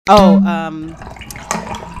Oh,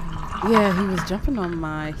 yeah, he was jumping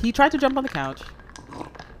on he tried to jump on the couch,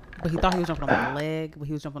 but he thought he was jumping on my leg, but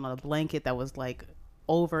he was jumping on a blanket that was like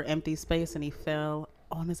over empty space, and he fell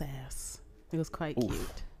on his ass. It was quite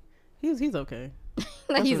cute. He's okay.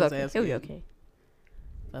 He's okay. He'll be okay.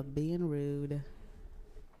 Of being rude.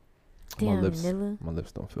 Damn, my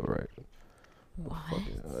lips don't feel right.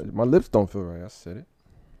 What? My lips don't feel right. I said it.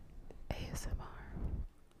 ASMR.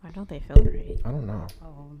 Why don't they feel right? I don't know.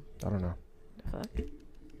 I don't know. The fuck?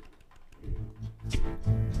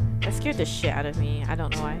 That scared the shit out of me. I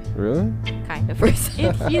don't know why. Really? Kind of.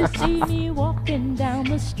 If you see me walking down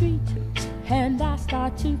the street and I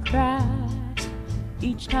start to cry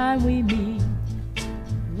each time we meet,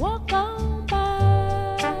 walk on by.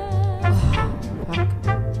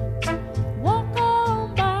 Walk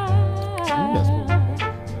on by.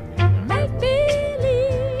 Make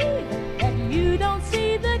believe that you don't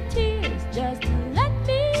see the tears. Just let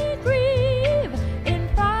me grieve in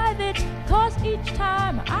private, 'cause each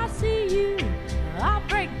time I see you, I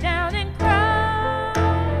break down and cry.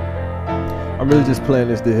 I'm really just playing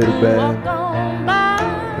this to hit a band.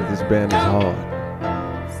 But this band is hard.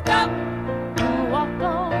 Stop. Walk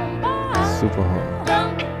on by. Super hard.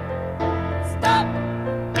 Stop.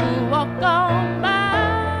 Walk on by.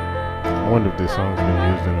 I wonder if this song's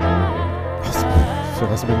been used in a movie. So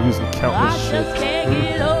that's been using countless I shit. just can't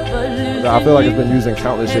get over losing I feel like it's been you. using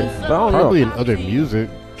countless shit. But I don't Probably know. in other music,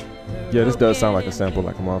 Yeah, this does sound like a sample,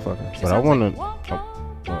 like a motherfucker. but I want to.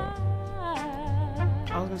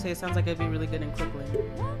 I was gonna say it sounds like it'd be really good in Crooklyn.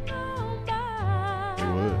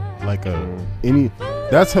 Like any.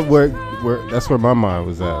 That's where that's where my mind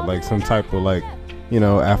was at. Like some type of like,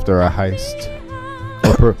 after a heist,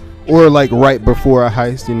 or like right before a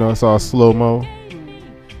heist. It's all slow mo.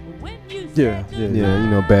 Yeah.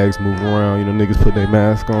 Bags moving around. Niggas put their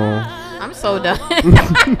mask on. I'm so done.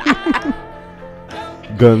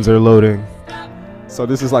 Guns are loading. So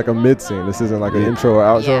this is like a mid scene. This isn't like an intro or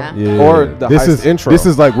outro. Yeah. Yeah. Or the this heist is intro. This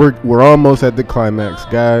is like we're almost at the climax,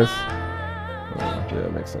 guys. Yeah,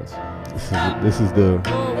 it makes sense. This is the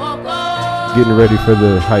getting ready for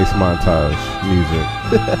the heist montage music.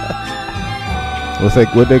 What's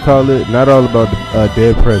like what they call it? Not all about the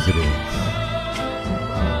dead presidents.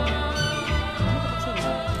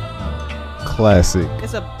 Classic.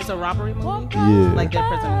 It's a robbery movie. Yeah. Like Dead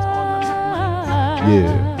Presidents all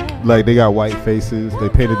Yeah. Like they got white faces. They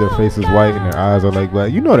painted their faces white and their eyes are like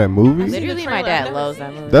black. You know that movie? Literally, my dad loves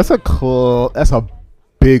that movie. That's a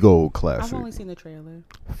big old I've classic. only seen the trailer.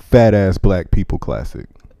 Fat ass black people classic.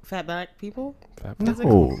 Fat black people.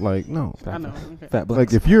 No, like no. I know. Okay. Fat black.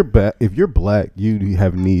 Like if you're black, you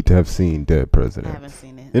need to have seen Dead I Presidents. haven't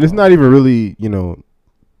seen it. And it's not even really,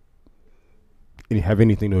 have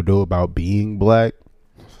anything to do about being black.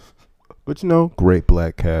 But great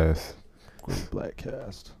black cast. Great black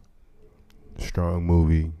cast. Strong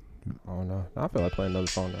movie. Oh no. I feel like playing another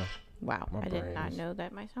song now. Wow, My I did not brains. know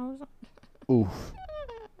that my song was on. Oof.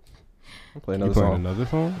 I'm playing You another playing song. another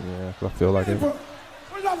song? Yeah, 'cause I feel like it.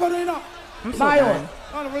 I'm so done.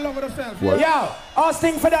 What? Yo, all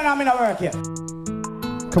sing for that, I'm in a work here.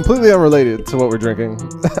 Completely unrelated to what we're drinking.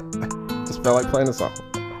 Just felt like playing a song.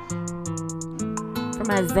 For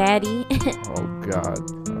my zaddy. Oh God.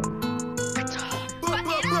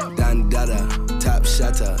 Dandada, top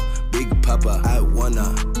shotter, big papa.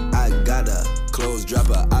 I gotta, clothes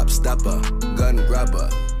dropper, op stopper, gun grabber.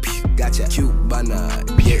 Gotcha, cute banana,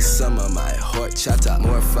 yes, summer, my heart chatter,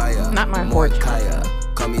 more fire. Not my more heart kaya.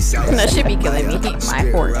 Call me Saya. That should be killing me. My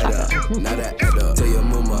Spirit heart rider, chatter. not a adder. Tell your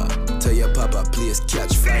mama, tell your papa, please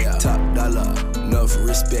catch fire. Top dollar, enough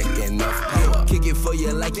respect, enough power. Kick it for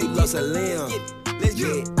you like you lost a limb.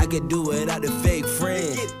 Yeah, I could do without the fake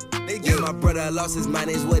friend. Yeah, my brother lost his mind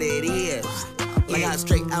is what it is. Like I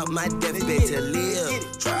straight out my deathbed to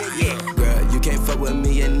live. Yeah, girl, you can't fuck with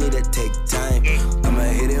me, you need to take time. I'ma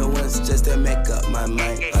hit it once just to make up my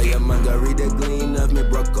mind. I am margarita gleam of me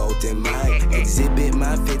broke out in mine. Exhibit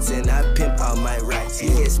my fits and I pimp all my rights.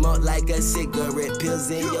 Yeah, smoke like a cigarette, pills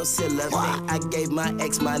in your cellophane. I gave my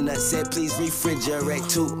ex my nut, said please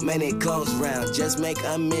refrigerate. Too many clones round, just make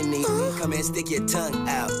a mini. Come and stick your tongue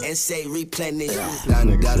out and say replenish.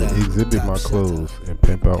 Nigga said exhibit my clothes and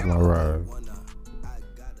pimp out my ride.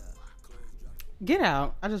 Get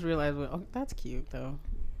Out. I just realized. That's cute though.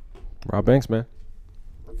 Rob Banks, man.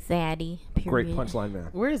 Zaddy. Period. Great punchline, man.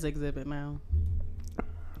 Where is Exhibit now?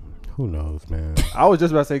 Who knows, man? I was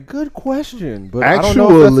just about to say, good question, but I don't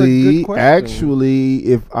know if that's a good question. Actually,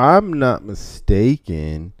 if I'm not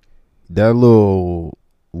mistaken, that little,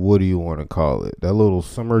 what do you want to call it? That little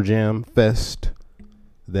summer jam fest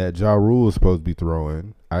that Ja Rule is supposed to be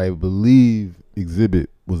throwing, I believe Exhibit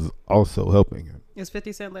was also helping him. Is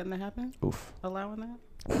 50 Cent letting that happen? Oof. Allowing that?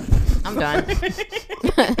 I'm done.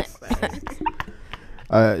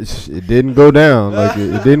 It didn't go down like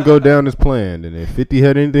it didn't go down as planned. And if 50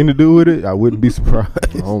 had anything to do with it, I wouldn't be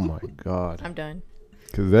surprised. Oh my God. I'm done.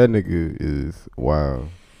 Cause that nigga is wow.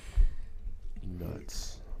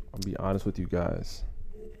 Nuts. I'll be honest with you guys.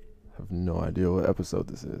 I have no idea what episode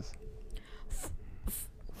this is.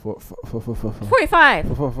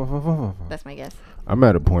 45. That's my guess. I'm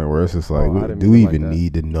at a point where it's just like, Oh, I didn't do we mean it like even that.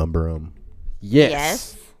 need to number them?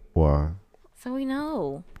 Yes. Why? So we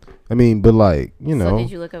know. I mean, but like, you know, So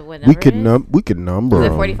did you look up what number we could it is? we could number Is it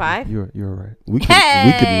them. 45? You're right. We could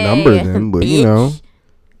number them, but you know, Bitch.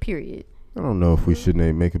 Period. I don't know if we should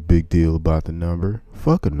make a big deal about the number.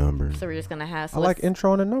 Fuck a number. So we're just gonna have. So I like what's-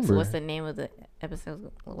 intro and a number. So what's the name of the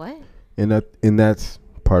episode? What? And that's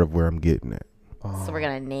part of where I'm getting at. So we're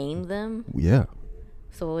gonna name them. Yeah.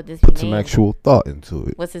 So what would this Put be some named? actual thought into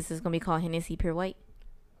it. What's this is gonna be called? Hennessy Pure White.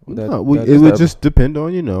 That- No, that it is would the just depend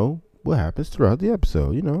on, you know, what happens throughout the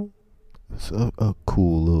episode, you know. It's a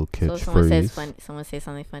cool little So if someone says catchphrase. someone says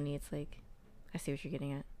something funny, it's like, I see what you're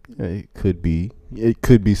getting at. Yeah, it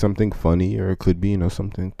could be something funny, or it could be, you know,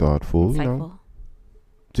 something thoughtful, you know. Insightful.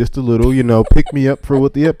 Just a little, you know, pick me up for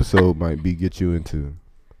what the episode might be, get you into.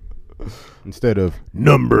 Instead of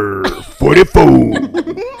number 44,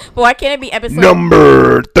 But why can't it be episode?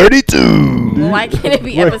 number 32, Why can't it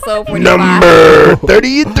be episode 45? number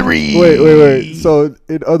 33. Wait. So,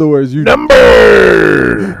 in other words, you don't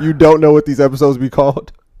know what these episodes be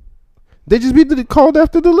called? They just be called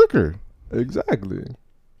after the liquor. Exactly.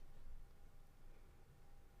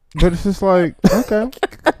 But it's just like, okay.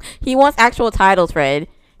 He wants actual titles, Fred.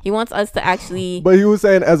 He wants us to actually. But he was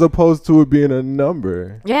saying as opposed to it being a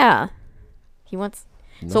number. Yeah. He wants.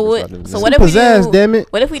 So Numbers what? not So in what this. if we Pizzazz, do? damn it.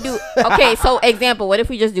 What if we do? Okay. So example. What if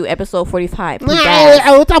we just do episode 45? Hey,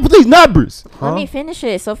 Pizzazz. what's up with these numbers? Let me finish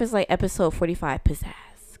it. So if it's like episode 45,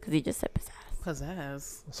 pizzazz, because he just said pizzazz.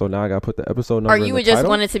 Pizzazz. So now I gotta put the episode number Or in you the would just title?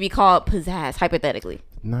 want it to be called pizzazz, hypothetically.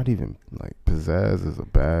 Not even like pizzazz is a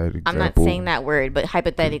bad example. I'm not saying that word, but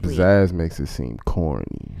hypothetically. Pizzazz makes it seem corny.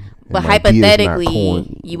 But And my beat is not hypothetically,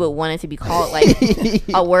 corny. you would want it to be called like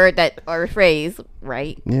a word that or a phrase,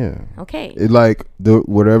 right? Yeah. Okay. It like the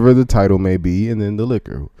whatever the title may be, and then the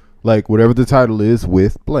liquor, like whatever the title is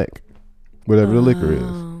with blank, whatever the liquor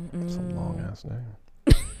is. It's a long ass name.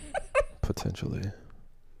 Potentially.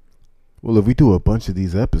 Well, if we do a bunch of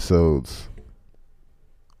these episodes,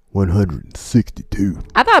 162.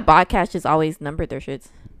 I thought podcasts just always numbered their shits.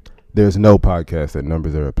 There's no podcast that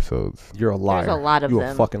numbers their episodes. You're a liar. There's a lot of you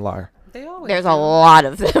them. a fucking liar. They always There's do. a lot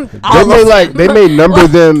of them. They may number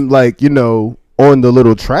them like, you know, on the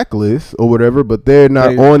little track list or whatever, but they're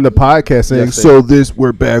not They- on the podcast saying, Yes, they so this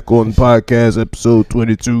we're back on podcast episode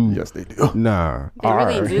 22. Yes, they do. Nah. They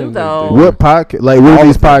really Alright. do though. What podcast? Like, what are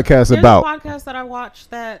these podcasts There's about? a podcast that I watch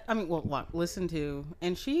that listen to,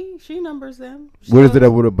 and she numbers them. What is it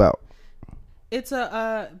She'll- about? It's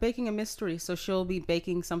a baking a mystery, so she'll be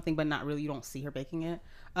baking something, but not really. You don't see her baking it,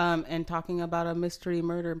 and talking about a mystery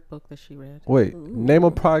murder book that she read. Wait, name a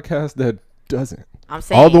podcast that doesn't. I'm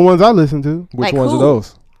saying All the ones I listen to. Which Like ones who? are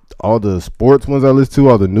those? All the sports ones I listen to.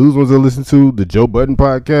 All the news ones I listen to. The Joe Budden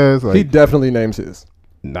podcast. Like, He definitely names his.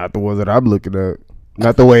 not the ones that I'm looking at.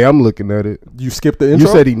 Not the way I'm looking at it. You skipped the intro.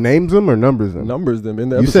 You said he names them or numbers them? numbers them in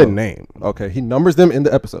the You episode. said name. Okay, he numbers them in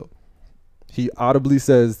the episode. He audibly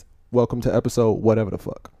says, "Welcome to episode whatever the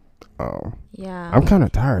fuck." Oh, yeah. I'm kind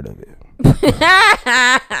of tired of it.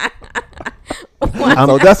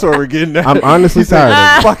 So that's what we're getting at. I'm honestly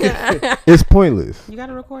tired of Fucking it. It's pointless. You got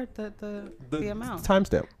to record the amount.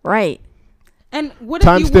 timestamp. Right. And what if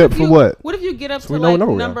Timestamp for what? What if you get up So to we know what like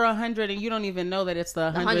number we're number 100 and you don't even know that it's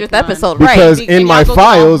the 100th 100th episode, Because right? in my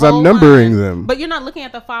files, I'm numbering them. But you're not looking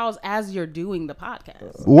at the files as you're doing the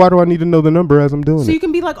podcast. Why do I need to know the number as I'm doing So you it?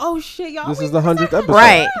 can be like, oh shit, y'all. This we is the missed 100th that episode.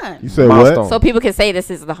 Right. one. You said Milestone. what? So people can say this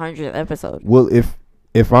is the 100th episode. Well,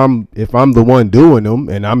 if I'm the one doing them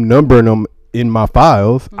and I'm numbering them in my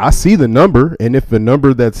files, I see the number, and if the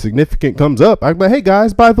number that's significant comes up, I'm like, hey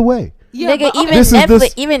guys, by the way. Yeah, Nigga, but, okay. even This is Netflix,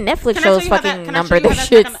 this- even Netflix Can I shows tell you how that- fucking can I show number you their how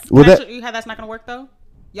that's not shits. gonna- Well, Can I that- show you how that's not gonna work though?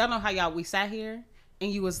 Y'all know how we sat here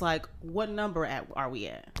and you was like, what number are we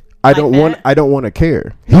at? I Like don't that? want to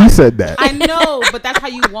care. He said that. I know, but that's how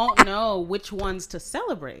you won't know which ones to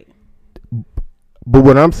celebrate. But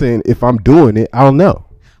what I'm saying, if I'm doing it, I'll know.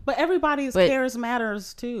 But everybody's But- cares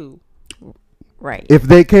matters too. Right. If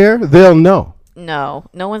they care, they'll know. No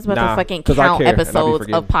one's about Nah, to fucking 'cause I count care and I'll be episodes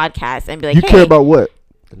forgetting. of podcasts and be like, You hey, care about what?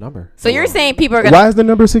 The number. So you're saying people are gonna? Why is the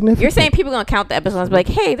number significant? You're saying people are gonna count the episodes, and be like,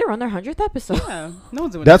 hey, they're on their 100th episode. Yeah, no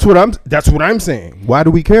one's doing That's what I'm saying. Why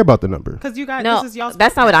do we care about the number? because you got No, this is y'all's.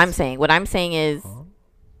 that's not what podcast. I'm saying. What I'm saying is,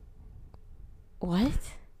 what?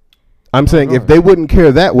 I'm saying if they wouldn't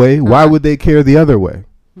care that way, why would they care the other way?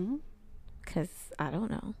 Because I don't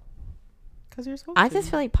know. Because you're supposed I to. just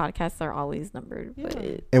feel like podcasts are always numbered. Yeah.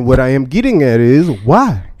 But And what I am getting at is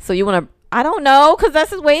why? so you want to? I don't know, because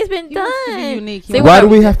that's the way it's been He wants to be done. unique. He So you wants Why to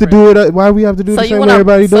do be we have to different. do it? Why do we have to do So the you same want way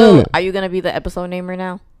everybody doing So it? are you gonna be the episode namer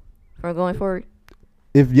now, from going forward?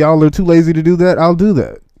 If y'all are too lazy to do that, I'll do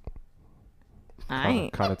that. I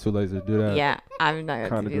ain't. Kind of too lazy to do that. Yeah, I'm not Kind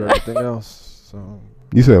gonna of do do that. everything else. So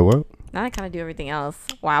You said what? Now I kind of do everything else.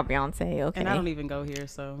 Wow, Beyonce. Okay. And I don't even go here,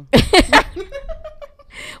 so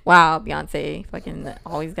Wow, Beyonce. Fucking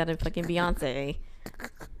always got to fucking Beyonce.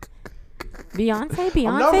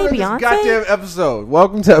 Beyonce. goddamn episode.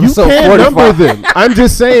 Welcome to You episode can't 45. number them. I'm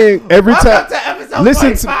just saying every time.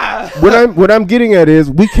 Listen, what I'm getting at is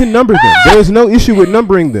we can number them. There's no issue with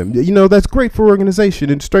numbering them. You know that's great for organization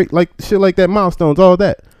and straight like shit like that, milestones, all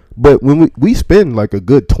that. But when we spend like a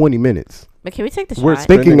good 20 minutes But can we take the We're shot?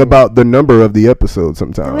 spending- thinking about the number of the episode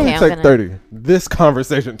sometimes. Okay, It I'm took gonna- 30. This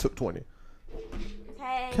conversation took 20.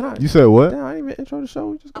 Can I? You said what? Damn, I didn't even intro the show.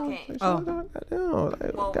 We just Okay. Goddamn.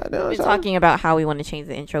 Well, Goddamn. we've been talking about how we want to change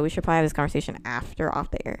the intro. We should probably have this conversation after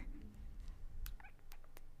off the air.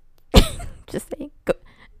 Just saying. Go.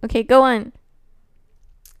 Okay, go on.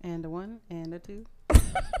 and a 1 and a 2.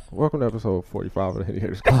 Welcome to episode 45 of the Henny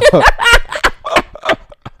Haters Club.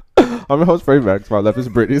 I'm your host, Freddie Mac. To my left is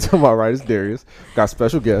Brittany. To my right is Darius. Got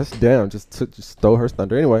special guest. Damn, just stole her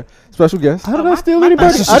thunder. Anyway, special guest. How did I steal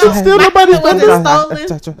anybody? my- I didn't steal nobody's thunder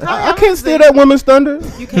thunder. stolen. I can't steal that woman's thunder.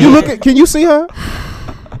 You You look at. Can you see her?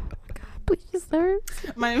 Please, sir.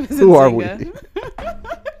 My name is Who are we?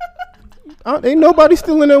 Nzinga. Ain't nobody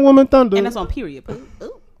stealing that woman's thunder. And that's on period.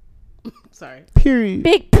 Ooh. Sorry. Period.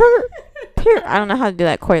 Big purr. I don't know how to do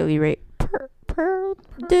that quietly, right? Purr.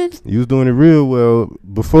 Dude. You was doing it real well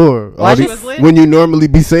before. Well, I All the- just- when you normally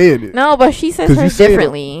be saying it. No, but she says 'Cause you hers say it-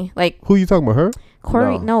 differently. Like Who you talking about? Her?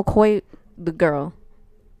 Corey. No. No, Koi, the girl.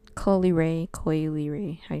 Coily Ray.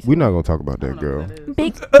 How you say We're it? not gonna talk about I that don't know girl. what that is.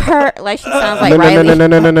 Big purr. Like she sounds like No.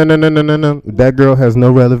 Riley. No. That girl has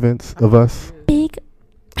no relevance of us. Big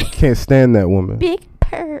Can't stand that woman.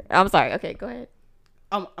 purr. I'm sorry. Okay, go ahead.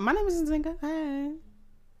 My name is Nzinga. Hi.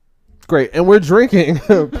 Great. And we're drinking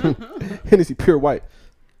Hennessy Pure White.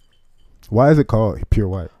 Why is it called Pure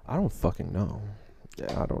White? I don't fucking know.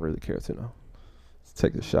 Yeah, I don't really care to know. Let's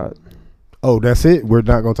take a shot. Oh, that's it. We're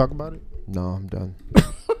not gonna talk about it. No, I'm done.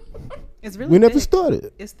 It's really We never thick.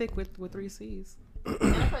 started. It's thick with 3 C's. You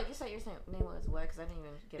said your name was what? Because I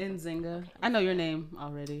didn't even Nzinga. I know your name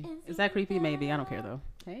already. Is that creepy? Maybe. I don't care though.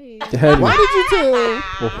 Hey. Why did you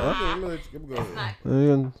tell?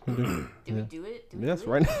 Did we do it? Yes,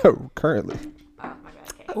 right now, currently. Oh my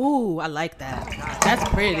god. Okay. Ooh, I like that. That's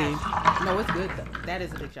pretty. No, it's good though. That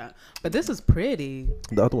is a big shot. But this is pretty.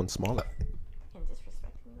 The other one's smaller. Can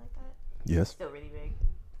disrespect me like that? Yes. Still really big.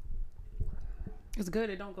 It's good.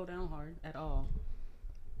 It don't go down hard at all.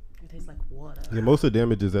 It tastes like water. Yeah, most of the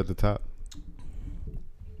damage is at the top,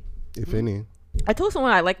 if any. I told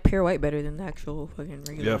someone I like pure white better than the actual fucking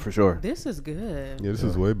regular. Yeah, for sure. This is good. Yeah, this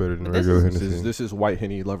is way better than But this regular is- Hennessy. This is White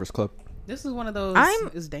Henny Lovers Club. This is one of those.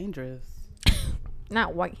 I'm- It's dangerous.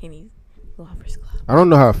 Not white Henny Lovers Club. I don't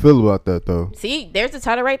know how I feel about that though. See, there's the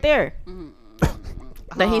title right there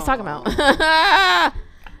that he's talking about.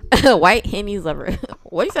 White Henny's Lover.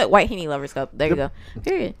 What you said? White Henny Lovers Club. There you go.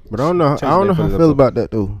 Period. But I don't know. Change I don't the know name how I for feel the about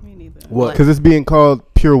that though. Me neither. What? Because it's being called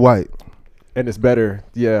Pure White, And it's better.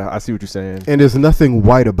 Yeah, I see what you're saying. and there's nothing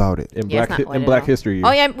white about it. In Yeah, it's black not white in at Black all. History.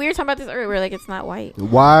 Oh yeah, we were talking about this earlier. We are like, it's not white.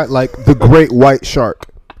 Why, like the Great White Shark?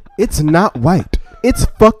 It's not white. It's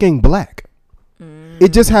fucking black.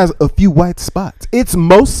 It just has a few white spots. It's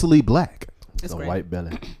mostly black. It's a great. white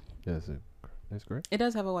belly. Yes, it's great. It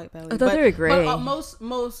does have a white belly. I thought they were gray. But most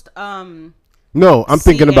No, I'm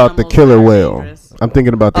thinking sea about the animals killer are whale. dangerous. I'm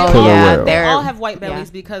thinking about the Oh, killer yeah, whale. they they're- all have white yeah. bellies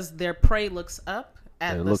because their prey looks up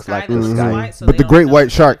at And it the looks sky. like that the looks sky. white, so But they the Great don't White know.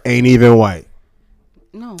 Shark ain't even white.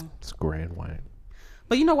 No, It's grand white.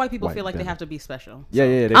 but you know, white people White feel like they belly. have to be special. Yeah.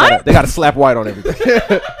 They got to slap white on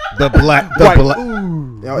everything. The black,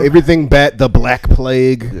 everything bad. The Black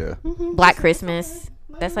Plague. Yeah. Black Christmas.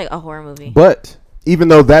 That's like a horror movie. But Even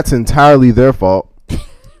though that's entirely their fault.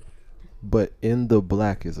 in the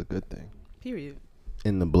black is a good thing. Period.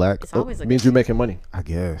 In the black, It's always a Means you're making money. I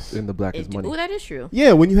guess. In the black is money. Ooh, that is true.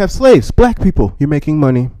 Yeah, when you have slaves, black people, you're making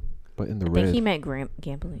money. But in the I red, think he meant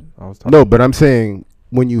gambling. I was talking. No, but I'm saying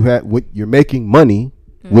when you have, when you're making money,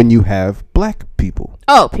 when you have black people.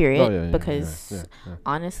 Oh, period. Oh, yeah, yeah, because yeah.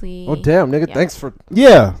 honestly. Oh damn, nigga! yeah. Thanks for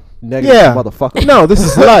Yeah. negative Yeah. motherfucker. No, this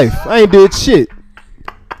is life. I ain't did shit.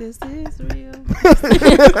 This is real.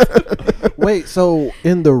 Wait, so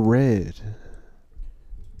in the red?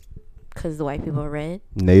 Because the white people are red.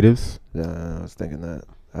 Natives. Yeah, I was thinking that.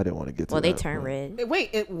 I didn't want to get to Well, that. they turn red.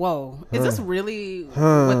 Wait, whoa. Is this really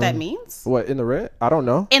what that means? What, in the red? I don't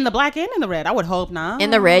know. In the black and in the red? I would hope not.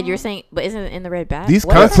 In the red, you're saying, but isn't in the red bad? These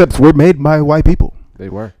concepts were made by white people. They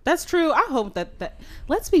were. That's true. I hope that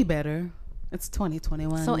let's be better. It's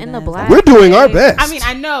 2021. So in the guys. black- We're doing our best. I mean,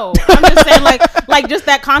 I know. I'm just saying, like just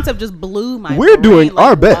that concept just blew my. We're brain. doing Like,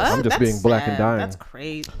 our best. what? I'm just That's being black and sad. dying. That's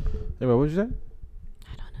crazy. Anyway, what did you say?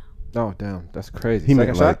 I don't know. Oh damn, that's crazy. He Second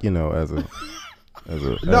meant shot? like, you know, as a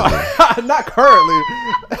No, not currently.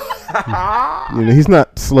 you know, he's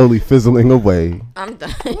not slowly fizzling away. I'm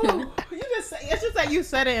done. You just say, it's just that you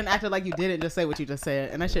said it and acted like you didn't just say what you just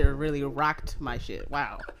said, and that shit really rocked my shit.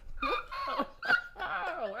 Wow.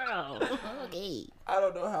 Wow. Okay. I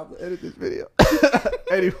don't know how to edit this video.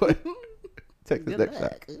 Anyway, take the next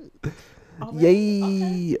shot.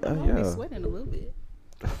 Yay! I'm Yeah. sweating a little bit.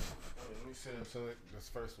 Let me sit up so this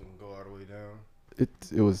first one go all the way down.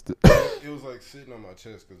 It was. It was like sitting on my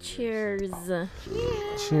chest. Cheers.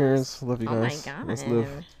 Cheers. Love you Oh my guys. god. Let's live.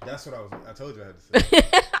 That's what I told you I had to say.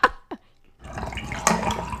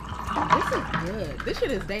 This is good. This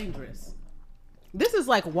shit is dangerous. This is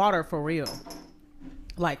like water for real.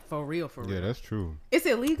 Like for real, for real. Yeah, that's true. It's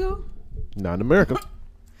illegal? Not in America.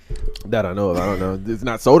 That I know of. I don't know. It's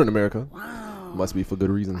not sold in America. Wow. Must be for good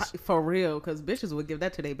reasons. For real, because bitches would give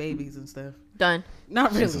that to their babies and stuff. Done.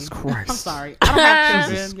 Not really. Jesus Christ. I'm sorry. I don't have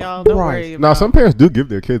children, y'all. Don't worry about Now, some parents do give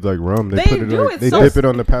their kids like rum. They put it do in, it they so- dip it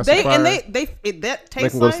on the pacifier. that tastes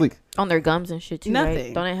Make them go like to sleep. On their gums and shit too, Nothing.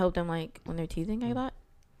 right? Don't it help them like when they're teething like that?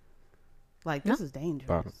 like this is dangerous.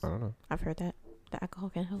 I don't know. I've heard that. The alcohol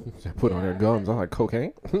can help. They put on their gums. I'm like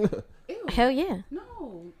cocaine. Ew, Hell yeah.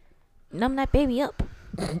 no. Numb that baby up.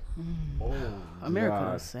 America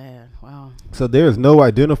God. is sad. Wow. So there is no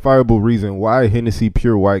identifiable reason why Hennessy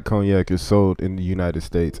Pure White Cognac is sold in the United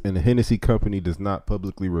States, and the Hennessy company does not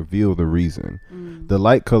publicly reveal the reason. The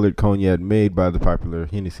light-colored cognac made by the popular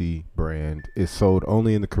Hennessy brand is sold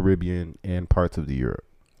only in the Caribbean and parts of the Europe.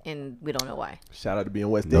 And we don't know why. Shout out to being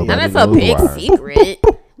West Nobody Indian. And that's a knows big why. secret.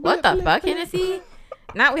 What the fuck, Hennessy?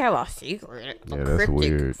 Now we have a secret. A Yeah, that's cryptic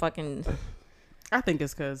weird. fucking. I think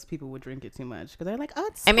it's because people would drink it too much. Because they're like, oh,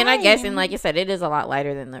 it's I mean, I guess, fine. and like you said, it is a lot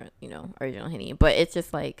lighter than the original Henny, but it's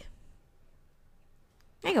just like,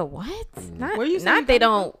 nigga, what? Where you say you Not they got it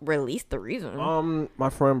don't release the reason. My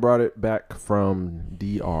friend brought it back from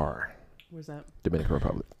DR, Where's that? Dominican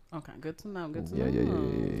Republic. Okay, good to know. Good to Yeah, know. yeah,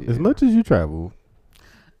 yeah, yeah, yeah. As much as you travel,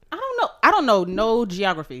 I don't know. I don't know no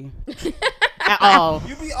geography at all.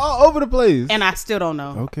 you be all over the place. And I still don't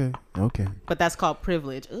know. Okay. But that's called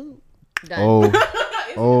privilege. Ooh. Done. Oh,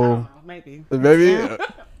 I oh, don't know, maybe. Maybe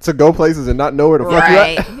to go places and not know where the fuck you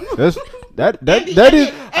Right. at. that's that And is.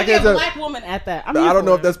 and can't a tell- black woman at that. I'm I here don't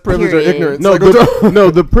know for if that's privilege or Period. ignorance. No, Like,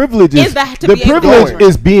 no. The privilege is Is that to the be privilege ignorant?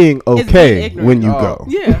 is being being okay ignorant. when you Oh. go.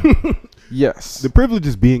 Yeah. yes, The privilege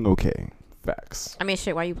is being okay. facts. I mean,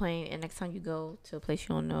 shit, why you playing? And next time you go to a place you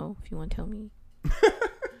don't know, if you want to tell me,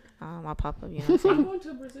 I'll pop up, you know what I'm saying? I'm going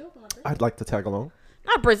to Brazil for my birthday. I'd like to tag along.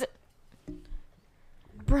 Not Brazil.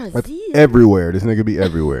 That's Brazil. everywhere. This nigga be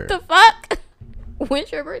everywhere. The fuck?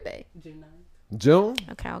 When's your birthday? June 9th. June.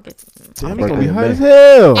 Okay, I'll get. Damn, it's gonna be hot hot as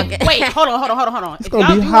hell. Wait, hold on. It's If gonna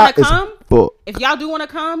y'all be do want hot to as come, fuck. if y'all do want to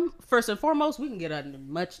come, first and foremost, we can get a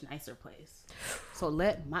much nicer place. So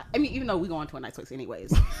even though we going to a nice place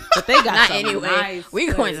anyways, but they got Not some anyway. nice We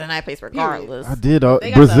going to place. a nice place regardless. I did.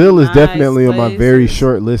 They got Brazil some is definitely nice on my very places.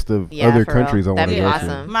 short list of Yeah, other for real. countries I want That'd to be go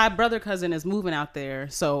awesome. My brother cousin is moving out there,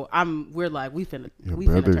 so we're like we finna Your we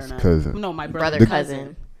brother's finna turn up. cousin. No, my Brother brother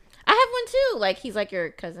cousin. I have one too. Like he's like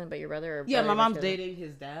your cousin, but your brother. Or Yeah, brother, my mom's cousin. dating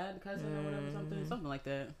his dad cousin or whatever, something like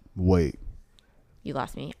that. to. Wait, You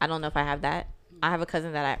lost me. I don't know if I have that. I have a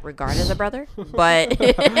cousin that I regard as a brother, but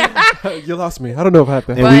You lost me. I don't know if I have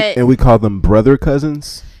to. But- we call them brother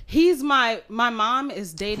cousins. He's my mom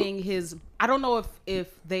is dating his. I don't know if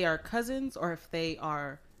they are cousins or if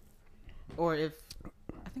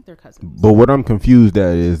I think they're cousins. But what I'm confused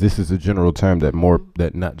at is this is a general term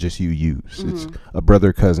that not just you use. It's a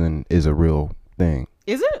brother cousin is a real thing.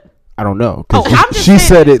 Is it? I don't know. 'Cause Oh, I'm just she saying-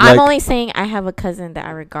 said it I'm like only saying I have a cousin that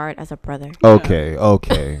I regard as a brother. okay.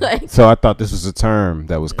 Like- So I thought this was a term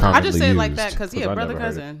that was commonly I just say it like used. that because I brother never heard it.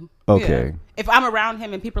 cousin. Okay. Yeah. If I'm around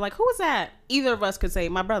him and people are like, "Who is that?" Either of us could say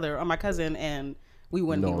my brother or my cousin, and we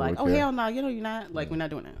wouldn't No be one like, would "Oh care. hell no, you're not." Like we're not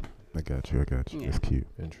doing that. I got you. Yeah. That's cute.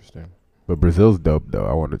 Interesting. But Brazil's dope though.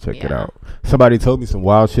 I want to check it Yeah. out. Somebody told me some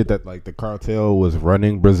wild shit that like the cartel was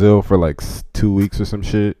running Brazil for like 2 weeks or some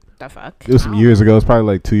shit. The fuck. It was some years ago. It's probably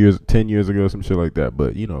like 10 years ago, some shit like that.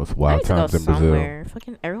 But you know, it's I wild need to go times in Brazil. somewhere.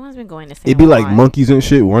 Fucking everyone's been going to San It'd be like Juan. monkeys and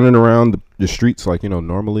shit running around the streets, like, you know,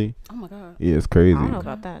 normally. Oh my god. Yeah, it's crazy. I don't know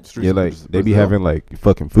about that. Streets Yeah, of like they be Brazil. having like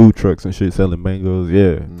fucking food trucks and shit selling mangoes.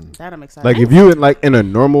 Yeah. That I'm excited. Like if you in like in a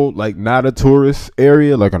normal, like not a tourist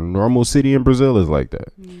area, like a normal city in Brazil is like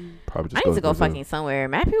that. Probably I just need to go Brazil. fucking somewhere.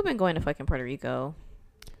 Mad people been going to fucking Puerto Rico.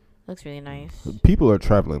 Looks really nice. People are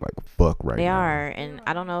traveling like fuck right They now. are, and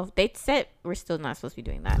I don't know if they said we're still not supposed to be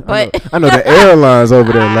doing that, I know, but I know the airlines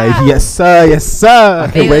over there like yes sir, yes sir.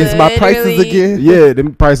 They Raise my prices literally- again. Yeah,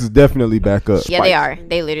 them prices definitely back up. yeah, they are.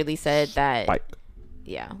 They literally said that. Spike.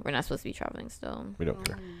 Yeah, we're not supposed to be traveling still. We don't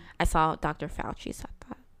care. I saw Dr. Fauci said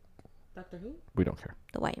that. Doctor Who? We don't care.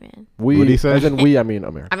 The white man. What'd he say? As in we, I mean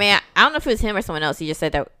America. I mean, I don't know if it was him or someone else. He just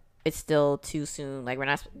said that it's still too soon. Like we're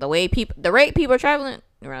not the rate people are traveling.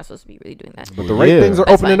 We're not supposed to be really doing that. But the rate things are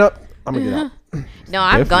That's opening fine. up. I'm gonna get out. No,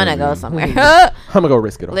 I'm gonna go Definitely. somewhere. I'm gonna go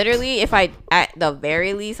risk it all. Literally, if I at the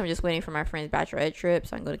very least, I'm just waiting for my friend's bachelorette trip,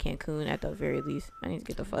 so I can go to Cancun. At the very least, I need to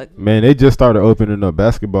get the fuck. Man, they just started opening up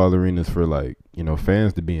basketball arenas for like, you know,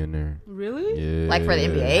 fans to be in there. Really? Yeah. Like for the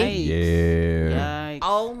NBA? Yeah. Yikes.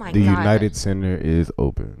 Oh my The god! United Center is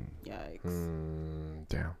open. Yikes.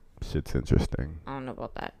 Damn. Shit's interesting. I don't know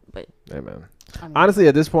about that, but Hey man. I mean, Honestly,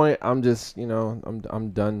 at this point, I'm just, you know,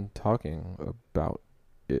 I'm done talking about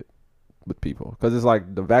it with people because it's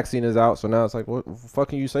like the vaccine is out, so now it's like, what the fuck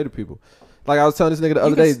can you say to people? Like I was telling this nigga the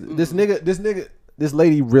other day, this nigga,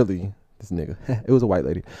 it was a white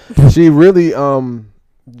lady. She really,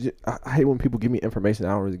 I hate when people give me information I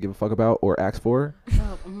don't really give a fuck about or ask for.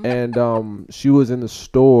 And she was in the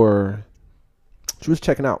store, she was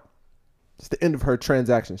checking out. It's the end of her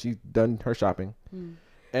transaction. She's done her shopping.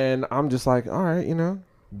 And I'm just like, all right, you know,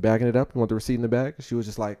 bagging it up. You want the receipt in the bag? She was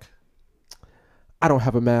just like, I don't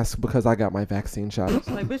have a mask because I got my vaccine shot.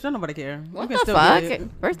 like, bitch, don't nobody care. what You can the still fuck? get it.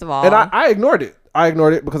 First of all, And I ignored it. I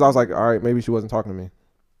ignored it because I was like, all right, maybe she wasn't talking to me.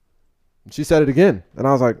 She said it again. And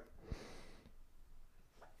I was like,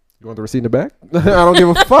 you want the receipt in the bag? I don't give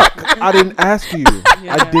a fuck. I didn't ask you.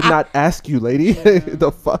 Yeah. I did not ask you, lady. Yeah.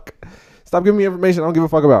 The fuck? Stop giving me information I don't give a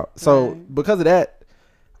fuck about. So Right. because of that,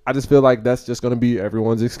 I just feel like that's just going to be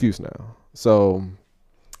everyone's excuse now. So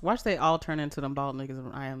Watch they all turn into them bald niggas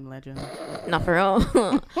of I Am Legend. not for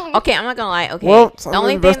real. Okay, I'm not gonna lie. Okay, Well, the I'm only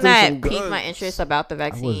thing investing that some piqued goods. my interest about the I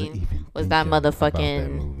wasn't vaccine even was that thinking about motherfucking.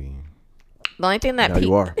 movie. The only thing that now you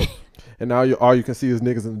piqued. are. And now all you can see is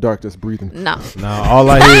niggas in the dark just breathing. No. Nah, all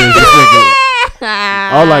I hear is this nigga.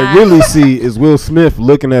 All I really see is Will Smith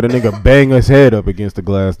looking at a nigga bang his head up against the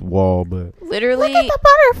glass wall. But Literally,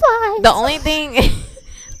 the only thing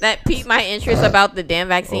that piqued my interest about the damn oh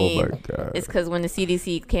vaccine my god, is because when the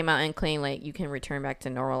CDC came out and claimed like you can return back to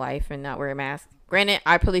normal life and not wear a mask. Granted,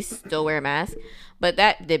 I probably still wear a mask, but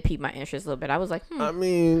that did pique my interest a little bit. I was like, I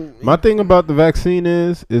mean, my thing about the vaccine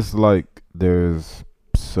is like there's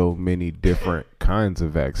so many different kinds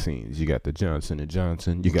of vaccines. You got the Johnson and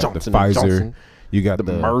Johnson, you got Johnson the and Pfizer, Johnson, you got the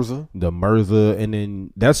MRSA. the MRSA, and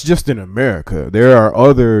then that's just in America. There are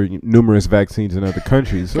other numerous vaccines in other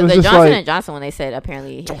countries. So because it's the just Johnson like, and Johnson, when they said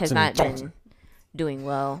apparently has Johnson not and Johnson. been doing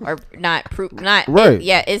well or not Right.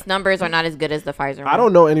 yeah, its numbers are not as good as the Pfizer one. I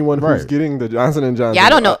don't know anyone who's Right. getting the Johnson and Johnson. Yeah, I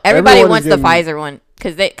don't know. Everybody Everyone wants is the getting- Pfizer one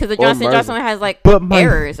because the Or Johnson MRSA. Johnson one has like but my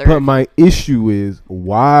errors or but my issue is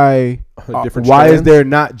why Different why is strands? there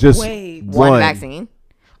not just Wait, one vaccine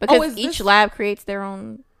because is each this- lab creates their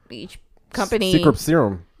own each company. Secret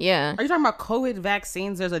serum. Yeah. Are you talking about COVID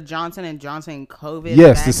vaccines? There's a Johnson and Johnson COVID.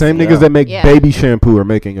 Yes, the same vaccine. niggas that make Yeah. baby shampoo are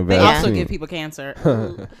making a They vaccine. also give people cancer.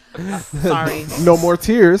 Sorry. No more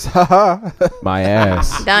tears. Haha. My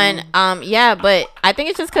ass. Done. Yeah, but I think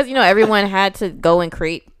it's just because everyone had to go and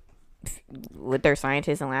create with their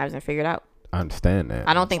scientists and labs and figure it out. I understand that.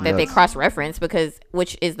 I don't think that they Nuts. cross reference because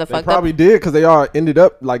which is the They fucked probably up. did because they all ended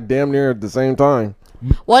up like damn near at the same time.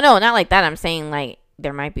 Well, no, not like that. I'm saying like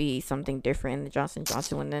there might be something different in the Johnson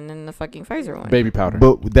Johnson one than in the fucking Pfizer one. Baby powder.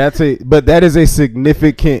 But that is a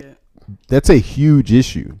significant. That's a huge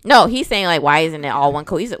issue No, he's saying like why isn't it all one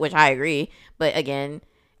cohesive? Which I agree, but again,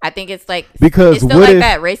 I think it's like because it's still what like if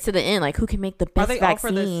that race to the end. Like who can make the Are best they all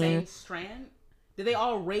for the same vaccine? strand? Did they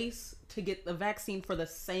all race to get the vaccine for the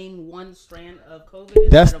same one strand of COVID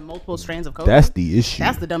instead of multiple strands of COVID. That's the issue.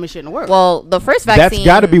 That's the dumbest shit in the world. Well, the first vaccine. That's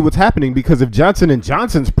got to be what's happening, because if Johnson &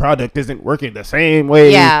 Johnson's product isn't working the same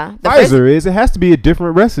way Yeah, the Pfizer is, it has to be a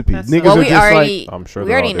different recipe. Niggas well, are we just already, I'm sure we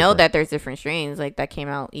they're already all know different. that there's different strains like that came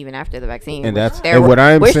out even after the vaccine. and which that's they're- and what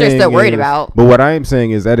I'm which saying they're still worried is- about. But what I am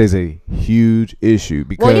saying is that is a huge issue,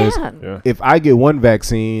 because yeah. if I get one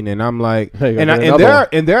vaccine and I'm like, Hey, you and, gotta I, get and there another are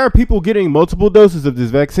and there are people getting multiple doses of this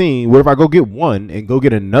vaccine. What if I go get one and go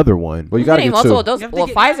get another one? Well, you gotta Getting get multiple two. doses. You have to Well,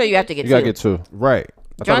 get- Pfizer, you have to get You two. gotta get two. Right. I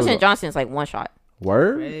thought it Johnson was- Johnson is like one shot.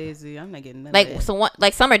 Word. Crazy. I'm not getting none of Like that. so, one,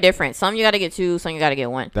 like some are different. Some you got to get two. Some you got to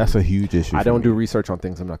get one. That's a huge issue. I for don't me. do research on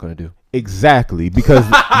things I'm not going to do. Exactly, because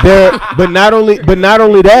there. But not only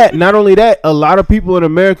that, a lot of people in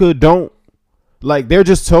America don't, like, they're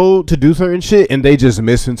just told to do certain shit and they just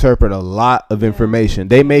misinterpret a lot of information.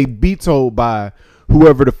 They may be told by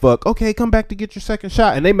whoever the fuck, okay, come back to get your second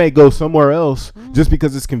shot, and they may go somewhere else just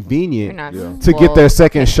because it's You're convenient not to get their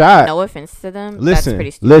second shot. No offense to them. that's Listen,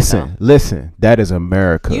 pretty stupid, listen. That is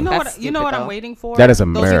America. You know That's what? You know stupid, what I'm though. waiting for. That is Those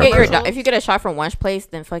America. If you, get your, commercials. if you get a shot from one place,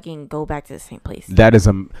 then fucking go back to the same place. That is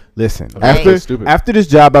listen. Okay. That's stupid. After this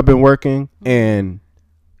job I've been working and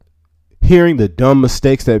hearing the dumb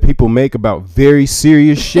mistakes that people make about very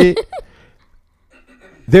serious shit,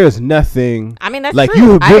 there's nothing. I mean, that's like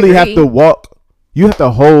true. you I really have agree. to walk. You have to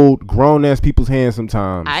hold grown ass people's hands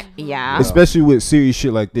sometimes. Yeah. Especially with serious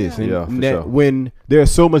shit like this. And Yeah, for that- sure. when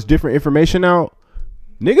there's so much different information out,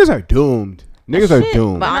 niggas are doomed. Niggas are Shit,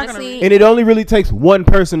 doomed. But honestly, And it only really takes one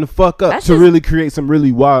person to fuck up That's to just- really create some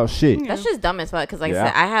really wild shit. that's just dumb as fuck. Because like Yeah. I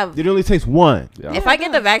said, I have. It only takes one. Yeah. If I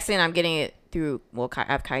get the vaccine, I'm getting it through. Well, I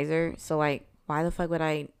have Kaiser. So like, why the fuck would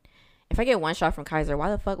I? If I get one shot from Kaiser, why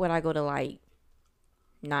the fuck would I go to like,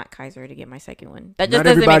 not Kaiser to get my second one? That just Not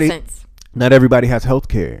doesn't everybody- make sense. Not everybody has health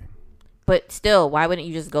care. But still, why wouldn't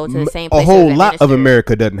you just go to the same A place? whole lot of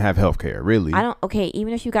America doesn't have health care, really. I don't. Okay,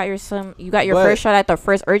 even if you got your But- first shot at the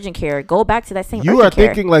first urgent care, go back to that same. You are urgent care.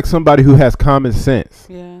 thinking like somebody who has common sense.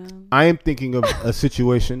 Yeah. I am thinking of a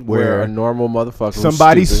situation Where where a normal motherfucker. who's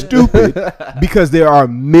somebody's stupid because there are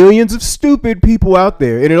millions of stupid people out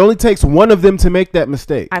there, and it only takes one of them to make that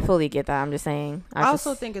mistake. I fully get that. I'm just saying. I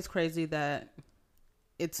also think it's crazy that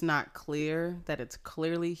it's not clear that it's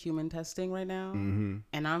clearly human testing right now, and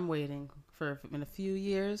I'm waiting for in a few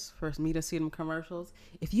years for me to see them commercials.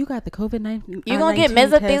 If you got the COVID-19, you're gonna get we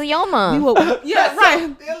mesothelioma. will, yeah,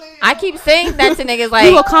 right. I keep saying that to niggas We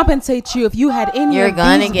will like compensate you if you had any. you're of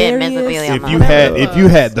gonna these get various- mesothelioma. If you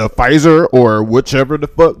had the Pfizer or whichever the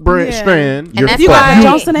fuck brand Yeah. strand, you're that's If you got why- the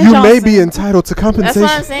Johnson and You Johnson, may be entitled to That's compensation.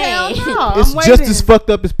 what I'm saying. Hell no, It's I'm just waiting. as fucked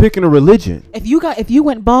up as picking a religion. If you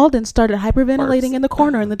went bald and started hyperventilating in the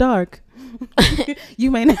corner in the dark, you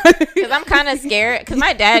may not. Because I'm kind of scared. Because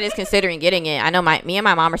my dad is considering getting it. I know me and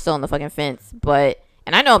my mom are still on the fucking fence,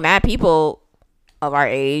 and I know mad people of our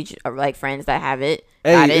age, or like friends that have it.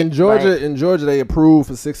 got Hey, it, in Georgia, they approve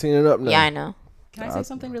for 16 and up now. but- yeah, I know. Can I say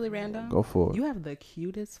something really random? Go for it. You have the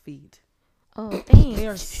cutest feet. Oh, They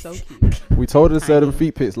are thanks. so cute. We told her to set them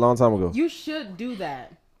feet pits a long time ago. You should do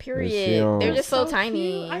that. Period. They're just so cute.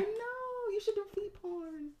 tiny. I know. You should do feet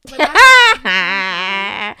porn.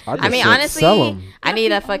 I just mean, said honestly, sell 'em. I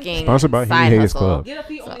need a fucking Sponsored by side Huey Hayes hustle. Club. Get a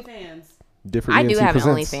feet OnlyFans. Different I do ENT have an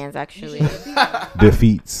presents. OnlyFans actually.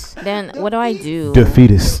 Defeats. Then what do I do?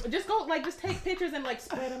 Defeatist. Just go just take pictures and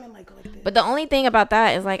spread them and go like this. But the only thing about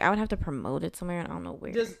that is I would have to promote it somewhere and I don't know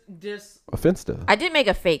where. Just Offense stuff. I did make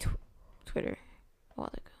a fake Twitter a while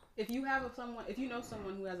ago. if you know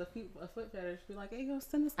someone who has a foot fetish, be like, hey, yo,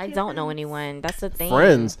 send this. I don't know anyone. That's the thing.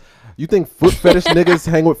 Friends. You think foot fetish niggas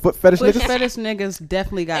hang with foot fetish Foot niggas? fetish niggas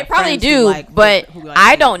definitely got. They probably friends who do, like but who like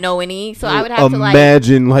I feet. don't know any, so I would have to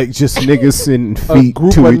Imagine just niggas sending feet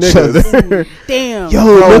group to of each niggas. other. Damn. Yo,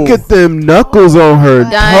 look at them knuckles on her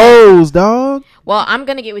Done. toes, dog. Well, I'm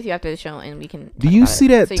gonna get with you after the show and we can. Do talk you about see it.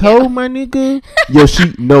 that So, toe, yeah. my nigga? Yo,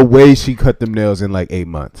 no way she cut them nails in 8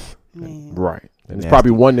 months. Right. And it's Nasty.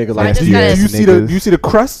 probably one nigga like, just do gotta- you see Niggas. the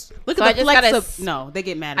crust? Look So at I the just flex gotta of. s- No, they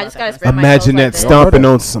get mad. I About just that gotta kind of spread my Imagine toes that like this. stomping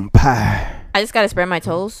on some pie. I just gotta spread my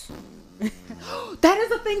toes. stuff. That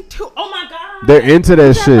is a thing too. Oh my god. They're into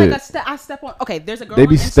that Have, shit. I step on. Okay, there's a girl. They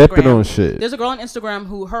be on stepping Instagram- on shit. There's a girl on Instagram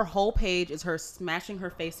who her whole page is her smashing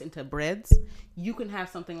her face into breads. You can have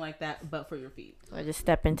something like that, but for your feet. So I just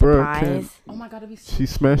step into Bruh, pies. Oh my god, it'd be so.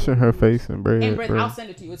 She's smashing her face in bread. And bread, bro. I'll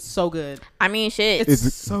send it to you. It's so good. I mean, shit.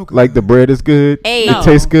 It's so good. Like the bread is good. Hey. It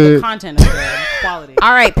tastes The good. content is good. Quality.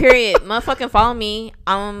 All right, period. Motherfucking follow me.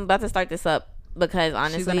 I'm about to start this up because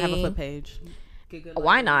honestly, She's gonna have a flip page. Get good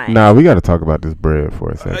why not? Nah, we got to talk about this bread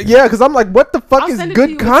for a second. Yeah, because I'm like, what the fuck I'll is send it to good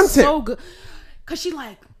you. content? It's so good. Cause she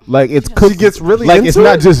like, Like it's She cooked. gets really like into it's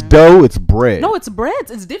not it? just dough; it's bread. No, it's breads.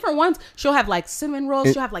 It's different ones. She'll have like cinnamon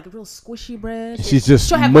rolls. She'll have like real squishy bread. She's just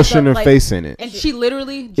She'll have, mushing her like, face in it. And she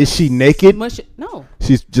literally Is she just naked? Mush it. No.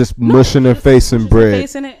 She's just No, mushing her just face in pushes her bread.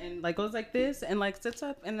 face in it and like goes like this and like sits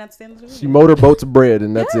up and that's the end of the video. She motorboats bread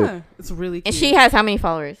and that's yeah, it. it's really cute. And she has how many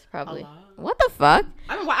followers? Probably. A lot. What the fuck?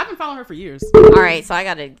 I've been following her for years. All right, so I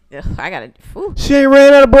gotta. Whew. She ain't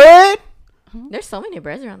ran out of bread. There's so many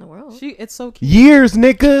breads around the world. It's so cute. Years,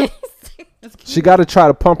 nigga. It's cute. She got to try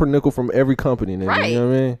to pump her nickel from every company, nigga. Right. You know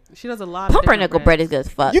what I mean? She does a lot. of Pumpernickel different bread breads. is good as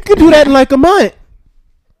fuck. You can do that in like a month.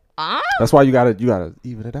 Ah. That's why you gotta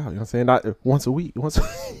even it out. You know what I'm saying? Not once a week.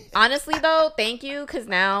 Honestly, though, thank you, because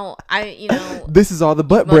now This is all the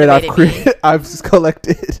butt bread I've motivated me. created. I've just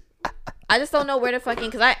collected. I just don't know where to fucking,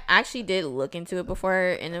 because I actually did look into it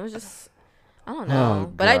before, and it was just, I don't know.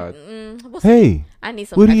 Oh, but God. we'll see. Hey, I need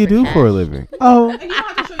some. what do you extra do for a cash. living? Oh, And you don't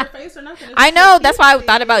have to show your face or nothing. It's I just know. so That's cute. why I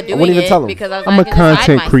thought about doing wouldn't even it tell 'em. because I was I'm like, a I can just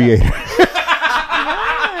hide content myself.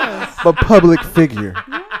 creator. a public figure.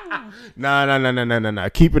 Nah.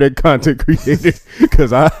 Keep it at content creator,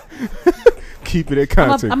 because I keep it at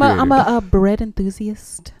content creator. I'm a bread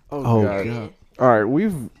enthusiast. Oh, God. All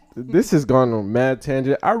right, this has gone on mad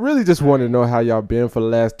tangent. I really just want to know how y'all been for the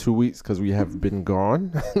last 2 weeks because we have been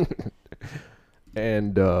gone.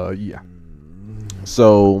 And yeah.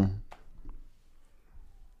 So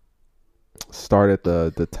start at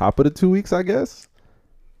the top of the 2 weeks, I guess.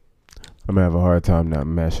 I'm gonna have a hard time not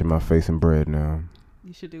mashing my face in bread now.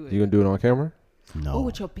 You should do it. You gonna do it on camera? Oh,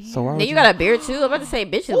 with your beard. So why Then would you got a beard too. I'm about to say,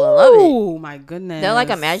 bitches will love it. Oh my goodness. They're like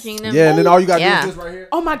imagining them. Yeah, and then all you gotta Yeah. do is this right here.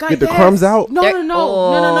 Oh my god. Get the yes. crumbs out? No, They're-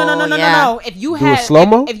 no, no, no, no, no, no, no, no, yeah. no. If you Do a had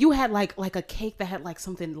slow-mo? if you had like a cake that had like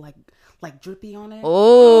something like drippy on it.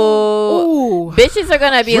 Oh, Ooh. bitches are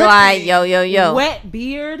gonna be Drippy. like, yo. Wet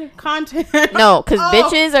beard content. No, because Oh.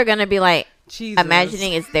 bitches are gonna be like Jesus.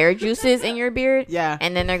 imagining it's their juices in your beard. Yeah.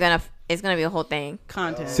 And then it's gonna be a whole thing.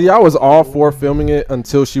 Content. See, I was all for filming it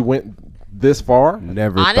until she went this far.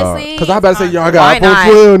 Never Honestly, Cause I about to say, y'all Why got not?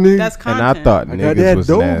 12, nigga. That's thought. And content. I thought I got niggas that was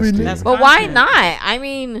dope in nasty. it. That's but why content. not? I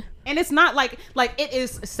mean, And it's not like it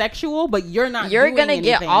is sexual, but you're not. You're doing gonna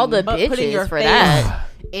get anything all the but putting bitches your for face that.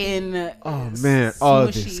 In Oh man, all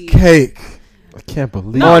this smushy- cake. I can't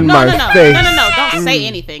believe No, on no, my no, no, face. no. Don't say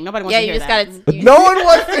anything. Nobody wants yeah, to you hear just that. gotta. No one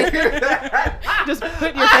wants to hear that. Just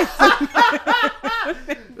put your face.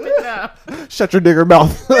 Shut your digger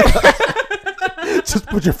mouth. Just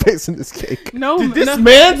put your face in this cake. No, no.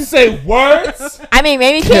 man say words? I mean,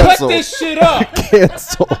 maybe can't. Cancel. shit up.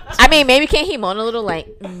 Cancel. I mean, maybe can't he moan a little like,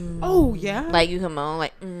 Oh yeah. like you can moan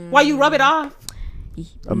like, While you rub it off,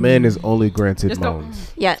 A man is only granted Just go,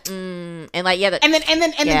 moans. yeah, and like the, and then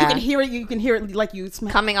you Yeah. can hear it. You can hear it like you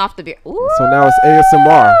smell. coming off the beard. Ooh. So now it's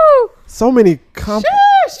ASMR. So many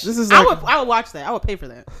This is like I would watch that. I would pay for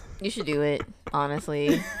that. You should do it.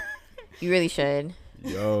 Honestly, you really should.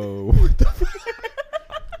 Yo.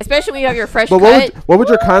 Especially when you have your fresh But cut. what would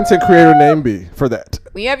your content creator name be for that?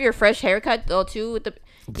 When you have your fresh haircut though too with the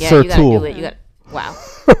yeah, Sir you gotta Tool. do it. You got wow.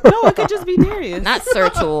 No, it could just be Darius. Not Sir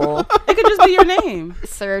Tool. It could just be your name,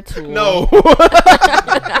 Sir Tool. No.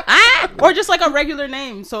 or just like a regular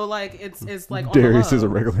name. So like it's like on the Darius is a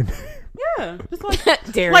low. regular name. Yeah, just like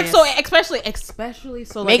Darius. like so especially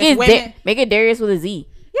so like Make if it women. make it Darius with a Z.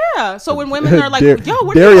 Yeah, so when women are like, Dar- "Yo,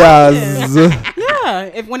 what are you Darius. watching?" Yeah,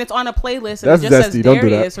 if when it's on a playlist and That's it just zesty. says Don't do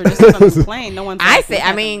Darius that. or just says something plain, no one's. I like, say, "Yeah."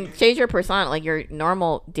 I mean, change your persona, like your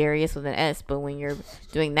normal Darius with an S, but when you're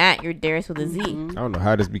doing that, you're Darius with a Z. Mm-hmm. I don't know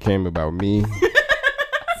how this became about me.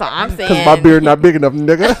 So I'm saying, Because my beard not big enough,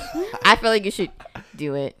 nigga. I feel like you should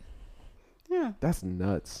do it. yeah. That's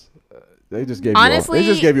nuts. They just gave Honestly-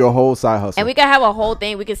 you a whole side hustle. And we could have a whole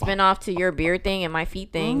thing. We could spin off to your beard thing and my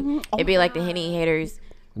feet thing. Mm-hmm. It'd be like the Henny haters.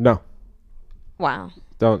 no, Wow.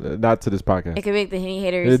 don't. Not to this It podcast. could be like the Henny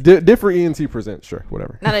haters. Different ENT present. Sure,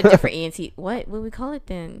 whatever. Not a different ENT. What would we call it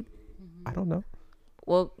then? I don't know.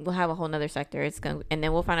 We'll have a whole nother sector. It's gonna, and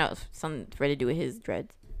then we'll find out something for to do with his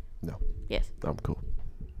dreads. No, Yes. I'm cool.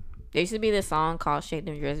 There used to be this song called "Shake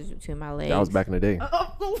Them Dreads Between My Legs." That was back in the day.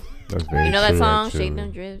 That's very You know that true, song, actually. "Shake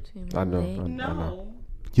Them Dreads Between My I know. Legs." I know. No,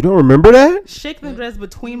 You don't remember that? shake the dress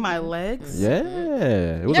between my legs. Yeah,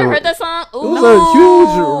 it You was never a, heard that song? it was a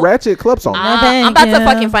huge ratchet club song. I'm about to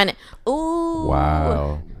fucking find it. Ooh.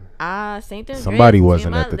 Wow. Shake them Somebody dreads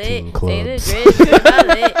wasn't between at the my teen legs. clubs. Shake the dreads between my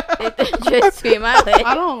legs. Shake the dreads between my legs.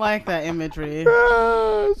 I don't like that imagery.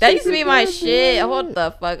 That used to be my shit. Hold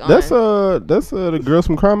the fuck on. That's the girls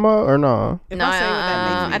from Crime Mob or nah? If No, I say what that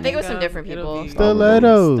makes me I think it was think some of, different it'll people. be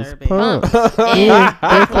Stilettos, disturbing. pump.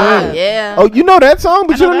 Yeah. Oh, you know that song,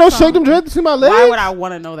 but I you know don't know that "Shake song. Them Dreads Between My Legs." Why would I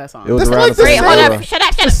want to know that song? It was That's around like the the same Wait, hold era. up. Shut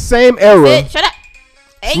up. the same era. Shut up.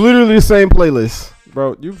 It's literally the same playlist.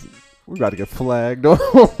 Bro, we about to get flagged on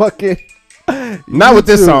fucking. Not with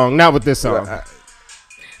this YouTube. song. Not with this song.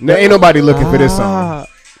 There ain't nobody looking for this song.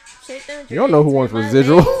 Shake them You don't know who dreads, wants feel my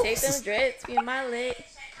residual. legs. Shake them dreads, feel my leg.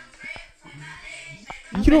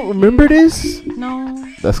 You don't remember this? No.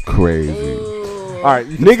 That's crazy. Ooh. All right,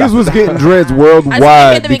 you can Niggas stop was that. getting dreads I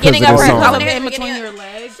worldwide the because beginning of of this her song. song. In between your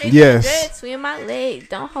legs. Shake Yes. them dreads, feel my legs.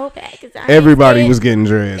 Don't hold back, 'cause I Everybody ain't was scared. getting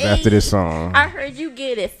dreads after this song. I heard you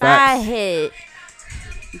get it. Facts. Five head.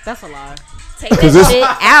 That's a lie. Take 'Cause that this- shit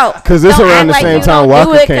out. 'cause this Don't around act the like same you time don't Waka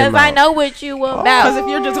do it, came 'cause I out. know what you about. Because if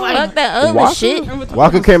you're just Fuck like, that other Waka? shit.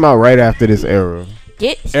 Waka came out right after this era.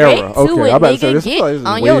 Get straight Era. to Okay, it, I'm about to say nigga. this. Get This is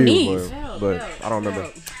on your weird, knees. but I don't remember.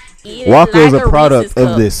 Eat it Waka is like a product Reese's of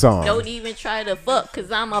cup. this song. Don't even try to fuck,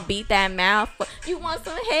 'cause I'ma beat that mouth. You want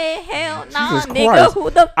some head? Hell nah, Jesus nigga. Christ. Who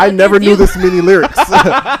the fuck I never is knew you? this many lyrics.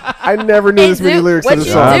 I never knew And this many do lyrics what to the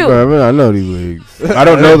you song. do. I know these lyrics. I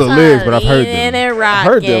don't know the lyrics, but I've heard them. And I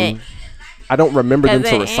heard them. I don't remember them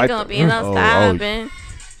 'Cause to there ain't recite gonna them. be no Oh, stopping.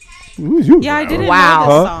 Who's you? Yeah, I didn't Wow. know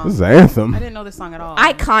this Huh? song. This is an anthem. I didn't know this song at all.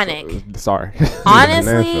 Iconic. Sorry.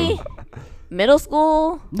 Honestly, middle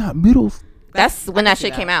school. Not middles. That's when I that can see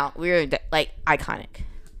shit came out. We were like iconic.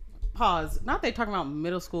 Pause. Not they talking about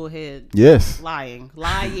middle school head. Yes. Lying.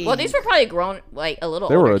 Well, these were probably grown, like a little.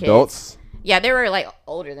 They older were kids. adults. Yeah, they were like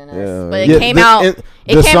older than us. Yeah. But it Yeah, came the- out. and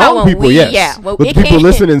It the came song out when people, we. yes. Yeah, well, But it the people came,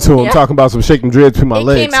 listening to him yeah. talking about some shaking dreads to my It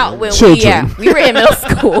legs. came out when Children. we were in middle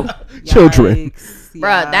school. Children. Yikes.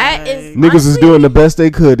 Bruh, that is- Niggas is Honestly- doing the best they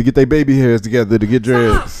could to get their baby hairs together to get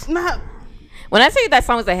dreads. Not. When I tell you that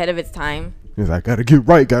song was ahead of its time, He's like, gotta get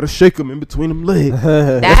right, gotta shake them in between them legs.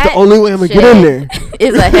 that's That's the only way I'm gonna get in there.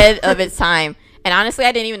 Is ahead of its time. And honestly,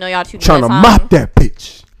 I didn't even know y'all two knew Trying that to song. mop that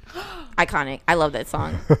bitch. Iconic. I love that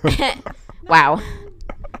song. Wow.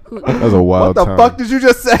 That was a wild What the time. fuck did you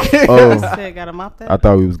just say? Oh, Shit, got him up there. I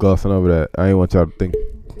thought we was glossing over that. I ain't want y'all to think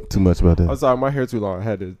too much about I'm that. sorry, my hair too long. I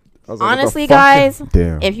had to. I was like, what the Honestly, fuck? guys,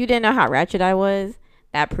 Damn. if you didn't know how ratchet I was,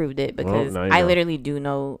 that proved it because now you I know. literally do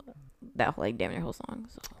know that like damn near whole song.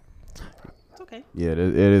 So. It's okay. Yeah, it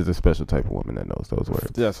is a special type of woman that knows those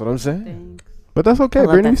words. That's what I'm saying. Thanks. But that's okay, I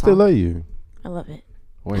love Brittany. that We still song. love you. I love it.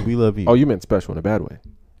 Wait, we love you. Oh, you meant special in a bad way.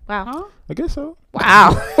 Wow. Huh? I guess so.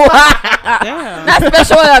 Wow. Damn. Not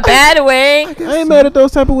special in a bad way. I ain't mad at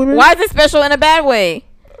those type of women. Why is it special in a bad way?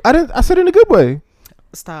 I said it in a good way.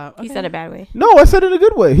 Stop. He Okay. said a bad way. No, I said it in a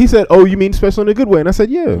good way. He said, "Oh, you mean special in a good way?" And I said,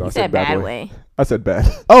 "Yeah." No, I He said bad way. way. I said bad.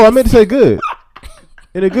 Oh, I meant to say good.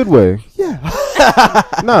 In a good way. Yeah.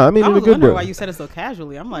 Nah, I mean I in a was good wondering why way. you said it so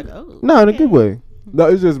casually. I'm like, oh. No, in a good way. No,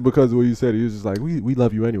 it's just because when you said it, you was just like, we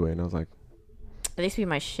love you anyway. And I was like, At least be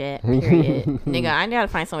my shit. Period. Nigga, I gotta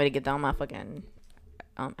find some way to get down my fucking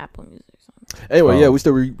Apple Music or something. anyway, Oh. yeah, we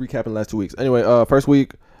still recapping the last 2 weeks. Anyway, first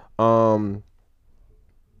week,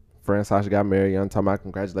 Fran Sasha got married. You know what I'm talking about?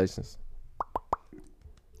 Congratulations.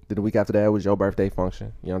 Then the week after that was your birthday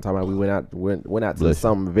function. You know what I'm talking about? We went out to Bless you.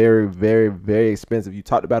 something very, very, very expensive. You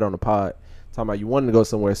talked about it on the pod. Talking about you wanted to go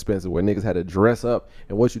somewhere expensive where niggas had to dress up.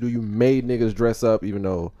 And what you do, you made niggas dress up, even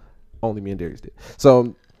though only me and Darius did.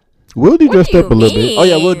 So, Wildy What dressed do up a you little bit. oh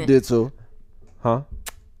yeah, Will mean? did too. Huh?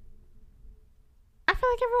 I feel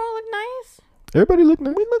like everyone looked nice. Everybody look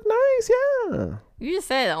nice. We look nice, yeah. You just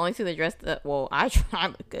said the only two that dressed up. Well, I try to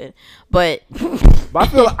look good, but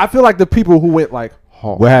But I feel like the people who went like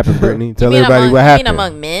hard. What happened, Brittany? Tell you mean everybody among, what you happened. mean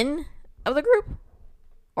among men of the group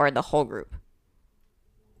or the whole group?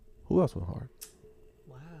 Who else went hard?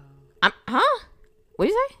 Huh? What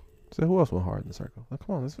do you say? I said who else went hard in the circle? Like,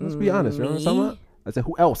 come on, let's be honest. You know what I'm talking Me? about? I said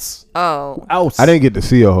who else? Oh, Who else? I didn't get to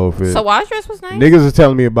see a whole fit. so Wild's dress was nice. Niggas was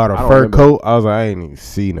telling me about a I don't fur remember. coat. I was like, I ain't even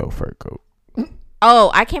see no fur coat.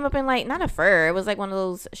 Oh, I came up in like not a fur. It was like one of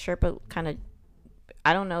those Sherpa kind of.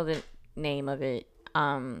 I don't know the name of it.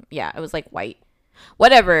 Yeah, it was like white.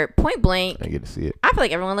 Whatever. Point blank. I didn't get to see it. I feel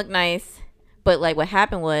like everyone looked nice, but like what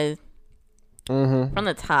happened was Mm-hmm. from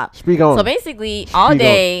the top. Speak on. So basically, all Speak on.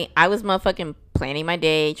 day I was motherfucking planning my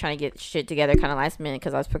day, trying to get shit together, kind of last minute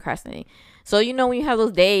because I was procrastinating. So you know when you have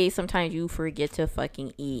those days, sometimes you forget to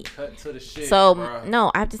fucking eat. Cut to the shit, So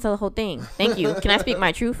no, I have to tell the whole thing. Thank you. Can I speak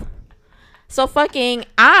my truth? So fucking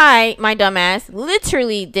my dumbass,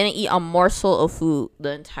 literally didn't eat a morsel of food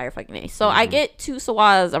the entire fucking day. So I get to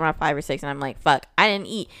Sawa's around 5 or 6, and I'm like, fuck, I didn't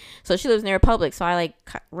eat. So she lives near Republic, so I like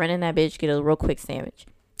run in that bitch, get a real quick sandwich.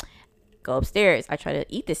 Go upstairs. I try to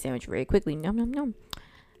eat this sandwich very quickly. Nom nom nom.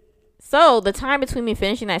 So the time between me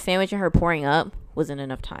finishing that sandwich and her pouring up wasn't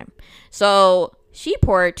enough time. So she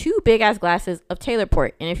poured 2 big ass glasses of Taylor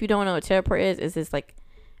Port. And if you don't know what Taylor Port is, it's this like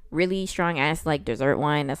really strong ass like dessert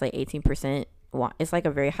wine that's like 18%. It's like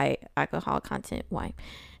a very high alcohol content wine.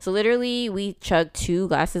 So literally, we chugged 2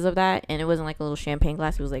 glasses of that, and it wasn't like a little champagne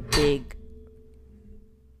glass. It was like big.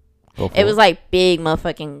 It was like big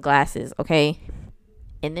motherfucking glasses, okay?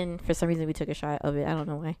 And then for some reason we took a shot of it. I don't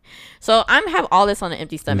know why. So I'm have all this on an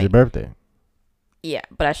empty It was stomach. your birthday. Yeah,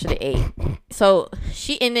 but I should have ate. So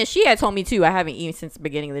she had told me too. I haven't eaten since the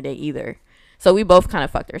beginning of the day either. So we both kind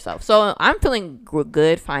of fucked ourselves. So I'm feeling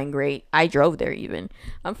good, fine, great. I drove there even.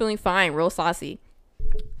 I'm feeling fine, real saucy.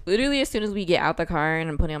 Literally, as soon as we get out the car and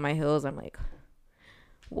I'm putting on my heels, I'm like,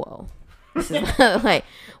 whoa. This is like,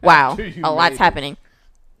 wow, a lot's happening.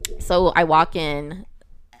 So I walk in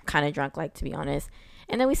kind of drunk, like, to be honest.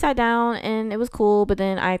 And then we sat down and it was cool, but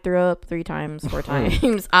then I threw up 3 times, 4 times.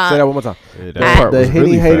 Say that one more time. Yeah, that part The was Henny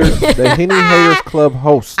really Haters, fast. the Henny Haters Club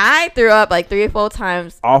host. I threw up like 3 or 4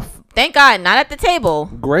 times. Off Thank God, not at the table.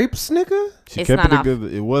 grapes, nigga. She It's kept not it off.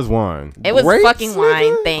 good. It was wine. It was Grapes, fucking wine.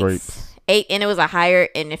 nigga? Thanks. Grapes. And it was a higher.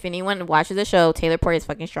 And if anyone watches the show, Taylor Port is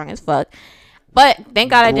fucking strong as fuck. But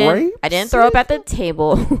thank God I didn't. I didn't throw up at the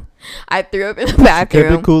table. I threw up in the Kept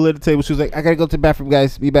bathroom. it cool at the table. She was like, "I gotta go to the bathroom,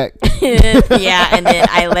 guys. Be back." Yeah, and then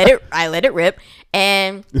I let it rip,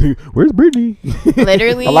 and Where's Brittany?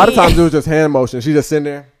 literally A lot of times it was just hand motion. She just sitting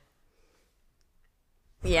there.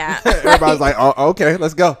 Yeah. Everybody's like, "Oh, okay,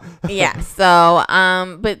 let's go." Yeah. So,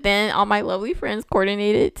 but then all my lovely friends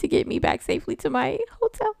coordinated to get me back safely to my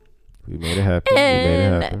hotel, We made it happen. We made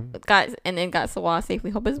it happen. and got Sawa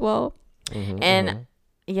safely home as well. And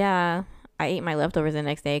yeah, I ate my leftovers the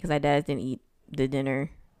next day because I didn't eat the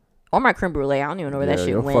dinner or my creme brulee. I don't even know where that shit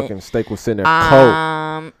your went. fucking steak was sitting there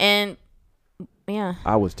cold. And yeah,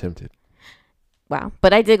 I was tempted. wow.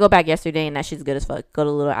 But I did go back yesterday, and that shit's good as fuck. Go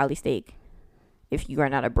to Little Alley Steak if you are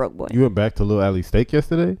not a broke boy. You went back to Little Alley Steak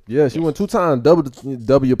yesterday? Yeah, she went 2 times.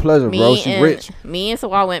 Double your pleasure, bro. She rich. Me and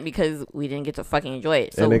Sawa went because we didn't get to fucking enjoy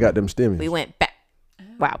it. So And they got them stimmies. we went back.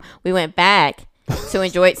 Wow, we went back to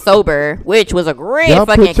enjoy it sober, which was a great Y'all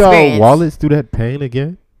fucking put y'all experience. wallets through that pain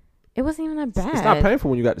again? It wasn't even that bad. It's not painful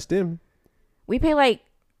when you got the stim. We pay like,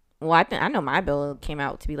 well, I know my bill came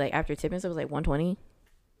out to be like after tipping, so it was like $120.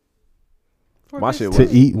 My shit To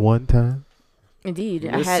was. eat one time? Indeed,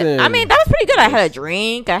 Listen. I mean, that was pretty good. I had a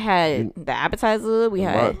drink. I had the appetizer. We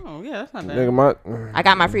had. Oh yeah, that's not bad. Nigga, my I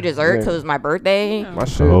got my free dessert because Yeah. it was my birthday. my A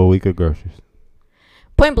shit. whole week of groceries.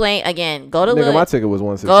 Point blank, again, go to Nigga, my Little, ticket was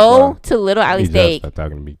 $165. go to Little Alley He's Steak. just not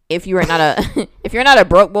talking to me. If you are not a if you're not a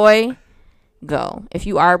broke boy, go. If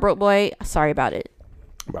you are a broke boy, sorry about it.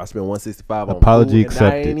 But I spent $165 on Apology food, and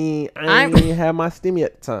I accepted. ain't even had my stimmy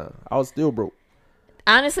at the time. I was still broke.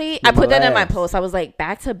 Honestly, Get I put my that in my ass. post. I was like,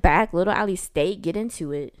 back to back, Little Alley Steak, get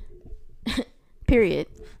into it. Period.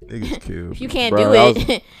 Niggas killed. If you can't Bruh, do that it,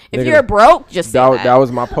 was- if nigga, you're broke, just say that. That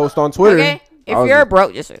was my post on Twitter. Okay? If I was- you're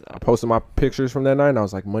broke, just say I that. posted my pictures from that night, and I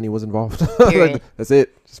was like, money was involved. Period. Like, that's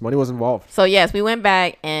it. Just money was involved. So yes, we went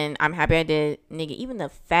back, and I'm happy I did. Nigga, even the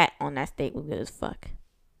fat on that steak was good as fuck.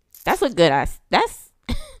 That's what good ass. That's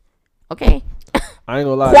okay. I ain't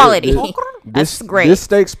gonna lie. Quality. This That's great. This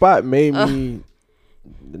steak spot made me.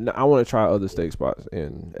 I want to try other steak spots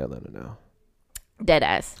in Atlanta now, Dead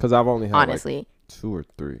ass. because I've only had Honestly, like 2 or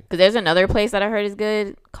 3. because there's another place that I heard is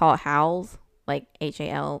good called Howl's, like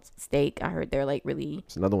HAL Steak. I heard they're like really.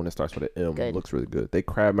 It's another one that starts with an M. Good. Looks really good. They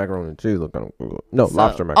crab macaroni and cheese look kind of good. No, So-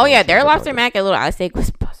 lobster macaroni. Oh yeah, and cheese their look lobster like mac at Little Alley Steak was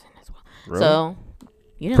buzzing as well. Really? So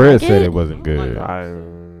you didn't Fred like said it? it wasn't good.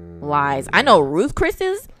 Lies. I know Ruth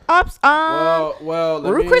Chris's ups. Well,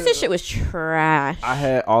 Ruth Chris's shit was trash. I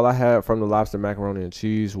had from the lobster macaroni and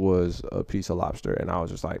cheese was a piece of lobster, and I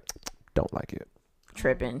was just like, don't like it.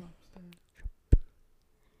 Tripping.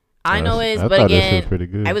 I know is, I but thought that shit again, was pretty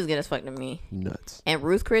good. I was good as fuck to me. Nuts. And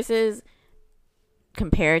Ruth Chris's,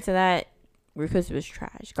 compared to that, Ruth Chris was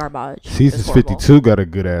trash, garbage. Seasons It was horrible. 52 got a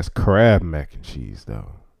good ass crab mac and cheese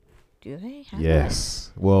though. Do they? Have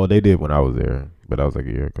Yes. Well, they did when I was there, but that was like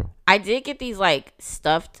a year ago. that? I did get these like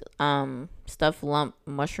stuffed lump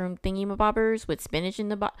mushroom thingy bobbers with spinach in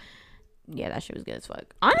the Yeah, that shit was good as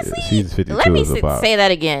fuck. Honestly, Season 52 let me is about. say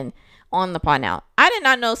that again on the pod now. I did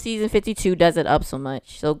not know season 52 does it up so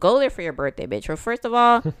much. So go there for your birthday, bitch. Well, first of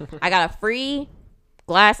all, I got a free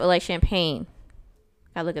glass of like champagne.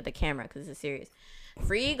 Gotta look at the camera because this is serious.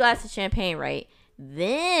 Free glass of champagne, right?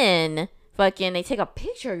 Then fucking they take a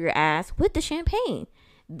picture of your ass with the champagne.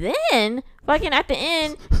 Then fucking at the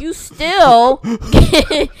end, you still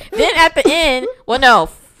then at the end, well no,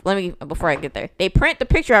 let me before I get there. They print the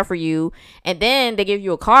picture out for you and then they give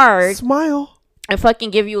you a card Smile. and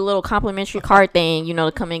fucking give you a little complimentary card thing, you know,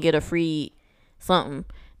 to come and get a free something.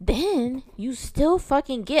 Then you still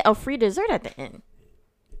fucking get a free dessert at the end.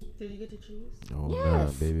 Did you get to choose? Oh,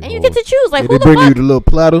 Yes. baby. And you get to choose. Like, Yeah, who they the bring you fuck? the little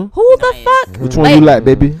platter. Who the fuck? Which one Like- you like,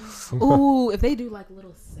 baby? Ooh, if they do like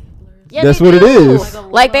little samplers. Yeah, That's they what it do. is.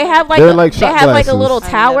 Like they have like They're a, like they shot have like a glasses. little I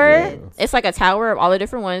love tower. it. It's like a tower of all the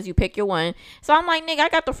different ones. You pick your one. So I'm like, nigga, I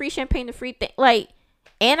got the free champagne, the free thing. Like,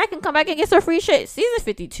 and I can come back and get some free shit. Season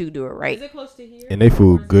 52 do it right. Is it close to here? And they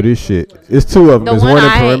food good as shit. It's two of them. The There's one one in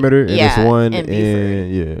I- Perimeter and yeah, it's one in in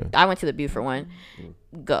Beaufort. yeah. I went to the Beaufort one.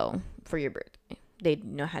 Go for your birthday. They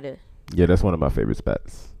know how to. Yeah, that's one of my favorite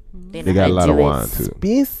spots. They, They know got how a to lot do of it. wine too.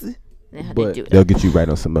 They know how to But do They'll it. get you right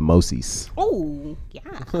on some mimosas. Oh, yeah.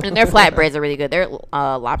 And their flatbreads are really good. Their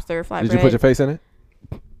lobster flatbread. Did you put your face in it?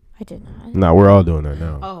 I did not. Nah, we're all doing that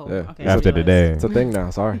now. Oh, Yeah. okay. After so today. It's a thing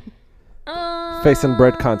now. Sorry. Uh, Face and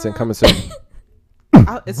bread content coming soon.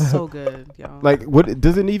 It's so good, y'all. Like, what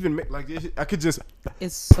doesn't even make like I could just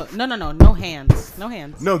It's so no hands, no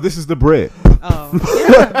hands. no. This is the bread. Oh,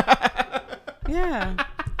 yeah, yeah.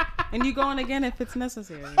 And you go on again if it's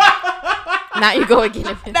necessary. Now you go again.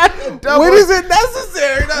 When is it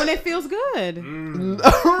necessary? When it feels good.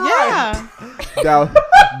 Yeah, Now,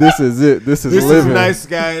 this is it. This is This is living. nice,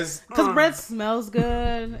 guys. because bread smells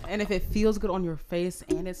good, and if it feels good on your face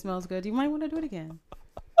and it smells good, you might want to do it again.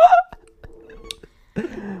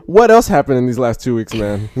 What else happened in these last 2 weeks,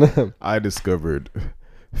 man? I discovered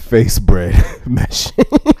face bread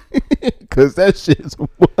meshing because that shit's wild.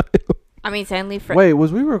 I mean, sadly, Fred. Wait,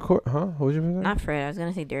 was we record? Huh? What was you saying? Not Fred. I was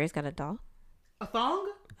gonna say Darius got a dog. A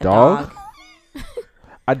thong? A Dog?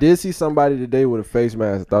 I did see somebody today with a face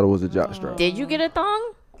mask. I thought it was a jockstrap. Did you get a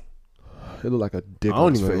thong? It looked like a dick. I on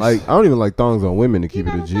don't his even face. like. I don't even like thongs on women to keep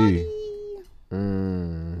it a G.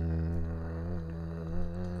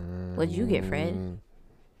 What'd you get, Fred?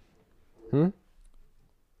 Hmm?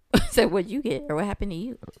 So what'd you get, or what happened to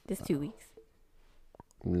you this 2 weeks?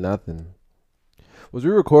 Nothing. Was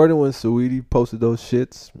we recording when Saweetie posted those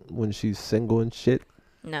shits when she's single and shit?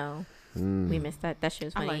 No, Mm. we missed that. That shit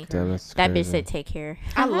was I funny. like her. Damn, that's That bitch crazy. said, "Take care."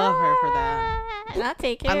 I love her for that. Not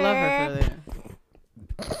take care. I love her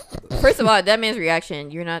for that. First of all, that man's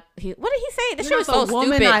reaction. You're not. What did he say? That shit You're was not so the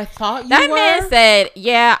woman stupid. I thought you That were. man said,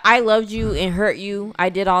 "Yeah, I loved you and hurt you. I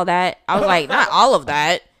did all that." I was like, "Not all of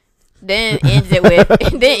that." Then ends it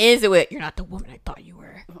with, "You're not the woman I thought you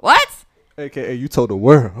were." What? AKA, you told the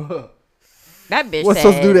world. That bitch What's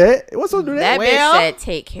said. supposed to do that? What's supposed to do that? That Well- bitch said,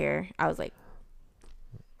 "Take care." I was like,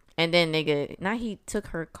 and then nigga, now he took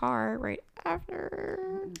her car right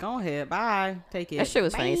after. Go ahead. Bye. Take it. That shit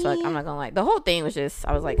was funny as fuck. I'm not gonna lie. The whole thing was just,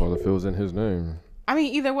 I was like, Well, if it was in his name. I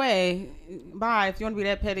mean, either way, bye. If you want to be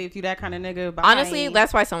that petty, if you that kind of nigga, bye. honestly,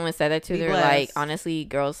 that's why someone said that too. Be They're blessed. like, honestly,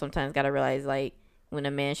 girls sometimes gotta realize like, when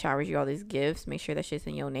a man showers you all these gifts, make sure that shit's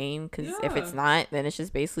in your name. Because if it's Yeah. not, then it's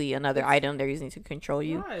just basically another item they're using to control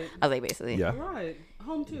you. Right. I was like, basically. Yeah. Right.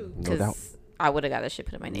 Home too. No doubt. Because I would have got that shit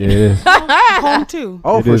put in my name. Yeah, it is. Home too.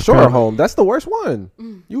 Oh, It for is sure, kinda- home. That's the worst one.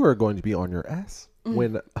 You are going to be on your ass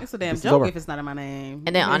when It's a damn this is joke over. if it's not in my name.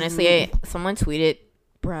 And then It is honestly, me. someone tweeted,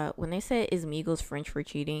 bruh, when they said is Migos French for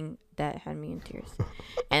cheating, that had me in tears.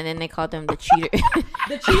 And then they called them the cheater,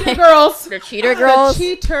 the cheater girls. the cheater girls. The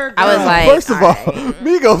cheater girls. I was like, First of all, alright.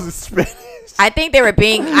 Migos is Spanish. I think they were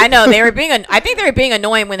being. I know they were being. I think they were being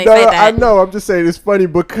annoying when they No, said no, that. I know. I'm just saying it's funny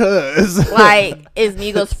because Like, is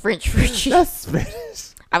Migos French for cheating? that's Spanish.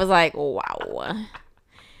 I was like, wow.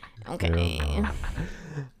 Okay.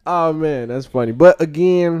 Oh man, that's funny. But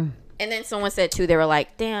again, And then someone said too, they were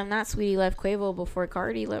like, damn, not Sweetie left Quavo before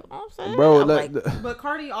Cardi left. Oh, I'm saying, bro, I'm like, But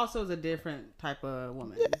Cardi also is a different type of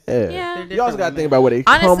woman. Yeah. You also got to think about where they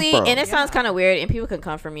honestly, come from. and it sounds kind of weird, and people can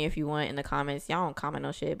come for me if you want in the comments. Y'all don't comment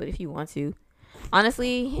no shit, but if you want to,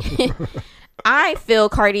 honestly, I feel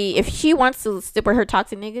Cardi, if she wants to stick with her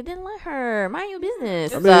toxic nigga, then let her mind your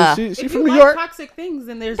business. I mean, she If from you New like York. toxic things,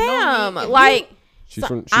 then there's damn, no need. like She's so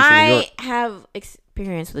from New I York. have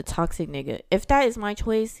experience with a toxic nigga. If that is my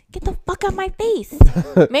choice, get the fuck out my face.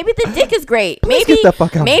 Maybe the dick is great. Maybe get the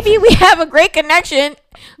fuck out maybe we have a great connection.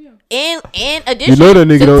 In addition, You know that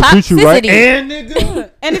nigga to don't treat you right. toxicity. And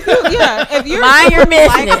nigga, And if you, if you're Mind your like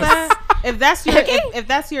business. that, if that's your Okay. if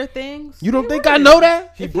that's your thing, you don't stay think with I it. know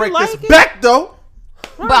that? He If you break like this it, back though.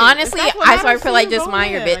 right. But honestly, If that's what I sort matters of feel to like you, just go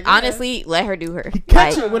mind your ahead, bit. I guess. Honestly, let her do her.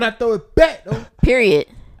 Catch Like, it when I throw it back though. period.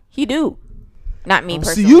 He do. Not me I don't see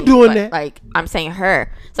personally. you doing but, that. Like, I'm saying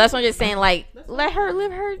her. So that's what I'm just saying. Like, let her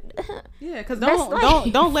live her. Yeah, because Best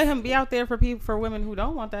life. don't let him be out there for people for women who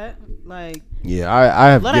don't want that. Like, Yeah, I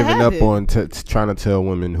have Let her given have up it. on trying to tell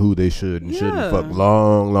women who they should and shouldn't Yeah. fuck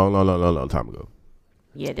long time ago.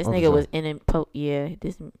 Yeah, this Oh, for nigga sure. was in. Yeah,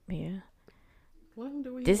 this. Yeah, let him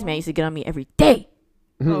do what he this man wants. used to get on me every day.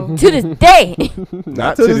 Oh. To this day.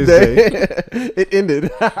 Not to this day. It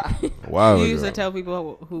ended. Wow. You used to tell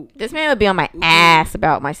people who This man would be on my ass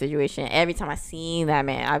about my situation. Every time I seen that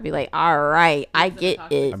man, I'd be like, all right, I get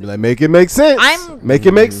it. I'd be like, make it make sense. Make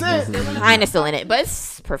it make sense. Kind of still in it, but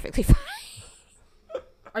it's perfectly fine.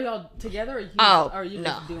 are y'all together? Or Oh, are you no.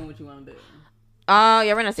 just doing what you want to do? Oh,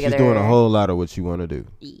 yeah, we're not She's together. doing a whole lot of what you want to do.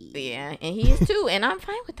 Yeah, and he is too, and I'm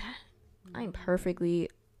fine with that. I'm perfectly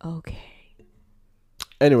okay.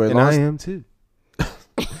 Anyway, And I am too.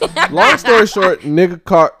 long story short, nigga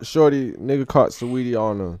caught Saweetie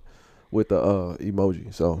on with the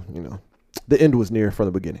emoji. So the end was near from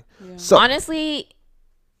the beginning. Yeah. So Honestly,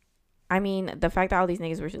 I mean, the fact that all these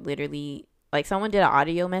niggas were literally like, someone did an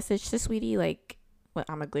audio message to Sweetie, like, "What,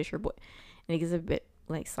 I'm a Glacier Boy," niggas a bit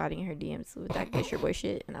like sliding in her DMs with that Glacier Boy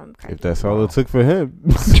shit, and I'm cracking. If that's all it took for him.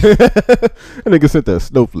 That nigga sent that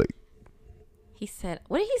snowflake. He said,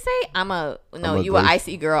 what did he say? I'm a You a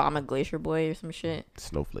icy girl, I'm a Glacier Boy or some shit.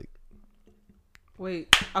 Snowflake.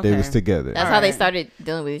 Wait, okay. They was together. That's how they Alright. started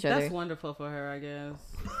dealing with each other. That's wonderful for her, I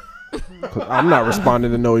guess. 'cause I'm not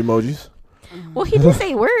responding to no emojis. Well, he did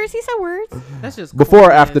say words. He said words. That's just Before or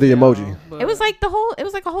corny after as the hell, emoji? but- It was like a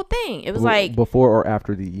whole thing. It was like, Before or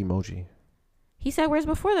after the emoji. he said words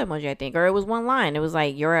before the emoji, I think. Or it was one line. It was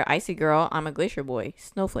like, "You're an icy girl, I'm a Glacier Boy.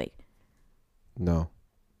 Snowflake." No,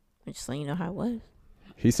 I'm just letting you know how it was.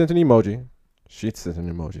 he sent an emoji. She sent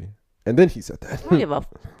an emoji, and then he said that. I don't give a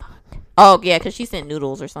fuck. Oh, yeah, because she sent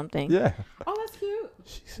noodles or something. Yeah, Oh, that's cute.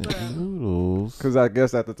 She sent noodles. because I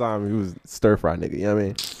guess at the time he was stir fry nigga. You know what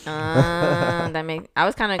I mean? That makes. I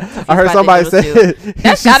was kind of confused. I heard by the somebody noodles, say too.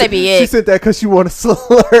 That's she gotta said- be She it. sent that because she want to slur.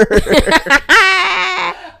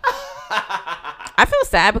 I feel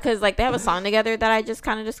sad because like they have a song together that I just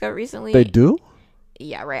kind of discovered recently. They do?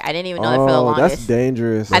 Yeah, right. I didn't even know it for the Oh, longest. that's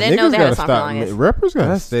dangerous. I didn't know Niggas they had a gotta song for stop. longest. Rappers gotta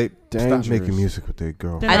That's stop dangerous. making music with their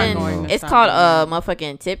girl. They're I not didn't. going to It's stop called doing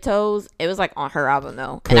motherfucking Tiptoes. It was like on her album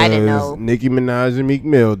though, and I didn't know. Nicki Minaj and Meek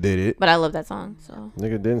Mill did it. But I love that song. So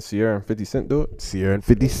Nigga, didn't Sierra and 50 Cent do it? Sierra and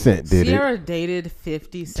 50 Cent did it. Sierra dated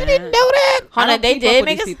 50 Cent. you didn't know that? I Hold on, don't they keep up did with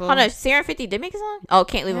make these a people. hold on. Sierra and 50 did make a song. Oh,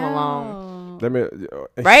 Can't Leave Him Alone. Let me,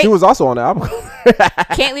 Right? She was also on the album.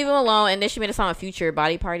 Can't Leave Him Alone, and then she made a song with Future,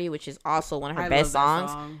 Body Party, which is also one of her I best love that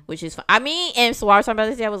songs. song. Which is fun. I mean, and so I was talking about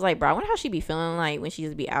this day. I was like, bro, I wonder how she be feeling like when she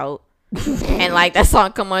just be out, and like that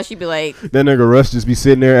song come on, she'd be like, That nigga Russ just be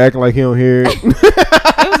sitting there acting like he don't hear it.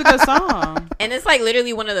 It was a good song. and it's like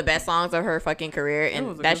literally one of the best songs of her fucking career, was and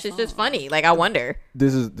a that good shit's just song. funny. Like I wonder.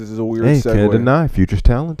 This is a weird Hey, segue. can't deny. Future's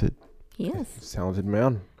talented. He is. Talented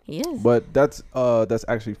man. He is. But that's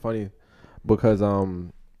actually funny because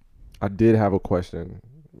I did have a question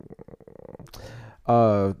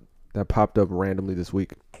that popped up randomly this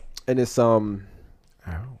week. And it's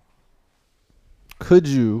could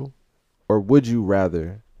you or would you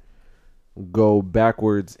rather go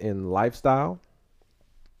backwards in lifestyle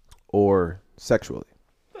or sexually?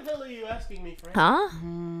 Huh?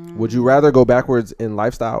 Would you rather go backwards in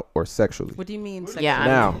lifestyle or sexually? What do you mean? Yeah. I'm-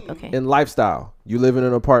 Now, okay. in lifestyle, you live in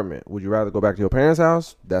an apartment. Would you rather go back to your parents'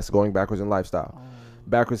 house? That's going backwards in lifestyle.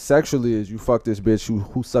 Backwards sexually is you fuck this bitch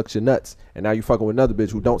who sucks your nuts, and now you fucking with another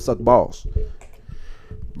bitch who don't suck balls.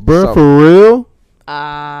 Bruh, So- for real?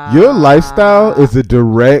 Uh, Your lifestyle is a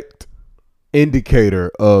direct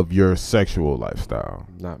indicator of your sexual lifestyle.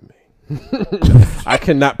 Not me. I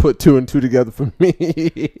cannot put two and two together for me.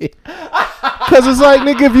 Cause it's like,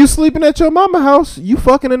 nigga, if you sleeping at your mama house, you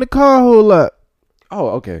fucking in the car a whole lot. Oh,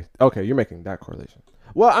 okay. Okay, you're making that correlation.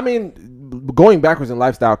 Well, I mean, going backwards in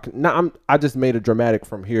lifestyle. I just made a dramatic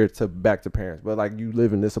from here to back to parents. But like, you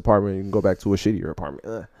live in this apartment, you can go back to a shittier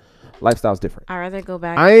apartment. Lifestyle's different. I'd rather go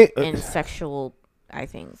back I ain't- in sexual. I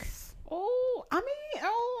think. Oh, I mean,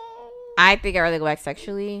 I think I'd rather go back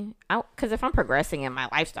sexually. Because if I'm progressing in my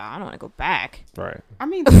lifestyle, I don't want to go back. Right. I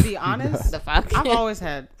mean, to be honest, The fuck? I've always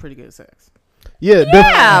had pretty good sex. Yeah,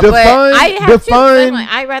 Yeah, but I have to. define, Like,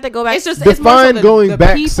 I'd rather go back. It's just it's more so define the- going the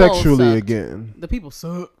back people sexually sucked. again. The people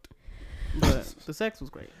sucked, but the sex was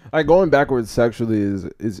great. Like going backwards sexually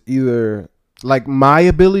is either Like my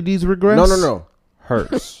abilities regress. no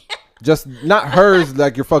hers. Just not hers,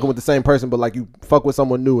 like you're fucking with the same person, but like you fuck with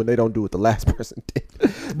someone new and they don't do what the last person did.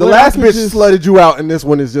 The But last I could bitch just- slutted you out, and this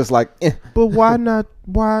one is just like, eh. But why not?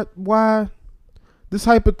 Why? This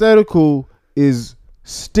hypothetical is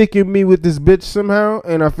sticking me with this bitch somehow,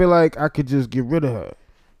 and I feel like I could just get rid of her.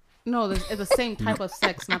 No, it's the same type of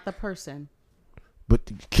sex, not the person. But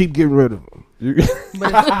keep getting rid of them.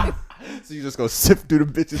 So you just go sift through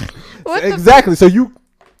the bitches. What the Exactly. So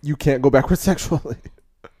you can't go backwards sexually.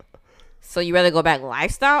 So you rather go back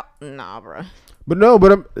lifestyle? Nah, bro. But no,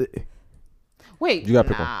 but I'm. Wait, You got to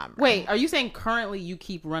pick one. Nah, bro. wait. Are you saying currently you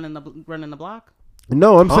keep running the block?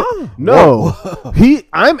 No, I'm saying no.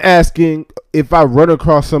 I'm asking if I run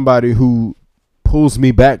across somebody who pulls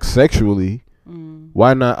me back sexually,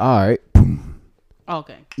 why not? All right,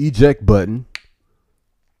 Okay. eject button.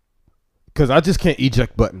 Because I just can't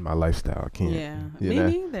eject button my lifestyle. I can't. Yeah, You me know,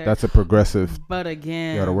 neither. That's a progressive. But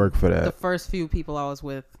again, You got to work for the that. first few people I was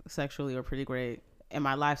with sexually were pretty great, and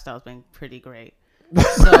my lifestyle's been pretty great.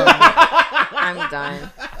 So I'm done.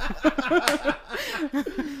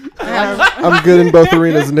 I'm good in both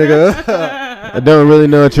arenas, nigga. I don't really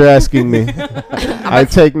know what you're asking me. I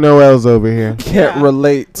take no L's over here. Can't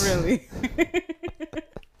relate. really,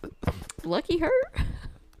 Lucky her.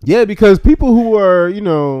 Yeah, because people who are,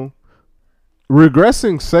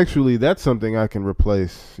 regressing sexually, that's something I can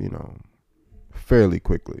replace, fairly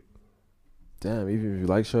quickly. Damn, even if you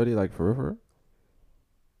like shorty, like for real, for real?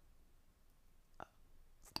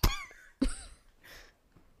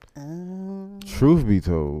 Truth be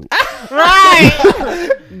told,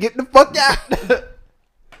 Get the fuck out.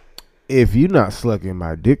 if you're not slugging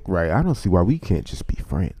my dick right, I don't see why we can't just be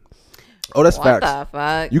friends. Oh, that's What facts. the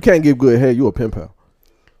fuck? You can't give good head. You a pen pal.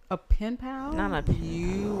 a pen pal. Not a pen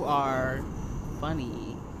You are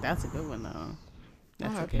funny. That's a good one though.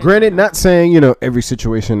 That's Not a okay. Granted, not saying every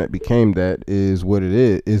situation that became that is what it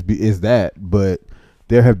is that, but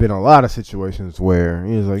there have been a lot of situations where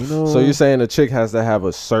it's like So you're saying a chick has to have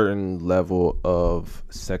a certain level of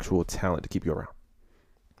sexual talent to keep you around?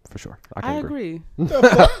 For sure. I can agree.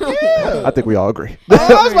 I think we all agree.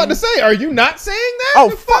 I was about to say, are you not saying that? Oh,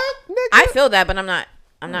 fuck, nigga. I feel that, but I'm not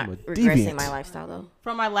a regressing deviant. my lifestyle though.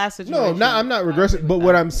 From my last situation. No, I'm not I agree regressing. with But that.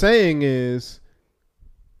 what I'm saying is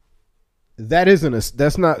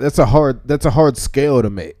that's a hard scale to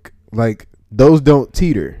make. Like those don't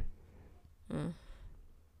teeter.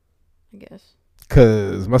 I guess.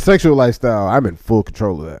 Cause my sexual lifestyle, I'm in full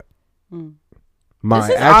control of that. Mm. My This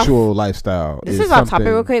is actual lifestyle. This is off topic something-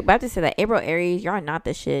 real quick, but I have to say that April Aries, y'all are not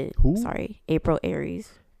the shit. Who? Sorry, April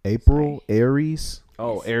Aries. April, Aries.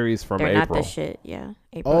 Oh, Aries from They're April. not the shit. Yeah,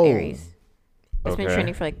 April Oh. Aries. It's been Okay.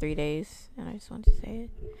 trending for like 3 days, and I just wanted to say it.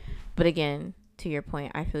 But again, to your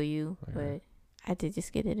point, I feel you, but I did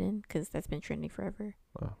just get it in because that's been trending forever.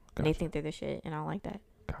 Oh, And they gotcha. think they're the shit, and I don't like that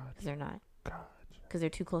Gotcha. because they're not. Because they're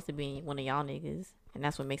too close to being one of y'all niggas, and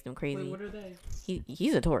that's what makes them crazy. Wait, what are they?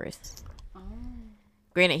 He's a Taurus.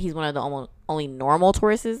 Granted, he's one of the only normal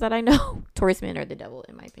Tauruses that I know. Taurus men are the devil,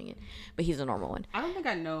 in my opinion, but he's a normal one. I don't think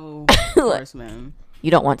I know Look. horsemen.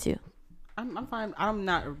 You don't want to, I'm fine. I'm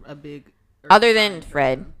not a big. other than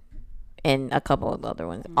Fred and a couple of the other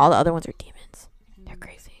ones. All the other ones are demons. They're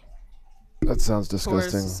crazy. That sounds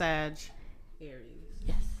disgusting. Taurus, Sag, Aries,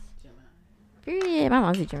 Yes. Gemini. Period. My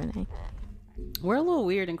mom's a Gemini. We're a little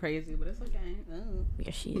weird and crazy, but it's okay. Oh.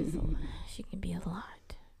 Yeah, she is. She can be a lot.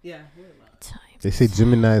 Yeah, we're a lot. Times. They say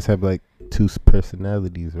Geminis have like 2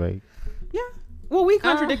 personalities, right? Yeah. Well, we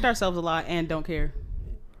contradict ourselves a lot and don't care.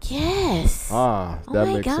 Yes. Ah, Oh that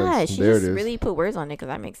my makes gosh, sense. she There just it is. really put words on it because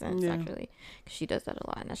that makes sense Yeah. actually. 'Cause she does that a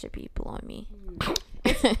lot, and that should be blowing me.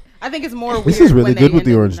 I think it's more weird. This is really when good they with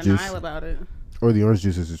the end in orange denial juice. about it. Or the orange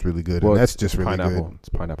juice is just really good. Well, and that's it's just really pineapple. good. It's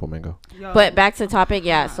pineapple mango. Yo, But back to the topic,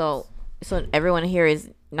 yeah. So everyone here is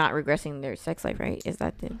not regressing their sex life, right? Is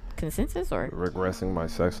that the consensus, or Regressing my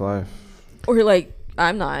sex life. like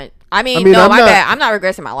I'm not? I mean, mean, no, I'm my not- bad. I'm not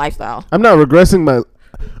regressing my lifestyle. I'm not regressing my.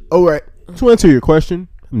 Oh, right. To answer your question,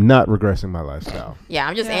 I'm not regressing my lifestyle. Yeah,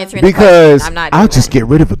 I'm just Yeah. answering the Because question. I'm not. I'll doing just that. get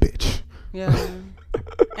rid of a bitch. yeah.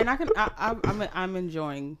 And I'm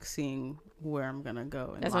enjoying seeing where I'm gonna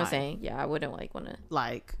go. In That's what I'm life. saying. Yeah, I wouldn't want to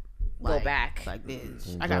Like, go back. Like, bitch,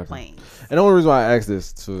 I Exactly. got plans. And the only reason why I asked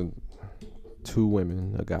this to 2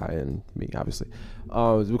 women, a guy and me, obviously,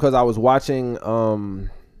 is because I was watching.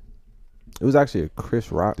 It was actually a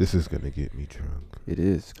Chris Rock. This is gonna get me drunk. It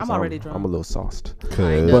is. 'Cause I'm already drunk. I'm a little sauced.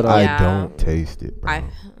 Cause But, I yeah. don't taste it, bro.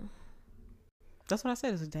 That's what I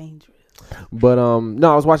said. It's dangerous. But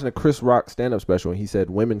no, I was watching a Chris Rock stand-up special, and he said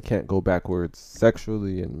women can't go backwards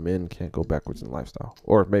sexually, and men can't go backwards in lifestyle,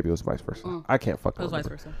 or maybe it was vice versa. I can't fucking It was vice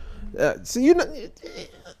remember. versa. So you know,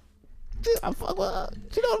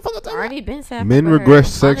 Already been said. Men for her.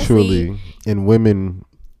 regress Honestly, sexually, and women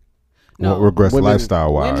No, won't regress women-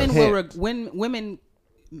 lifestyle wise. Women Can't. will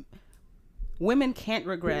women can't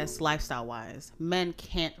regress lifestyle wise. Men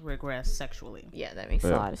can't regress sexually. Yeah, that makes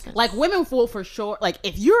a lot of sense. Like women will for sure. Like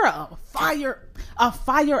if you're a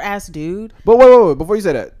fire ass dude, But wait, before you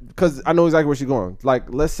say that, because I know exactly where she's going. Like,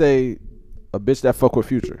 let's say a bitch that fuck with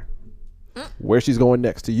Future, where she's going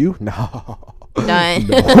next to you? No. Done.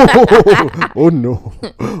 Oh no!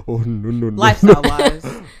 Oh no! lifestyle wise,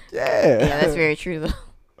 Yeah. Yeah, that's very true though.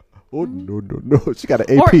 Oh no. She got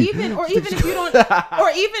an AP. Or even if you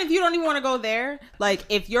don't, even want to go there. Like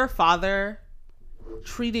if your father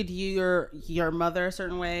treated your mother a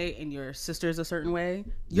certain way and your sisters a certain way,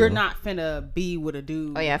 you're not finna be with a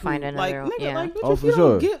dude. Oh yeah, find another. Like, nigga, Yeah. like, bitch, Oh, if for you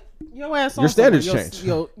sure. don't get your ass on Your standards somewhere,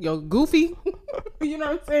 change. Yo, goofy. You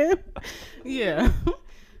know what I'm saying? Yeah.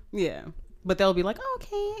 Yeah. But they'll be like,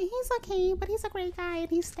 okay, he's okay, but he's a great guy and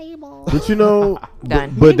he's stable. But you know,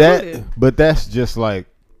 Done. but that's just like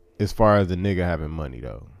as far as the nigga having money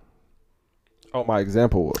though. Oh, my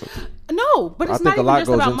example was. No, but I it's think not a lot even just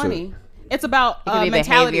goes about into money. It's about It could be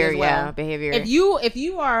mentality behavior, as well. yeah, behavior. If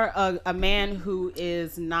you are a man who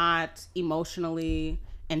is not emotionally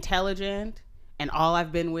intelligent, and all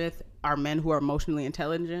I've been with are men who are emotionally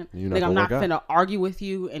intelligent, You're not like I'm gonna not work out. finna argue with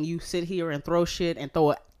you, and you sit here and throw shit and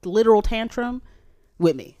throw a literal tantrum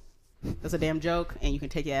with me. That's a damn joke, and you can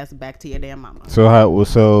take your ass back to your damn mama. So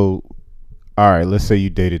all right, let's say you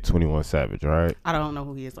dated 21 Savage, all right? I don't know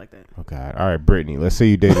who he is like that. Oh God. All right, Brittany, let's say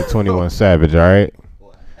you dated 21 Savage, all right?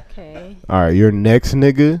 Okay. All right, your next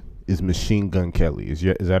nigga is Machine Gun Kelly. Is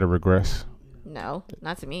that a regress No,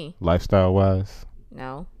 not to me. lifestyle wise?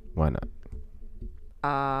 No. Why not?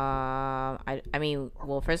 I mean,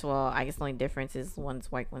 well, first of all, I guess the only difference is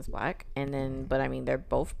one's white, one's black, and then, but I mean, they're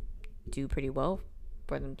both do pretty well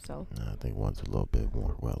for themselves. I think one's a little bit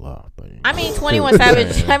more well off, but I mean, 21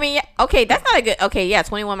 Savage. I mean, yeah, okay, that's not a good. Okay, yeah,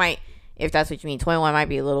 21 might, if that's what you mean, 21 might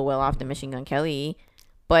be a little well off than Machine Gun Kelly,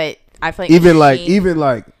 but I feel like even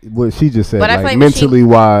like what she just said, But I like feel like mentally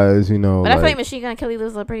wise, you know. But I feel like Machine Gun Kelly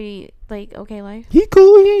lives a pretty like okay life. he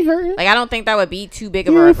cool, he ain't hurting. Like I don't think that would be too big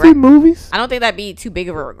of He a in a few regression. movies. I don't think that'd be too big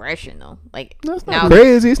of a regression though. Like That's now, not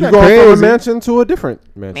crazy. It's You not going from a crazy. mansion to a different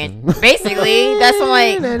mansion. basically, that's what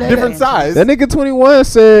like. Different size. That nigga 21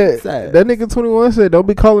 said. Sad. That nigga 21 said, "Don't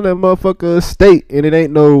be calling that motherfucker a state, and it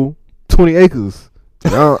ain't no 20 acres." I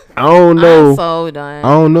don't know. I'm so done. I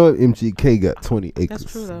don't know if MGK got 20 acres.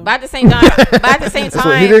 That's true though. But at the same time, That's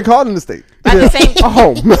what he didn't call it in the state. At the same, A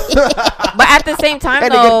home. but at the same time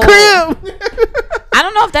That though, nigga crib. I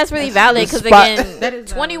don't know if that's really valid because spot. again, That is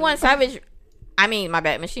 21 Savage. I mean, my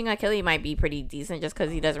bad. Machine Gun Kelly might be pretty decent just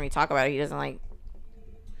because he doesn't really talk about it. He doesn't like.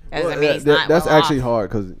 That doesn't mean he's not. That's well actually off. hard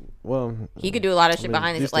because, well, He could do a lot of shit mean,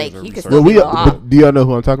 behind these his like. things are He could researched. still be well off. But do y'all know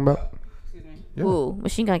who I'm talking about? Yeah. Who?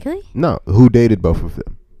 Machine Gun Kelly? No, who dated both of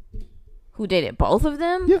them? Who dated both of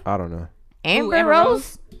them? Yeah. I don't know. Amber, Amber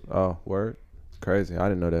Rose? Oh, word. It's crazy. I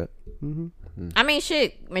didn't know that. I mean,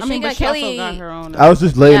 shit. Machine I mean, Gun but she also Kelly. got her own. I was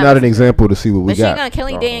just laying Yeah, out an example to see what we Machine got. Gun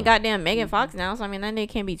Kelly Oh. dating goddamn Megan Fox now, so I mean that nigga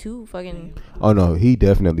can't be too fucking. Oh no, he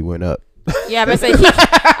definitely went up. Yeah, but say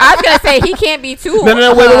I was gonna say he can't be too.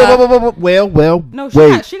 No, well, No,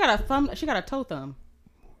 wait. she got a thumb. She got a toe thumb.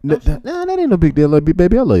 Nah, that ain't no big deal,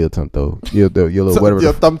 baby. I love your tongue toe. Your little whatever,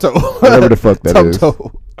 Your the, thumb toe. whatever the fuck that Thumb is.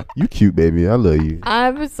 toe. You cute, baby. I love you.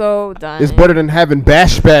 I'm so done. It's better than having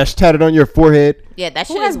bash tatted on your forehead. Yeah, that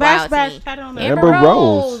Who shit has is bash wild bash to me. tatted on her? Amber Amber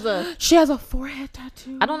Rose. Rose. She has a forehead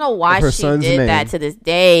tattoo. I don't know why Of her she son's did name. that to this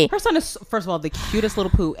day. Her son is first of all the cutest little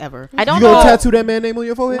poo ever. I don't You gonna know. tattoo that man name on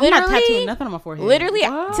your forehead? I'm not Literally- tattooing nothing on my forehead. Literally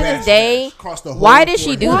What? to this day, across the whole why did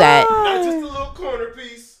she do forehead. that? Not just a little corner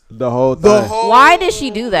piece. The whole thing. Why did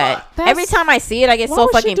she do that? That's- Every time I see it, I get Why so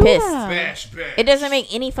would she fucking do pissed. that? Bash. It doesn't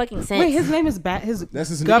make any fucking sense. Wait, his name is His That's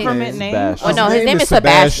his government nickname. name. Bash. well, no, his name is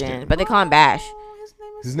Sebastian, but they call him Bash.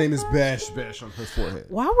 His name is Bash on her forehead.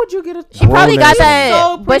 Why would you get a? She probably got ass that,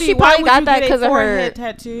 So but she pretty. Why probably would got you that get a because of her. forehead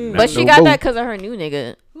tattoo. But she No got boat. that because of her new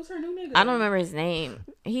nigga. Who's her new nigga? I don't remember his name.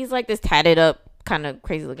 He's like this tatted up, kind of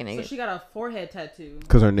crazy looking So nigga. she got a forehead tattoo.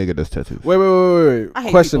 Because her nigga does tattoos. Wait. I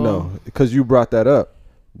hate Question people. though, because you brought that up.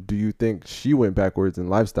 Do you think she went backwards in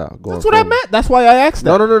lifestyle? Going That's what I from- meant. That's why I asked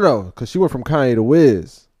that. No. Because she went from Kanye to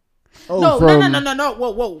Wiz. No.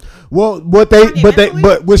 Whoa. Well, Kanye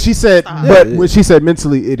but what she said, Stop. but Yeah. what she said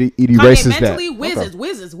mentally, it erases Kanye mentally, that. Wiz Okay. is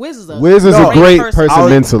Wiz is a Wiz is a No. great person. person I was-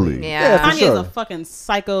 mentally. Yeah. for Kanye sure. is a fucking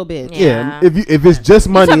psycho bitch. Yeah. Yeah, if it's just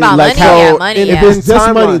money, talking about like money? how Yeah, money, if yeah. it's just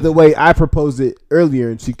Timeline. money, the way I proposed it earlier,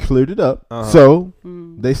 and she cleared it up, so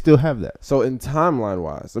they still have that. So in timeline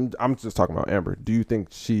wise, I'm just talking about Amber. Do you think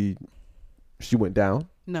she went down?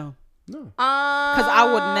 No. Because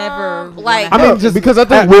I would never like. I mean, No, just because I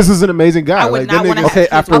think Wiz is an amazing guy. I would Like, not that want to. nigga- Okay,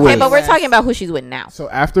 after okay, Wiz. but we're talking about who she's with now. So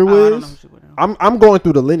after I don't know Wiz, who she went out. I'm going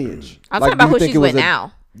through the lineage. I'm Like, talking about do you who think she's it was with a-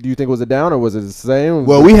 now. Do you think it was a down or was it the same?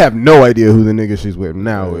 well, we have no idea who the nigga she's with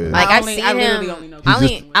now is. Like I I've only- seen I literally him. only know I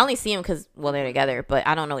he's only see him because they're together, but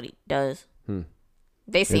I don't know what he does.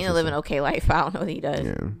 They seem to live an okay life. I don't know what he does.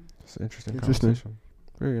 Yeah. It's an interesting Interesting. conversation.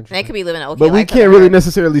 Very They interesting. could be living an okay But we life. can't really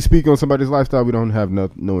necessarily speak on somebody's lifestyle. We don't have no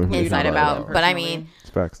information insight about about. it. But I mean,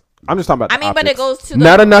 It's facts. I'm just talking about. I mean, but it goes to the.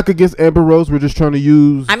 Not a knock against Amber Rose. We're just trying to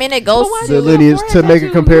use. I mean, it goes the to lineage to make a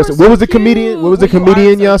comparison. What was the comedian? What was the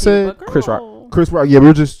comedian y'all said? Chris Rock. Chris Rock. Yeah, we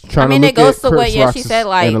were just trying to. I mean, look it goes at to what Chris she Rock's said.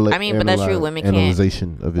 Like, I mean, but that's true. Women can't.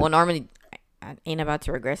 Analyzation of it. Well, normally, I ain't about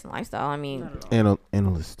to regress in lifestyle. I mean,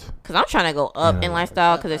 Analyst. because I'm trying to go up in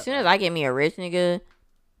lifestyle. Because as soon as I get me a rich nigga,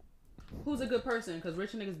 Who's a good person? Because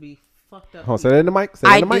rich niggas be fucked up. Hold on, say that in the mic. Say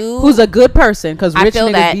that I in the mic. do. Who's a good person? Because I rich feel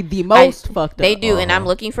niggas that be the most fucked up. They do, and I'm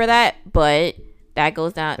looking for that. But that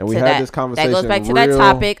goes down And to we had that. this That conversation goes back to that real-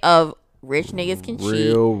 topic of rich niggas can cheat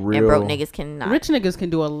real- and broke niggas cannot. Rich niggas can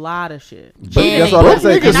do a lot of shit. But And that's what I'm broke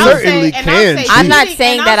saying. niggas Cause And I'll certain- certainly say- and can I'll say cheat. I'm not cheating-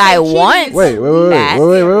 saying and that I'll I say cheating want- is-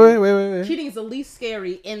 Wait. Cheating is the least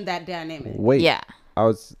scary in that dynamic. Wait. Yeah.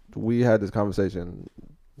 We had this conversation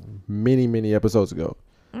many episodes ago.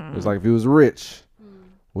 Mm. It was like, if you was rich,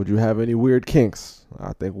 would you have any weird kinks?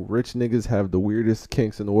 I think rich niggas have the weirdest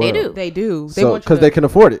kinks in the world. do. They do. They So, want you because to- they can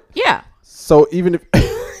afford it. Yeah, So even if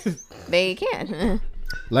they can.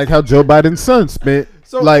 Like how Joe Biden's son spent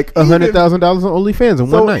So like even- $100,000 on OnlyFans in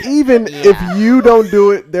one night. even if you don't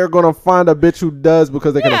do it, they're gonna find a bitch who does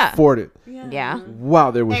because they can Yeah. afford it. Yeah.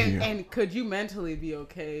 Wow, they're with you. And could you mentally be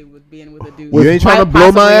okay with being with a dude? You ain't trying to might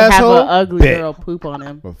blow my possibly asshole? Have an ugly Bet. girl poop on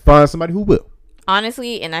him. But find somebody who will.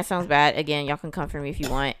 Honestly, and that sounds bad. Again, y'all can come for me if you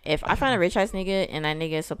want. If I find a rich ass nigga and that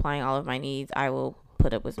nigga is supplying all of my needs, I will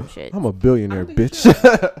put up with some shit. I'm a billionaire, think you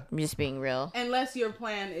bitch. I'm just being real. Unless your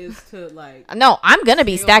plan is to like. No, I'm gonna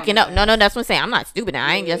be Steal stacking my up. No, that's what I'm saying. I'm not stupid.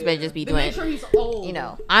 I ain't just better just be Then doing. make sure he's old. You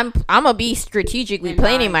know, I'm gonna be strategically And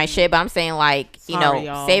planning my nice. shit, but I'm saying like, you Sorry, know,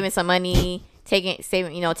 y'all. saving some money, taking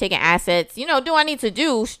assets. You know, do I need to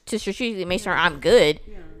do to strategically make sure I'm good?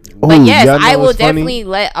 But Ooh, yes, y'all know I will what's funny? definitely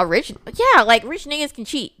let a rich. Yeah, like rich niggas can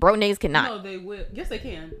cheat, broke niggas cannot. No, they will. Yes, they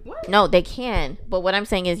can. What? No, they can. But what I'm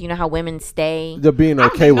saying is, you know how women stay. They're being I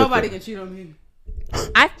don't okay think with nobody it. can cheat on me.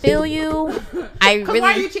 I feel you. I Because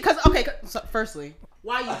why really. you cheat? Because okay. So firstly,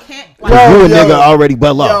 why you can't? Why You a Yo. nigga already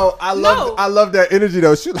well off. Yo, I love that energy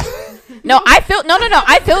though. She No, I feel no.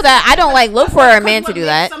 I feel that I don't like look for a man to do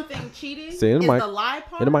that. Something cheating Say it in is the mic. the lie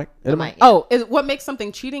part. in the mic. In the mic. Oh, what makes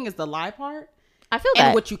something cheating is the lie part. I feel And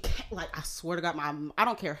that. what you can't, like, I swear to God, I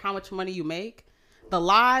don't care how much money you make. The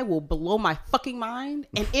lie will blow my fucking mind.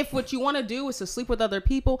 And if what you want to do is to sleep with other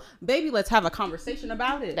people, baby, let's have a conversation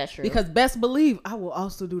about it. That's true. Because best believe I will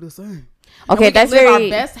also do the same. Okay, And we can that's live very. our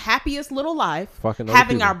best, happiest little life. Fucking other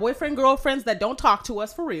Having people. our boyfriend, girlfriends that don't talk to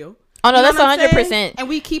us for real. Oh no, You know that's what I'm 100%. saying? And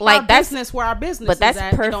we keep like our that's business where our business but that's is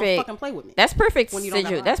at. And don't perfect. fucking play with me. That's perfect. When you don't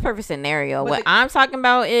got love. That's perfect scenario. But What I'm talking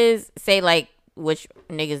about is say like which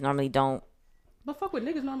niggas normally don't. But fuck what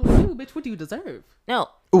niggas normally do, bitch. What do you deserve? No,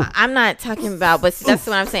 I'm not talking about. But that's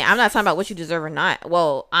what I'm saying. I'm not talking about what you deserve or not.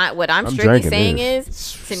 Well, what I'm strictly drinking saying this.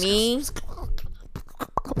 is, to me,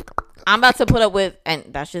 I'm about to put up with, and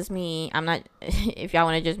that's just me. I'm not. If y'all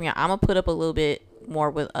want to judge me, I'm gonna put up a little bit more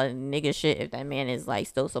with a nigga shit if that man is like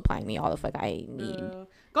still supplying me all the fuck I need.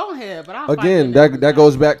 Go ahead, but I'll Again, fight with that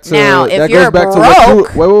goes back to Now, if that you're goes back to what you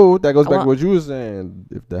broke- wait, that goes back Well- to what you were saying.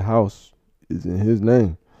 If the house is in his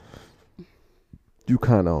name, you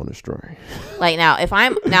kind of own the string. Like now, if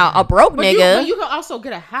I'm now a broke But nigga. you can also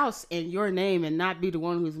get a house in your name and not be the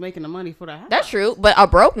one who's making the money for the house. That's true, but a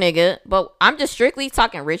broke nigga. But I'm just strictly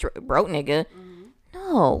talking rich broke nigga.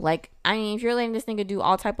 No, like I mean, if you're letting this nigga do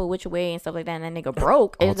all type of which way and stuff like that, and that nigga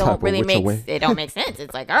broke, All it type don't of really which make way. it don't make sense.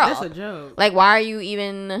 It's like, That's a girl, joke. like why are you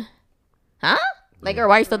even, huh? Like, or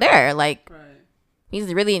why are you still there? Like, Right.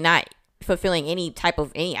 he's really not fulfilling any type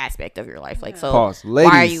of any aspect of your life. Like, so Pause.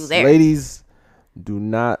 Ladies, why are you there? ladies, do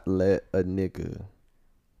not let a nigga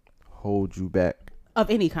hold you back Of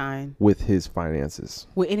any kind. with his finances.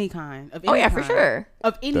 With any kind. Of Oh any yeah, for kind. sure.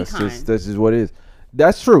 Of any That's kind. just what it is.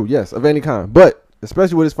 That's true. Yes, of any kind, but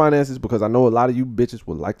especially with his finances, because I know a lot of you bitches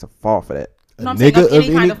would like to fall for that. No, I'm nigga saying of any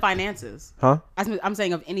of kind any- of finances. Huh? I'm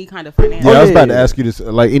saying of any kind of finances. Yeah, I was yeah, about to yeah. ask you this,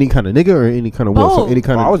 like any kind of nigga or any kind of what? So Both. any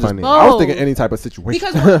kind I of was just, finance. I was Both. thinking any type of situation.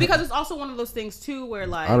 Because it's also one of those things too where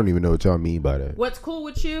like I don't even know what y'all mean by that. what's cool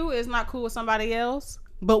with you is not cool with somebody else.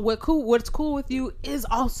 But what's cool with you is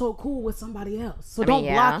also cool with somebody else. So I mean, don't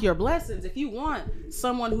yeah. block your blessings. If you want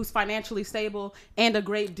someone who's financially stable and a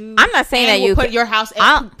great dude, I'm not saying and that will you put can- your house,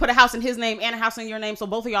 I'll- put a house in his name and a house in your name, so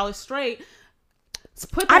both of y'all is straight.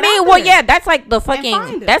 Put I that mean, out well, there. yeah, that's like the find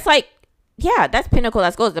fucking. it. That's like, yeah, that's pinnacle.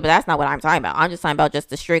 That's goes, but that's not what I'm talking about. I'm just talking about just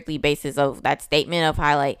the strictly basis of that statement of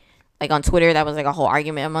how like on Twitter that was like a whole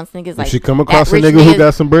argument amongst niggas. Like If she come that across a rich nigga who niggas-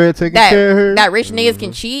 got some bread taking care of her, that rich niggas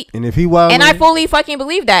can cheat. and if he wild, And I fully fucking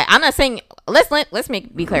believe that. I'm not saying let's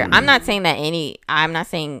be clear. I'm not saying that I'm not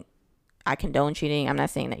saying I condone cheating. I'm not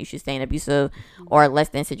saying that you should stay in abusive or less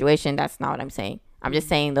than situation. That's not what I'm saying. I'm just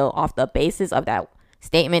saying though, off the basis of that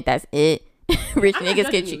statement. That's it. Rich I'm not niggas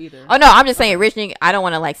can judging you cheat. either. Oh no, I'm just saying rich nigga. I don't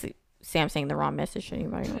want to like say I'm saying the wrong message to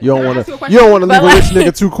anybody. You don't Can I want ask you a to. question? You don't want to leave But a rich like-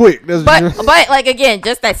 nigga too quick. That's But like again,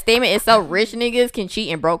 just that statement itself. Rich niggas can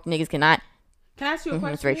cheat and broke niggas cannot. Can I ask you a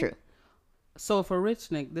question? It's very true. So if a rich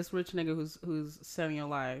nigga, this rich nigga who's selling your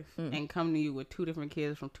life and come to you with 2 different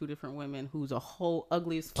kids from 2 different women, who's a whole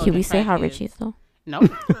ugliest fucking Can we say how crackhead. rich he is though? No.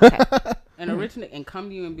 And a rich nigga and come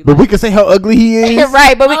to you and be But like, we can say how ugly he is. You're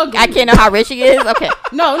right, but Ugly. I can't know how rich he is. Okay,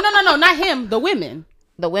 no, not him. The women.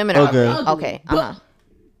 the women are Okay. ugly. Okay, Hold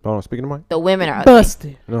on, speaking of mine. the women are ugly.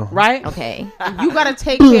 Busted. No. Right? Okay, You gotta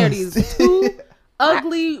take care of these 2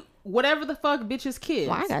 ugly, whatever the fuck bitches kids.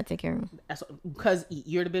 well I gotta take care of him. Because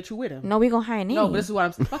you're the bitch who with him. No, we gonna hire a nanny. No, but this is what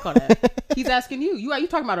I'm fuck all that. He's asking you. You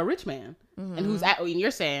talking about a rich man, and who's and you're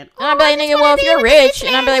saying, And I'll be like, nigga, well, if you're rich,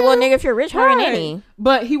 and I'll be like, well, nigga, if you're rich, hire a nanny.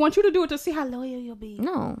 But he wants you to do it to see how loyal you'll be.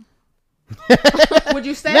 No, Would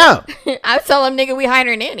you say? No. I would tell him, nigga, we hire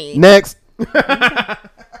a nanny. Next. I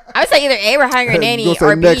would say either A, we're hiring a You nanny, gonna say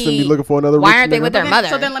or next and B, be looking for another why rich aren't they nigga? with their mother?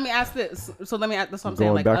 So then let me ask this. So let me ask. That's what I'm saying.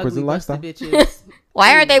 Going Like backwards ugly in busted lifestyle? bitches.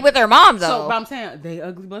 Why aren't they with their mom So though? but I'm saying they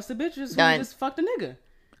ugly busted bitches Done. who just fucked a nigga.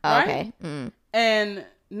 Oh, right? okay. Mm. And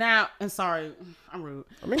now, and sorry, I'm rude.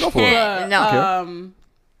 I mean, go for it. But, No.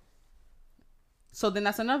 So then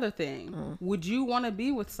that's another thing. Would you want to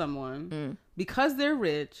be with someone because they're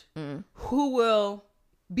rich who will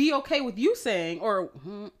be okay with you saying or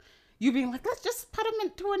you being like, let's just put them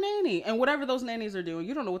into a nanny and whatever those nannies are doing,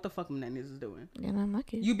 you don't know what the fuck them nannies is doing. They're not my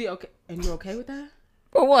kids. You be okay, and you're okay with that?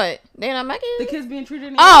 For what? They're not my kids. The kids being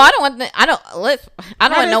treated. Oh, I don't want. I don't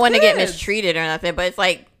Right, want no one to get kids. mistreated or nothing. But it's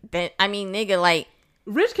like, I mean, nigga, like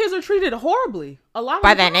Rich kids are treated horribly. A lot of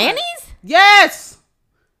by the the time. nannies. Yes.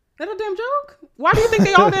 That a damn joke? Why do you think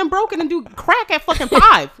they all damn broken and do crack at fucking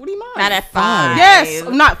 5? What do you mean? Not at 5. Yes,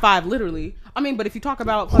 not 5, literally. I mean, but if you talk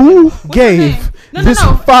about Who what's her gave name? No, this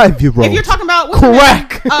 5-year-old If you're talking about what's her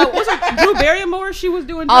crack? name? What's her, Drew Barrymore? She was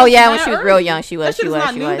doing. Oh, drugs yeah, in when that she was early. real young, she was, That shit she is was,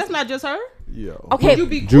 not she new. was. That's not just her. Yo. Okay, Would you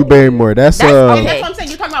be Drew cool? Barrymore. That's That's That's okay. what I'm saying.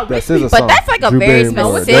 You're talking about That rich SZA people. but song. that's like a Drew very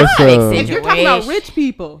Barrymore. specific That's, situation. If you're talking about rich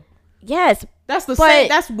people, yes, that's the But-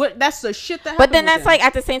 same. That's the shit that. but then happened that's with like them.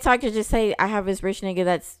 at the same time, I could just say I have this rich nigga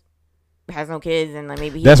that's has no kids and like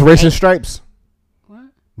maybe he's That's Racing like, Stripes. What?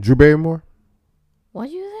 Drew Barrymore.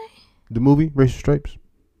 What'd you say? The movie Racing Stripes.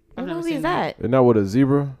 What never movie seen is that. that? Isn't that with a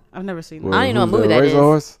zebra? I've never seen With- that. I don't even know who's what movie that is.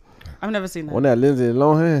 Racehorse? I've never seen Wasn't that. that Lindsay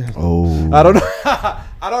Lohan? Oh. I don't know.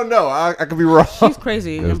 I don't know. I could be wrong. She's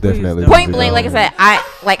crazy. It was and please definitely don't. Point blank, like I said,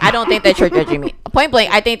 I don't think that you're judging me. Point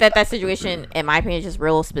blank, I think that situation, in my opinion, is just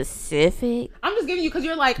real specific. I'm just giving you because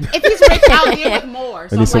you're like, if he's rich, I'll deal with more.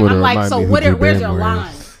 So need someone to I'm like, remind so me who what? Drew Where's your Barrymore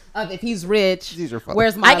line is. of if he's rich? These are fucking-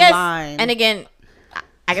 Where's my I guess, line? and again,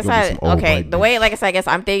 I guess gonna be some old okay. white The way, like I said, I guess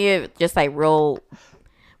I'm thinking just like real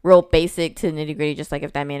basic to nitty gritty. Just like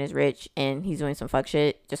if that man is rich and he's doing some fuck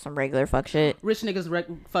shit, just some regular fuck shit. Rich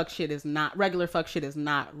niggas fuck shit is not regular. Fuck shit is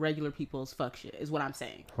not regular people's fuck shit. Is what I'm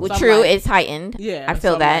saying. Well, So I'm true, like, it's heightened. Yeah, I feel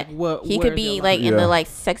so I'm that like, what- he could where's be your like line? in Yeah. the like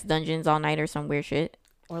sex dungeons all night or some weird shit.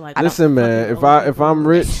 or like Listen, man. If I'm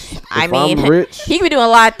rich, I if mean, I'm rich, he could be doing a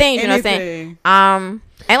lot of things. You know what I'm saying? anything.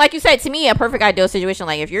 And like you said, to me, a perfect ideal situation,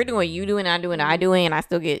 like if you're doing what you doing, I'm doing what I doing, and I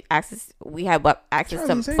still get access, we have access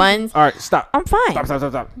to funds. all right, stop. I'm fine.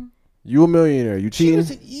 Stop. You a millionaire? You cheating?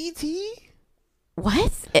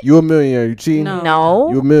 What? You a millionaire? You cheating? No.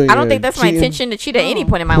 No, You a millionaire? I don't think that's my cheating? intention to cheat at any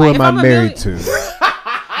point in my Who life. am I'm I a married million- to?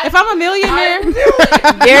 If I'm a millionaire,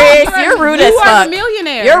 Darius, you're rude as you are fuck. the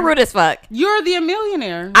millionaire. You're rude as fuck. You're the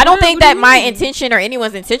millionaire. I don't What think do that you my mean? intention or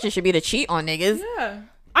anyone's intention should be to cheat on niggas. Yeah.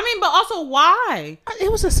 I mean, but also why? It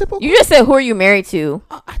was a simple. You just said who are you married to?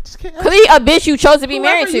 I just can't. Clearly a bitch you chose to be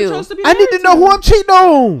married Whoever you to. chose to be I need to married know who I'm cheating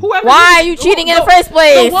on. Whoever Why are you cheating in the first The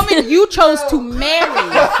place? woman you chose to marry.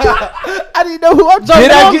 I need to know who I'm. The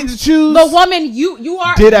Did I wo- get to choose? The woman you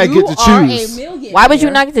are. Did I you get to are choose? A millionaire. Why would you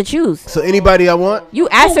not get to choose? So anybody I want. You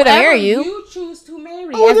asked her to Whoever marry you. You choose to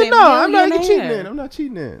marry. Oh, as then a no, I'm not cheating. millionaire. In. I'm not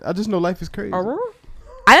cheating. In. I just know life is crazy.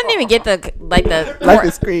 I didn't even get the Life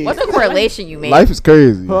is crazy. What's the correlation you made? Life is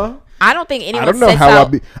crazy. Huh? I don't think anyone I don't know sets how I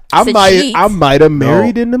out be. cheat. I might have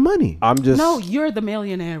married into money. I'm just. No, you're the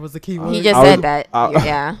millionaire was the key word. He just I said was- that. I-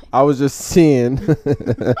 Yeah. I was just seeing.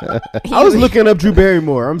 I was looking up Drew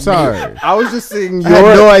Barrymore. I'm sorry. I was just seeing I had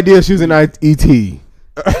no your. idea she was in ET.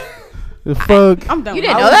 The fuck? I'm done. You with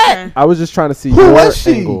didn't it. know that? I was just trying to see Who your was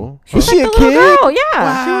she? angle. Was she a Like the little kid? girl, yeah.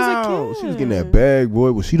 Wow. She was getting that bag,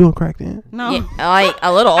 boy. Was she doing crack then? No. Yeah, like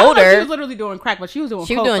a little I thought She older. was literally doing crack, but she was doing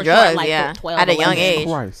She was coke doing for sure at drugs, like yeah, 12, at a young 11. age.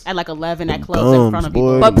 Christ. At like 11 at clubs in front of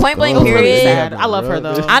people. But point blank Gums. period- Sad. I love her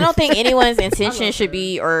though. I don't think anyone's intention should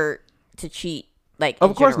be or to cheat. Like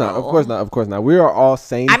Of in course not. general. Of course not. Of course not. We are all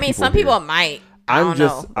sane. I mean, some here. people might. I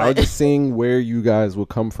was but- just seeing where you guys would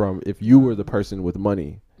come from if you were the person with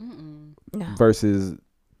money No. versus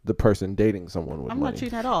the person dating someone with I'm money. not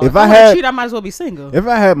cheating at all. If If I I had- had cheat, I might as well be single. If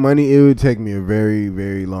I had money, it would take me a very,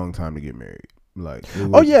 very long time to get married. Like, it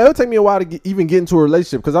would, Oh yeah, it'll take me a while to even get into a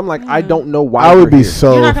relationship because I'm like, I don't know why. I would we're be here.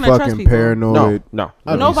 so You're not gonna trust fucking people. paranoid. no.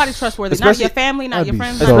 I'd be Nobody's trustworthy. Not especially- your family, not I'd your be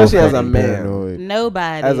friends. so not Especially as a fucking man. paranoid.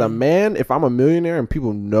 nobody. As a man, if I'm a millionaire and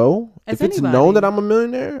people know, As if it's anybody. known that I'm a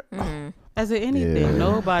millionaire, As in anything, Yeah.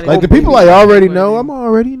 nobody. Like the will people believe I already anybody. know, I'm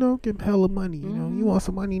already getting hella money. You know, you want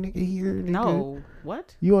some money, nigga? Here, nigga. No,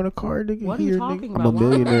 what? You want a car, nigga? What are you here, talking nigga. I'm a about? Why?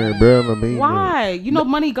 millionaire, bro. I'm a millionaire. Why? You know,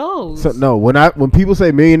 money goes. So no, when people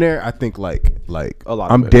say millionaire, I think like A lot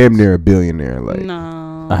of I'm millions. damn near a billionaire. Like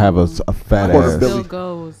no, I have a fat Quarter ass. billion. still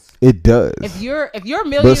goes. It does. If you're a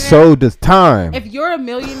millionaire, But so does time. if you're a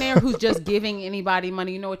millionaire who's just giving anybody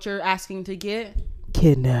money, you know what you're asking to get?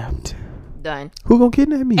 Kidnapped. Done. Who gonna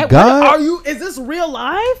kidnap me? Hey, God? are you? Is this real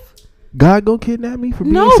life? God gonna kidnap me for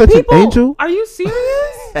being No, such people. an angel? Are you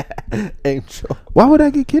serious? angel. Why would I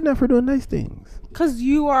get kidnapped for doing nice things? Because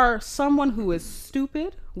you are someone who is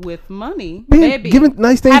stupid with money. Being, Baby, giving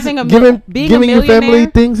nice things, having a giving being giving a your family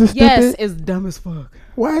millionaire, things is stupid. Yes, is dumb as fuck.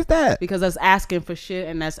 Why is that? Because that's asking for shit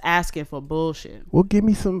and that's asking for bullshit. Well, give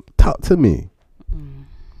me some. Talk to me.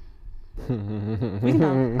 We can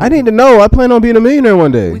talk. I need to know. I plan on being a millionaire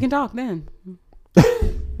one day. We can talk then.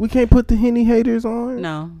 We can't put the Henny haters on.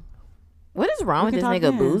 No. What is wrong We with this can nigga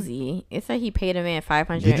talk then. Boozy? It said he paid a man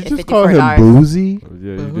Did you just $554. call him boozy?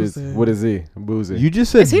 Yeah, you just, what is he? Boozy. You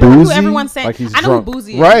just said Is he the one boozy. who everyone's saying? Like he's I know drunk. who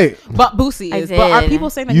Boozy is. Right. But Boosie I is. But are did. people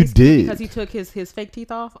saying that You he's did. because he took his fake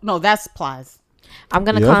teeth off? No, that's Plies. I'm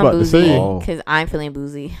gonna Yeah, I was call him about to say. Boozy Oh. because I'm feeling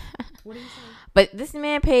boozy. But this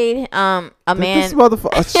man paid a This man.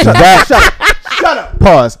 motherfucker. Shut up.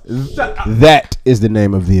 Pause. That is the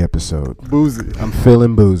name of the episode. Boozy. I'm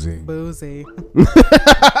feeling boozy. Boozy. What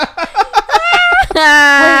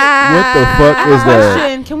the fuck is that?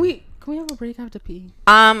 Question: Can we have a break after pee?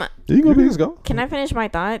 You gonna just go? Can I finish my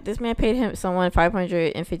thought? This man paid someone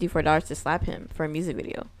 $554 to slap him for a music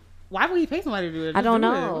video. Why would he pay somebody to do it? I don't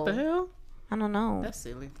Just do it. know. What the hell? I don't know. That's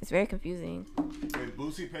silly. It's very confusing.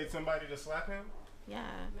 Boosie paid somebody to slap him? Yeah,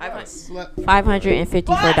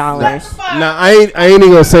 $554. Nah, I ain't even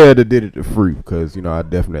gonna say I'd have did it for free because I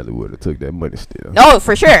definitely would have took that money still. Oh,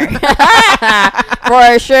 for sure, for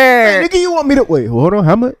sure. Nigga, you want me to wait? Hold on,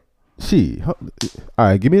 how much? All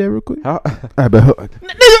right, give me that real quick. How, All right, but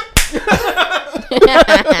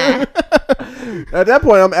at that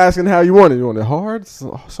point, I'm asking how you want it. You want it hard,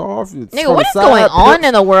 soft? Nigga, what is going on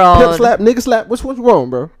in the world? Pimp slap, nigga slap. Which one's wrong,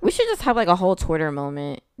 bro? We should just have like a whole Twitter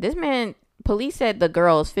moment. This man, police said the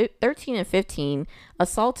girls 13 and 15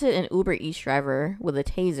 assaulted an Uber Eats driver with a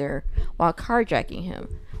taser while carjacking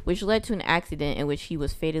him, which led to an accident in which he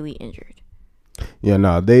was fatally injured. yeah,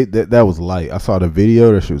 nah, that was light. I saw the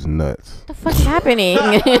video. That shit was nuts. What the fuck's happening?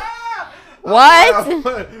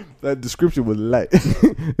 What? That description was light,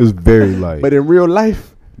 It was very light. but in real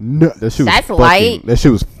life, no. that shit That's was light. That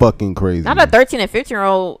shit was fucking crazy. Not a 13 and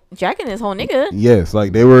 15-year-old jacking this whole nigga. Yes,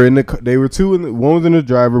 like they were two one was in the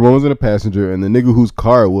driver, one was in the passenger, and the nigga whose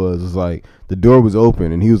car it was like the door was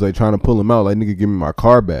open and he was like trying to pull him out, like nigga give me my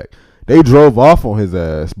car back. They drove off on his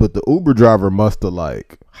ass, but the Uber driver must have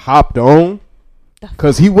like hopped on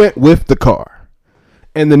because he went with the car,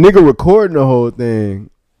 and the nigga recording the whole thing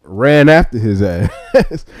ran after his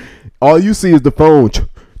ass. All you see is the phone.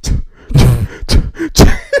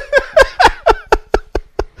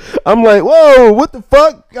 I'm like, whoa, what the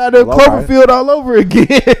fuck? Got a Hello, Cloverfield all over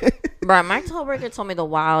again. Bro, my coworker told me the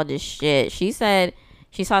wildest shit. She said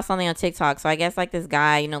she saw something on TikTok. So I guess like this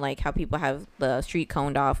guy, like how people have the street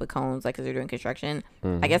coned off with cones, like because they're doing construction.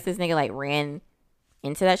 I guess this nigga like ran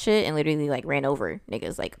into that shit and literally like ran over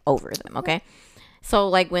niggas, like over them. Okay. So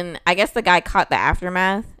like when I guess the guy caught the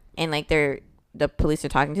aftermath and like the police are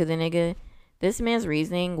talking to the nigga, this man's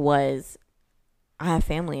reasoning was, I have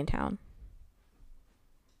family in town.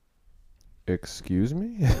 Excuse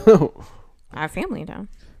me. I have family in town.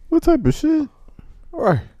 What type of shit? All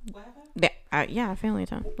right. Yeah, I have family in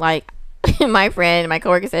town. Like my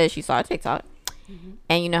coworker said she saw a TikTok,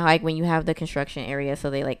 and you know how like when you have the construction area, so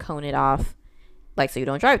they like cone it off, like so you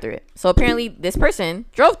don't drive through it. So apparently this person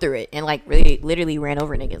drove through it and like really literally ran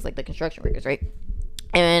over niggas, like the construction workers, right?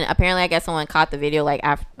 And apparently I guess someone caught the video like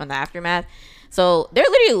on the aftermath. So they're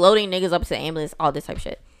literally loading niggas up to the ambulance, all this type of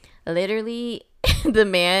shit. Literally, the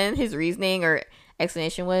man, his reasoning or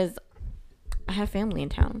explanation was, I have family in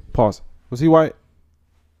town. Pause. Was he white?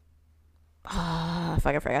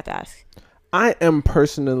 Fuck, I forgot to ask. I am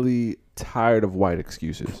personally tired of white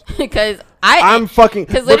excuses. Because I'm fucking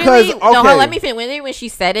because literally because, okay. no, let me finish. When she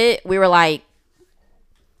said it, we were like,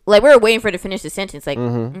 like we were waiting for her to finish the sentence. Like,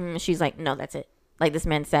 Mm-hmm. she's like, no, that's it. Like this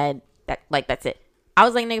man said that. Like that's it. I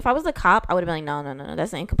was like, nigga, if I was a cop, I would have been like, no,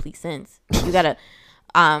 that's an incomplete sentence. You gotta,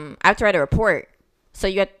 I have to write a report. So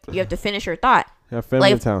you have to finish your thought. Yeah, family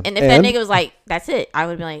Like, in town. and if that nigga was like, that's it, I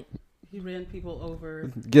would be like, He ran people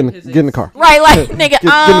over. get in the car. right, like nigga, Get in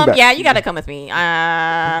the back. yeah, you gotta come with me.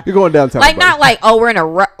 You're going downtown. Like buddy. not like, oh, we're in a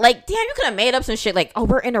rush. Like, damn, you could have made up some shit like, oh,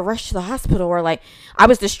 we're in a rush to the hospital, or like I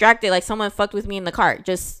was distracted, like someone fucked with me in the car.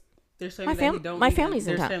 Just There's My family fam- that he don't my even, family's in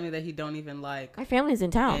there's town. family that he don't even like my family's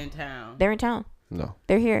in town. in town. They're in town. No.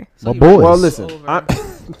 They're here. My he boys. ran Well, people listen.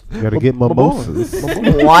 over. Gotta get mimosas.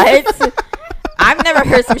 What? I've never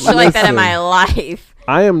heard some shit like that in my life.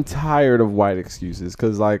 I am tired of white excuses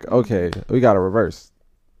because, like, okay, we got to reverse.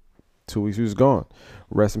 2 weeks he was gone.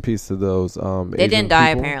 Rest in peace to those. They Asian didn't die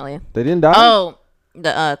people. apparently. They didn't die. Oh,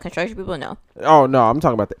 the construction people, no. Oh no, I'm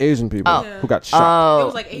talking about the Asian people Oh. who got shot. Oh, It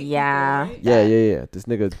was like 8 yeah. people, right? Yeah. This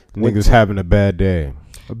nigga, Niggas having a bad day.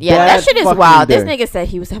 Yeah, bad that shit is fucking wild. day. This nigga said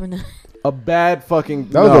he was having a. a bad fucking.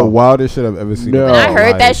 That was the wildest shit I've ever seen. No. in When my I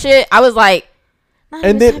heard that life. shit, I was like, nah, he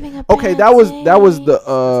And was then having a okay, bad that was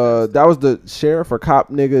day. the sheriff or cop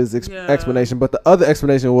nigga's Yeah. explanation, but the other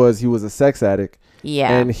explanation was he was a sex addict Yeah.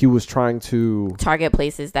 and he was trying to Target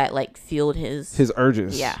places that like fueled his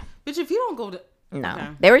urges. yeah. Bitch, if you don't go to No. Okay.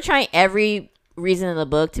 They were trying every reason in the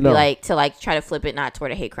book to No. be like to like try to flip it not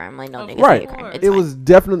toward a hate crime. Like no Of niggas Right. hate crime. course. It's It fine. was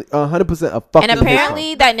definitely 100% a fucking. And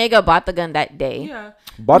apparently that nigga bought the gun that day. yeah,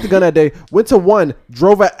 bought the gun that day, went to one,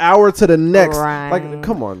 drove an hour to the next. Right. Like,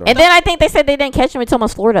 come on, though. And then I think they said they didn't catch him until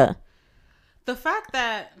almost Florida the fact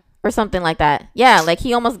that or something like that. Yeah, like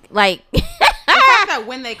he almost like the fact that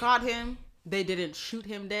when they caught him, they didn't shoot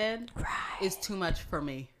him dead is too much for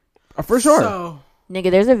me. For sure. So nigga,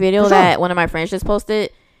 there's a video For sure. that one of my friends just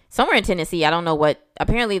posted somewhere in Tennessee. I don't know what.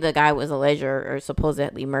 Apparently, the guy was alleged or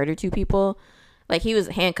supposedly murdered 2 people. Like he was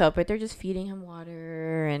handcuffed, but they're just feeding him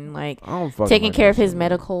water and like I don't fucking taking like care that of his shit, man.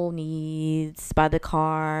 medical needs by the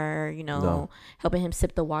car. You know, No. helping him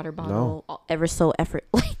sip the water bottle ever so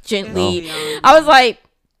like gently. No. I was like,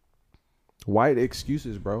 White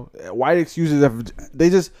excuses, bro. White excuses.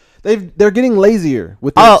 They're getting lazier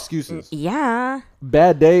with their excuses. yeah.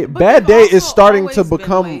 Bad day. But Bad they've day is also starting to always been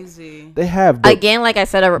become. lazy. They have, but, Again, like I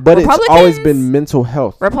said, but it's Republicans, always been mental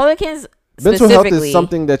health. Republicans. Mental health specifically- is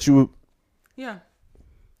something that you. Yeah,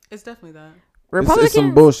 it's definitely that. Republicans It's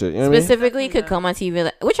some bullshit. You know what I mean? specifically could Yeah. come on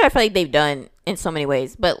TV, which I feel like they've done in so many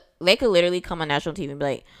ways. But they could literally come on national TV and be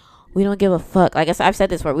like, "We don't give a fuck." Like I've said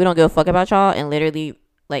this before, we don't give a fuck about y'all, and literally,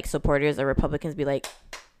 like supporters of Republicans be like,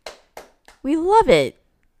 "We love it."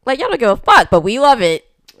 Like y'all don't give a fuck, but we love it.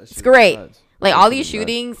 It's great. Like all these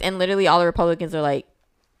shootings, and literally all the Republicans are like,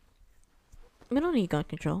 "We don't need gun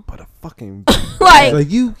control." But a fucking. Like,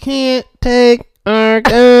 you can't take our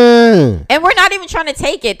gun. and we're not even trying to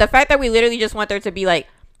take it. The fact that we literally just want there to be like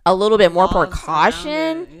a little bit more Laws around precaution,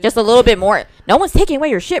 it, yeah. just a little bit more. No one's taking away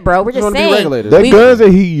your shit, bro. We're just wanna be saying regulated. The we- guns that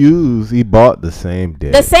he used, he bought the same day.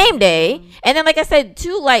 the same day. And then, like I said,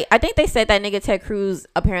 too, like I think they said that nigga Ted Cruz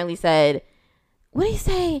apparently said, what did he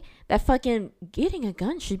say? That fucking getting a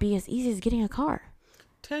gun should be as easy as getting a car.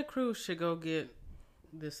 Ted Cruz should go get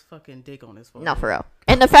this fucking dick on his phone. No, for real.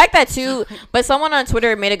 And the fact that too, but someone on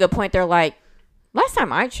Twitter made a good point. They're like, last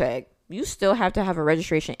time I checked, you still have to have a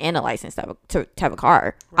registration and a license to have a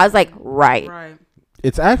car. I was like, right. Right.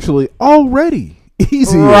 It's actually already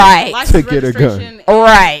easier Right. License, to get a gun. registration,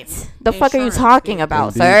 Right. The fuck are you Insurance. talking about,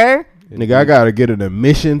 Indeed. sir? Nigga, I gotta get an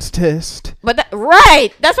emissions test. But right.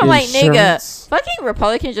 That's what I'm like, Insurance. nigga. Fucking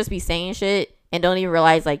Republicans just be saying shit and don't even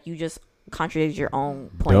realize like you just contradict your own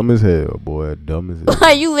point. Dumb as hell, boy. Dumb as hell.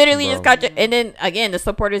 Like you literally just and then again the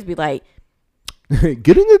supporters be like,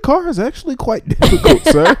 Getting a car is actually quite difficult,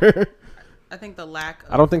 sir. I think the lack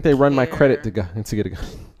of I don't think they run my care- credit to get a gun.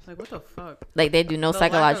 Like, what the fuck? like they do no The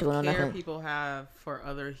psychological, lack no of care nothing. people have for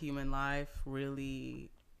other human life really,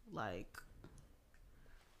 like,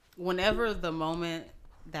 whenever the moment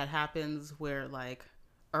that happens where, like,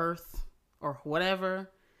 Earth or whatever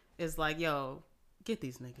is like, yo, get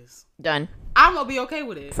these niggas. Done. I'm gonna be okay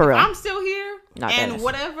with it. For real. If I'm still here Not and bad.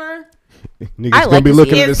 whatever, Niggas I gonna like be to see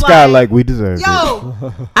looking it. at the It's sky like, like we deserve it.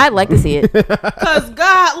 yo, I'd like to see it. cause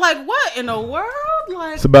God, like, what in the world?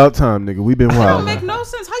 Like, It's about time, nigga. We've been it wild. don't make no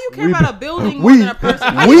sense. How you care We- about a building more we- than a person?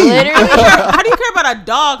 How, we- do you, how do you care about a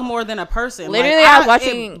dog more than a person? Literally, Like, I was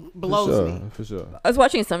watching- It blows me. For sure. I was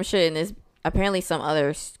watching some shit and this apparently some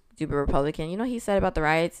other stupid Republican. You know what he said about the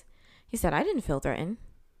riots? He said I didn't feel threatened.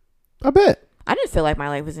 I bet. I didn't feel like my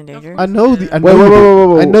life was in danger. I know the. I know Wait, you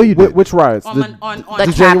did. I know you Wh- did. Which riots? On The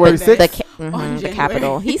the January Capitol. 6th? On The January.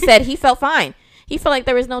 Capitol. He said he felt fine. He felt like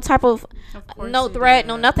there was no type of course no he threat, did.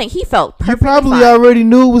 no nothing. He felt You perfectly probably fine. already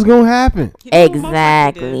knew it was gonna happen. He- most likely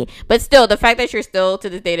Exactly. did. But still, the fact that you're still to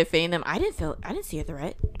this day defending them, I didn't see a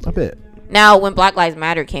threat. I bet. Now, when Black Lives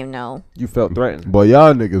Matter came, no, You felt threatened. Boy,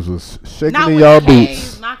 y'all niggas was shaking Not in when y'all Katie's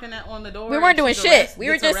boots. knocking on the door. we weren't and doing she's shit. arrest- We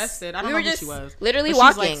were gets just arrested. I don't we know were who just she was. literally But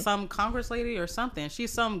walking. She's like some Congress lady or something.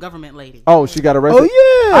 She's some government lady. Oh, she got arrested.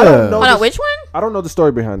 Oh yeah. I don't know. Hold on, which one? I don't know the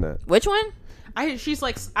story behind that. Which one? She's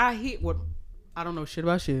like what? I don't know shit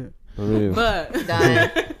about shit. I mean, But Done.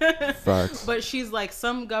 facts. but she's like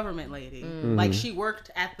some government lady. Like she worked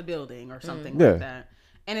at the building or something Yeah. like that,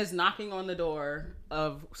 and is knocking on the door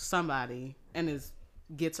of somebody and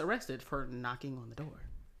gets arrested for knocking on the door.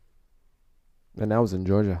 And that was in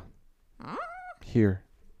Georgia. Here.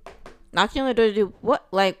 Knocking on the door to do what?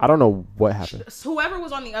 Like, I don't know what happened. So whoever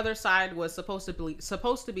was on the other side was supposed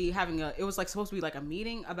to be having it was like supposed to be like a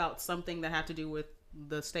meeting about something that had to do with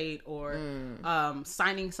the state or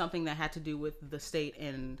signing something that had to do with the state.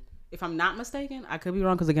 And if I'm not mistaken, I could be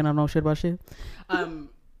wrong because again I don't know shit about shit.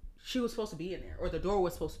 She was supposed to be in there, or the door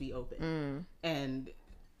was supposed to be open, and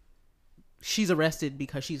she's arrested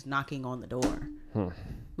because she's knocking on the door.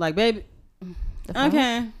 Like, baby,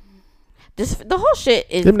 okay. the whole shit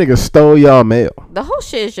is Them niggas stole y'all mail. the whole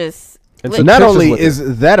shit is just. And lit. so Not pictures only with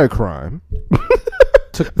is that a crime,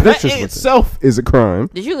 Took that pictures in with it. itself is a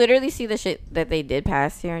crime. Did you literally see the shit that they did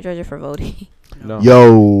pass here in Georgia for voting? No.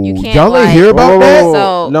 Yo, You can't, y'all ain't like- hear about Whoa, whoa, that? whoa.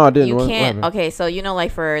 So No, I didn't. You What can't. happened? Okay, so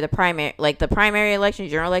like for the primary election,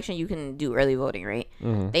 general election, you can do early voting, right?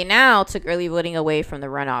 Mm-hmm. They now took early voting away from the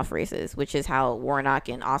runoff races, which is how Warnock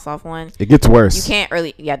and Ossoff won. It gets worse. You can't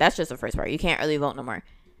early. Yeah, that's just the first part. You can't early vote no more.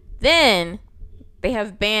 Then they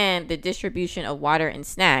have banned the distribution of water and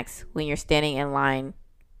snacks when you're standing in line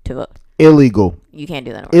to vote. Illegal. You can't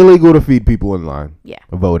do that no more. Illegal to feed people in line. Yeah.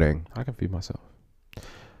 Voting. I can feed myself.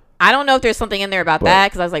 I don't know if there's something in there about But- that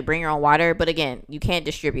because I was like, bring your own water. But again, you can't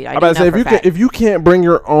distribute. I I'm about to say if you can't bring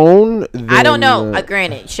your own, then, I don't know.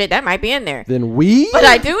 Granted, shit, that might be in there. then we. But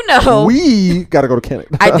I do know. we gotta go to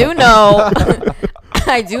Canada. I do know.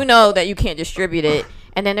 I do know that you can't distribute it.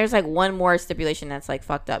 And then there's like one more stipulation that's like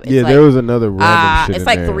fucked up. It's Yeah, like, there was another random shit it's in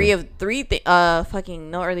like there. three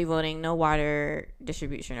fucking no early voting, no water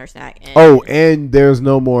distribution or snack. And Oh, and there's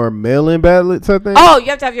no more mail-in ballots, I think? oh, you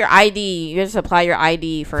have to have your ID. You have to supply your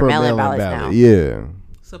ID for mail-in ballots now. Yeah.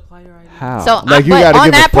 Supply your ID. How? So, Like, you but gotta on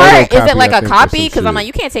give a that part, is photocopy, it like I a think, or copy? some Because I'm shit. like,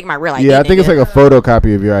 you can't take my real ID. Yeah, I think it's nigga. like a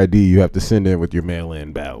photocopy of your ID you have to send in with your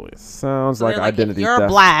mail-in ballot. Sounds So like they're identity You're theft.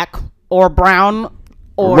 black or brown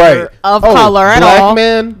or Right. of Oh, color at black all.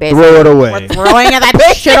 man, Basically. throw it away. We're throwing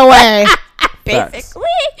that shit away. basically.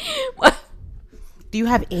 Do you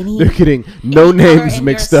have any? They're getting no any color names in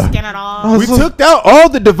mixed your up. skin at all? We took out all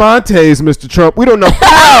the Devontaes, Mr. Trump. We don't know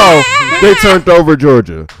how they turned over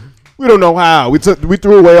Georgia. We don't know how. We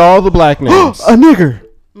threw away all the black names. A nigger.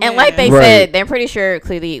 And like they Right. said, they're pretty sure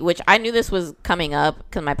clearly, which I knew this was coming up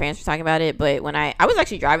because my parents were talking about it. But when I was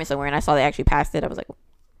actually driving somewhere and I saw they actually passed it, I was like,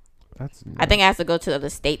 That's I think I have to go to the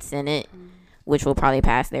state senate, which will probably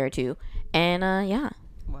pass there too. And yeah,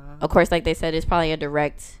 of course, like they said, it's probably a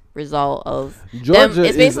direct result of Georgia It's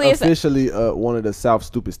is basically officially one of the South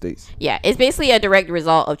stupid states. yeah, it's basically a direct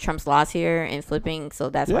result of Trump's loss here and flipping. So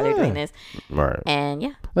that's why they're doing Yeah. this. Right. And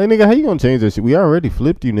yeah, Like, nigga, how you gonna change that shit? We already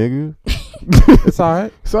flipped you, nigga. It's all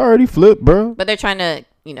right. It's already flipped, bro. but they're trying to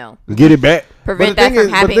Get it back. prevent that from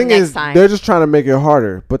happening next time. they're just trying to make it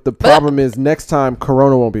harder. But the problem is, next time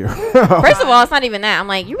Corona won't be around. First of all, it's not even that. I'm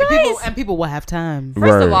like, you realize. People will have time.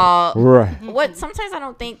 First of all, right. what sometimes I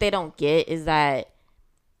don't think they don't get is that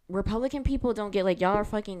Republican people don't get, like, y'all are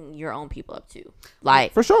fucking your own people up too.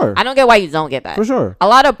 Like, For sure. I don't get why you don't get that. For sure.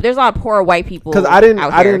 There's a lot of poor white people 'Cause I didn't-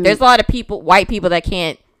 out I here. didn't- There's a lot of white people that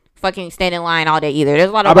can't fucking stand in line all day either. There's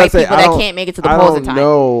a lot I'm of about white to say, people I that don't- can't make it to the I polls in don't time.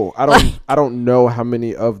 know. Like- I don't know how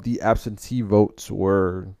many of the absentee votes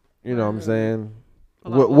were. You know what I'm saying?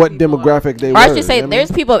 lot of What old people demographic they Or were? I should say, you know what I there's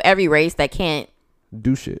mean? people of every race that can't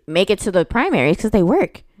do shit. make it to the primaries because they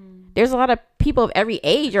work. There's a lot of people of every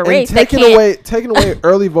age or And race that taking can't. away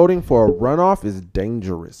early voting for a runoff is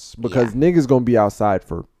dangerous because niggas gonna be outside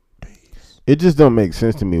for. It just don't make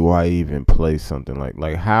sense to me why even play something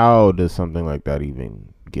like how does something like that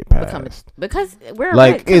even get passed? Because we're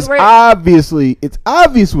Like it's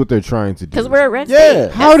obvious what they're trying to do. because we're a red Yeah.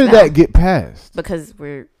 state. How did That's that get passed? because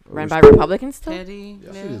we're run by Republicans still. Petty.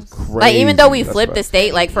 Like even though we Crazy. flipped the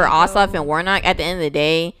state, like for Ossoff and Warnock, at the end of the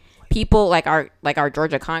day, people like our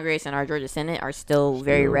Georgia Congress and our Georgia Senate are still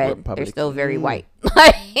very Still red. Republican. They're still very white.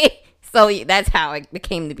 Like, so that's how it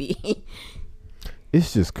came to be.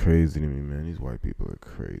 It's just crazy to me, man. These white people are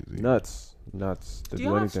crazy. Nuts. To Do do you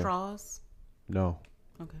have anything. straws? No.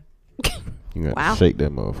 Okay. You gotta Wow. shake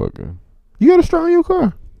that motherfucker. You got a straw in your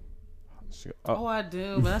car? Oh, I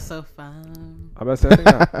do, but that's so fun. I bet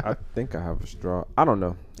I think I have a straw. I don't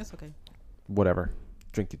know. It's okay. Whatever.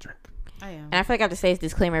 Drink your drink. I am. And I feel like I have to say this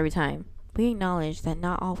disclaimer every time. We acknowledge that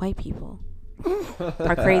not all white people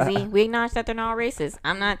are crazy. We acknowledge that they're not all racist.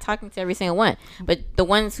 I'm not talking to every single one, but the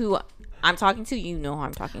ones who I'm talking to, you know who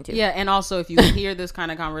I'm talking to. Yeah, and also if you hear this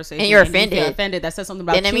kind of conversation And you're you feel offended, offended, that says something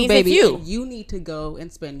about then it you, means baby. it's you. And you need to go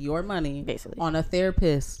and spend your money Basically. on a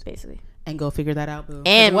therapist Basically. and go figure that out, boo. 'Cause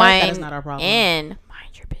And that is not our problem. And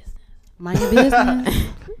mind your business. Mind your business.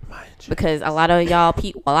 Because a lot of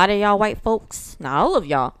y'all white folks, not all of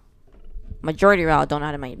y'all, majority of y'all don't know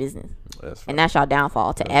how to mind your business. And that's y'all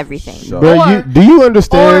downfall to everything. Bro, do you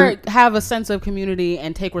understand? Or have a sense of community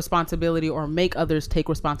and take responsibility, or make others take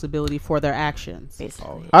responsibility for their actions.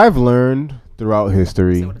 Basically. I've learned throughout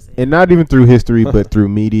history, Say what I said. and not even through history, but through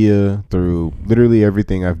media, through literally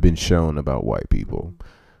everything I've been shown about white people,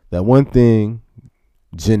 that one thing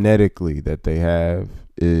genetically that they have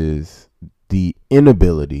is the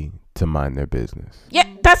inability to mind their business. Yeah,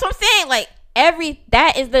 that's what I'm saying. Like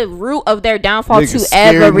that is the root of their downfall Nigga, to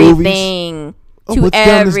scary everything. Oh, To what's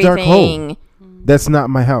down this dark hole? everything. That's not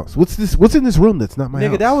my house. What's this? What's in this room that's not my house?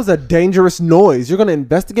 Nigga, that was a dangerous noise. You're gonna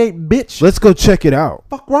investigate, bitch. Let's go check it out.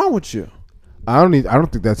 Fuck wrong with you? I don't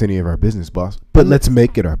think that's any of our business, boss. But let's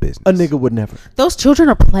make it our business. A nigga would never. Those children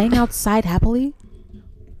are playing outside happily.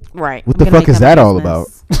 Right. What the fuck is that all about?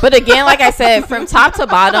 But again, like I said, from top to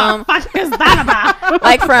bottom, What is that about?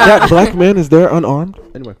 like from That black man is there unarmed.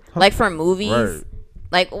 Anyway, like from movies, Right.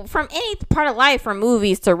 like from any part of life, from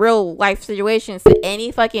movies to real life situations to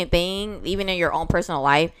any fucking thing, even in your own personal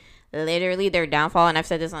life. Literally, their downfall, and I've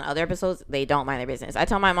said this on other episodes, they don't mind their business. I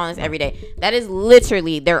tell my mom this every day. That is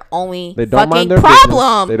literally their only they don't fucking mind their problem.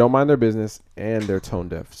 business. They don't mind their business, and they're tone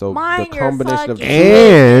deaf. So Mind the your combination of the fucking two.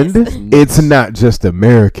 And business. it's not just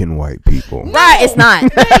American white people. Right, it's not.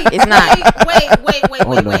 It's not.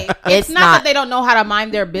 Wait. It's It's not not. that they don't know how to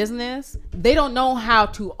mind their business. They don't know how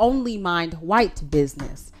to only mind white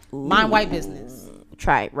business. Mind white business.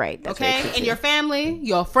 Try right. That's very Okay? true, In too. your family,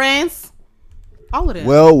 your friends, all of them.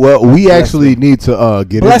 Well, we actually need to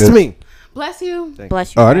get Bless into. me. Bless you.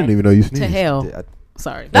 Bless you. Oh, I right. didn't even know you To sneezed. hell. Yeah,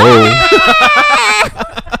 Sorry.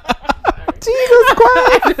 Jesus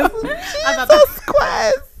Christ. Jesus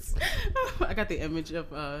Christ. I got the image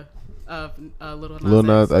of Lil Nas Lil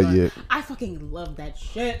Nas, X, but yeah. I fucking love that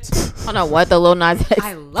shit. I don't know what the Lil Nas X.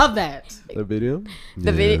 I love that. The video.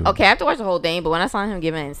 The video. Okay, I have to watch the whole thing, but when I saw him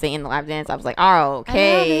giving Satan the lap dance, I was like, oh,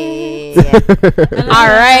 okay. All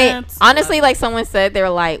right. Honestly, like someone said, they were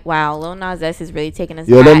like, wow, Lil Nas X is really taking us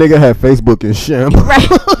Yo, that back. nigga had Facebook and sham. Right.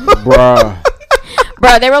 Bruh.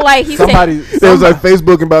 Bro, they were like, he Somebody. It was like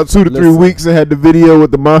Facebook in about 2 to 3 Listen. weeks and had the video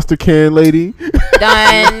with the monster can lady. said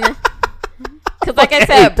done. Because like I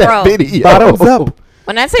said, That bro, video. Bottoms up.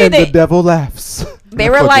 when I say And the they, devil laughs. they I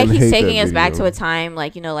were like, fucking he's hate taking that us back to video. a time,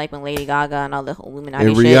 like, you know, like when Lady Gaga and all the Illuminati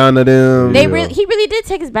And shit. Rihanna them. They Yeah. he really did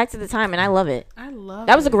take us back to the time, and I love it. I love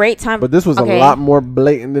That was a great time. But this was Okay. a lot more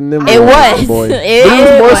blatant than them. It ones, was. boy. It But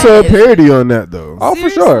it was more so a was. parody on that though. Oh, for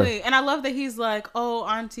sure. Seriously. And I love that he's like, oh,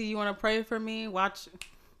 auntie, you want to pray for me? Watch.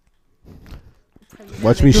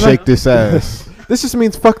 Watch me shake this ass. This just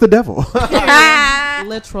means fuck the devil.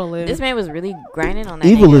 Literally. This man was really grinding on that.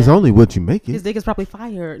 Evil nigga. is only what you make His it. dick is probably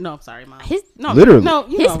fire. No, I'm sorry, mom. His No, Literally. No,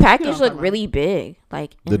 you his know, package you know what I'm looked talking really big.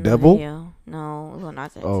 Like The in devil? video. No, Lil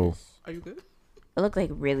Nas X. Oh. about. Are you good? It looked like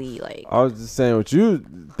really like. I was just saying what you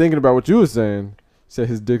thinking about what you were saying. Said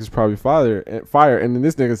his dick is probably fire, and then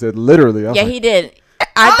this nigga said literally. I was Yeah, like, he did.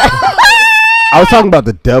 I I was talking about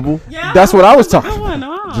the devil. Yeah, That's what I was that's a talking good one.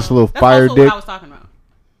 Oh. Just a little That's fire also dick. What I was talking about.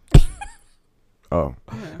 Oh.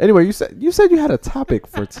 Anyway, you said you had a topic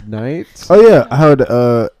for tonight. Oh yeah, I heard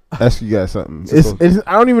ask you guys something. It's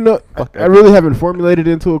I don't even know. I really haven't formulated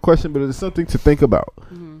it into a question, but it's something to think about.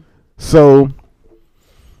 So,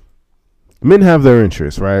 men have their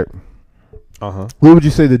interests, right? Uh-huh. What would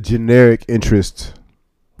you say the generic interest?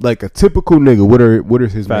 Like a typical nigga, what are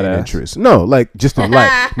his Fat main ass. interests? No, like just in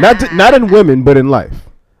life, not in women, but in life.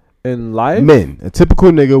 In life, Men, a typical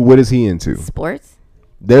nigga, what is he into? sports,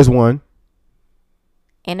 There's one.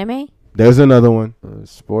 anime. There's another one.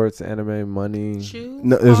 Sports, anime, money. Shoes.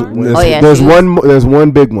 No, there's cars, there's, Oh, yeah, there's shoes. there's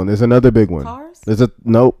one big one. There's another big one. cars. There's a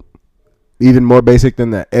nope. Even more basic than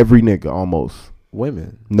that. Every nigga almost.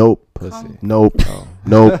 Women, Nope. pussy. Nope. Oh.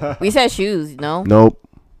 Nope. We said shoes. No. Nope.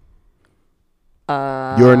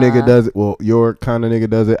 Your nigga Uh, does it. Well, your kind of nigga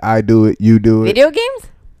does it. I do it. You do it. Video games.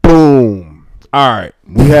 Boom. All right.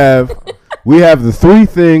 We have the three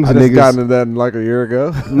things I just niggas. got into that like a year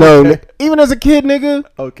ago. No, even as a kid, nigga,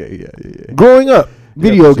 Okay, yeah. growing up,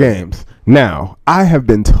 Video for sure. games. Now, I have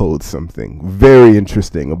been told something very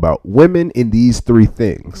interesting about women in these three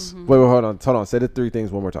things. Wait, hold on. Say the three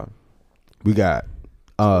things one more time. We got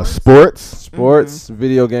sports, Sports,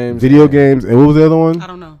 video games, video games, and what was the other one? I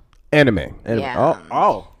don't know. Anime. and Yeah.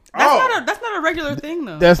 That's not a regular thing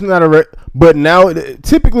though. That's not but now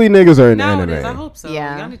typically niggas are in Nowadays, anime. I hope so.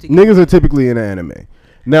 Yeah. Y'all need to Niggas are typically in anime.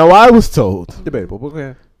 Now, I was told debatable. But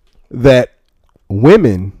okay. that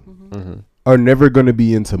women are never going to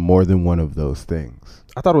be into more than one of those things.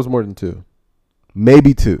 I thought it was more than two.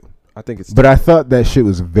 Maybe two. I think it's But I thought that shit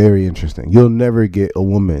was very interesting. You'll never get a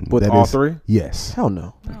woman with that all is- three. Yes. Hell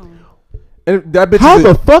no. No. And that bitch. How is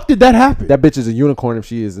the fuck did that happen? that bitch is a unicorn if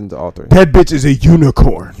she is into all three. That bitch is a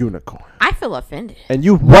unicorn. Unicorn. I feel offended. And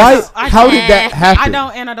you Why? I How can't. did that happen?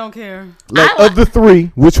 I don't care. Like, of the three,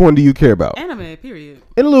 which one do you care about? Anime, period.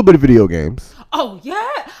 And a little bit of video games. Oh yeah,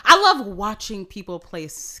 I love watching people play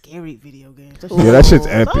scary video games. That Yeah, that shit's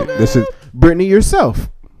epic. That shit. Brittany, yourself.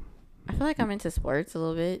 I feel like I'm into sports a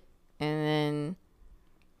little bit, and then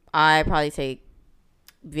I probably take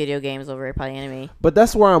video games over probably anime. But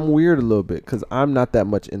that's where I'm weird a little bit because I'm not that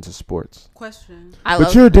much into sports. Question. I But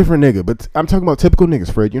love, you're a different nigga. But I'm talking about typical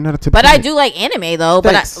niggas, Fred. You're not a typical but I nigga. do like anime though.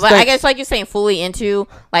 Thanks, but I thanks. guess like you're saying fully into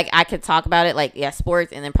like I could talk about it like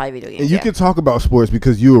sports and then probably video games. And you yeah. can talk about sports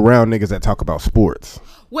because you around niggas that talk about sports.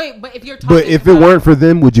 Wait, but if you're talking But if it about- weren't for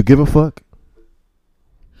them, would you give a fuck?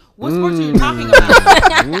 what sports are you talking about?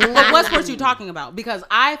 But what sports are you talking about? Because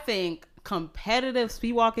I think competitive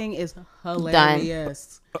speed walking is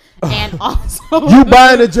hilarious. And also You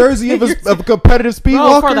buying a jersey of a competitive speed Bro,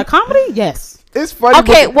 walker? for the comedy? Yes. It's funny.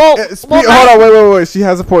 Okay, but- well, hold on, wait. She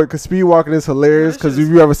has a point because speed walking is hilarious. Because if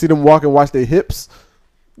you ever see them walk and watch their hips,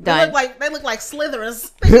 Done. They look like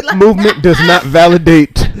slitherers. Hip movement does not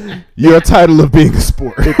validate your title of being a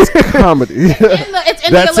sport. it's comedy. It's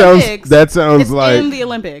in that the Olympics. sounds it's like in the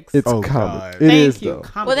Olympics. It's Oh, comedy. God. It Thank is you. though.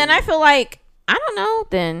 Comedy. Well, then I feel like I don't know.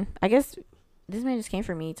 Then I guess this man just came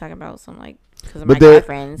for me talking about some like because of my guy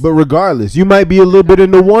friends. but regardless, you might be a little bit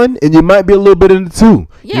into one, and you might be a little bit into two.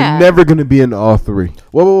 Yeah. You're never gonna be into all three.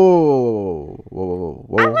 Whoa.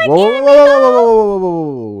 like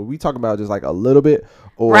anime, We talking about just like a little bit,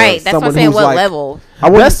 or right. That's what I'm someone saying. who's What like, level?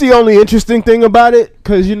 That's the only interesting thing about it,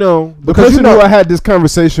 because the person who I had this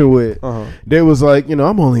conversation with, they was like,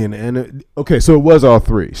 I'm only in anime. Okay, so it was all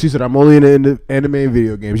three. She said, I'm only in anime and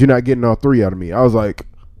video games. You're not getting all three out of me. I was like,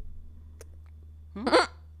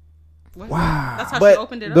 Wow. That's how she But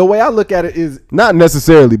opened it the up. way I look at it is, not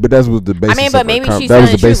necessarily, but that was the basis. I mean, of but her maybe she's that telling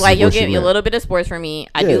was the truth. basis Like of you'll what she get a meant. little bit of sports from me.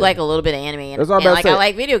 I Yeah. do like a little bit of anime, and That's what I'm about to like say. I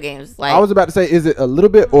like video games. Like I was about to say, is it a little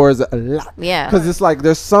bit or is it a lot? yeah. Because it's like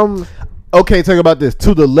there's some. Okay, talk about this.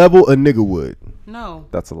 To the level a nigga would. No.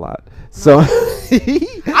 That's a lot. So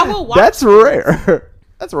I will watch That's sports. rare.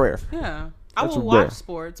 That's rare. Yeah. I That's will watch rare.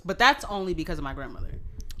 sports, but that's only because of my grandmother.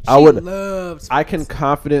 I She would- loved sports. I can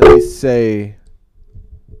confidently say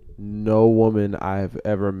no woman I've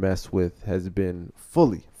ever messed with has been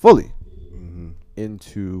fully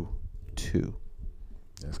into two.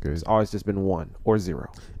 That's good. It's always just been one or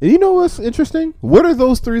zero. And you know what's interesting? What are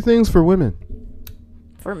those three things for women?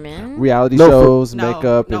 For men. Reality No, shows, No,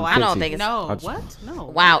 makeup, no, and I don't Fenty. think it's- No, I'm just- what? No.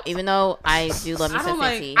 Wow. Even though I do love me I some don't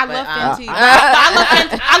like. Fenty. I but, love Fenty. uh, I love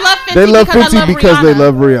Fenty. I love Fenty They love because I Fenty love because they Rihanna.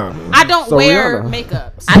 love Rihanna. I don't So wear Rihanna.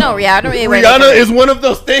 makeup. I know. Yeah, I don't really wear. Rihanna makeup. is one of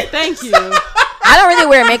those things. Thank you. I don't really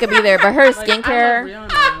wear makeup either, but her Like, skincare.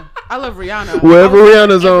 I love Rihanna. Wherever I would wear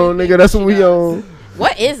Rihanna's on, everything nigga, that's what she we does. on.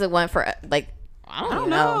 What is the one for like? I I don't don't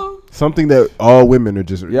know. know. Something that all women are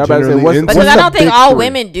just Yeah, I'm about to say, generally what's- into. Because What's I the don't think big all three?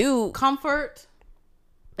 women do. Comfort.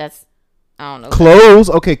 That's I don't know. Clothes,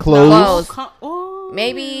 okay, clothes. Clothes. Oh.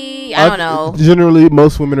 Maybe I don't know. Generally,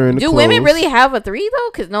 most women are into Do clothes. women really have a 3 though?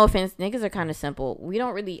 Because no offense, niggas are kind of simple. We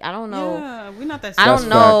don't really. I don't know. Yeah, we're not that. I That's don't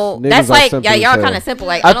know. facts. Niggas That's are like simple yeah, as y'all hell. kind of simple.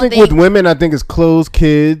 Like I I don't think think with women, I think it's clothes,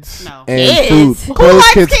 kids, No. and Kids? food. Who Clothes,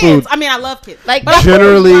 likes kids, kids? food. I mean, I love kids. Like, but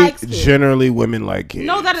Generally, who likes kids? generally, women like kids.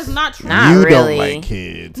 No, that is not true. Nah. you really. don't like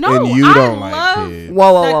kids, No, and you I don't like love- kids.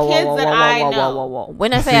 whoa, whoa, The whoa, whoa, kids whoa, that whoa, I whoa, know. whoa, whoa, whoa.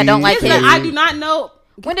 When I say I don't See? like Kids that kids, I do not know.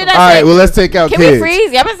 when did All I say? right, well, let's take out Can kids. we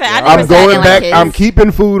freeze? Yeah, I said I never I'm said I going didn't back. like kids. I'm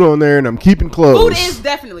keeping food on there, and I'm keeping clothes. Food is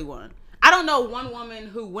definitely one. I don't know one woman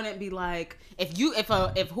who wouldn't be like if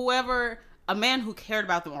whoever a man who cared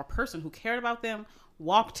about them or a person who cared about them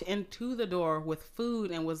walked into the door with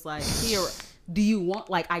food and was like, "Here, do you want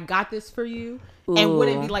like I got this for you?" And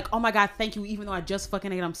wouldn't be like, "Oh my god, thank you," even though I just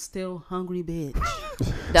fucking ate. I'm still hungry, bitch.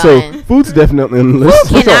 So Done. food's definitely on the list.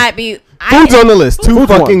 Cannot be. Food's on the list. Too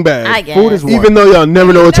Food's fucking one. bad. I guess. Food is one. Even though y'all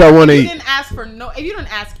never know what y'all want to If eat. you didn't ask for no, if you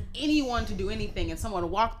didn't ask anyone to do anything and someone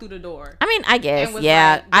walked through the door, I mean, I guess. was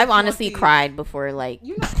Yeah, like, I've "Bitch, honestly want these?" cried before. Like,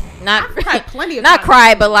 you know, not cried plenty of not times.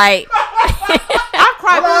 cry, but like I've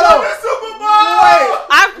cried plenty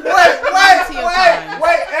of times.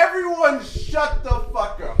 Wait, everyone shut the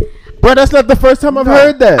fuck up. Bro, that's not the first time I've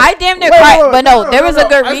heard that. I damn near cried, but no, there was a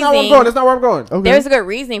good That's not where I'm reasoning. going. That's not where I'm going. Okay. There was a good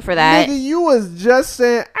reasoning for that. Nigga, you was just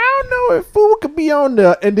saying, I don't know if food could be on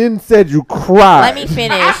there, and then said you cried. Let me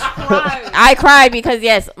finish. I cried because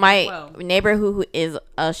yes, my neighbor who is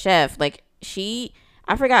a chef, like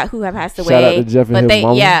I forgot who had passed away. Shout out to Jeff and but his they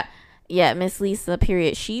mama. yeah, Miss Lisa.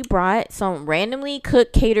 Period. She brought some randomly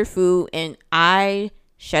cooked catered food, and I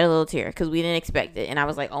shed a little tear because we didn't expect it, and I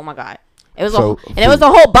was like, oh my god. It was it was a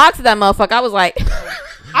whole box of that motherfucker. I was like,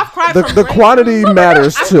 I've cried the from quantity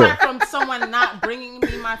matters I've too. cried from someone not bringing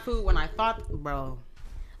me my food when I thought, bro.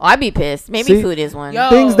 oh, I'd be pissed. Maybe See? food is one. Yo.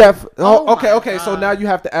 Things that Oh my okay. So God. now you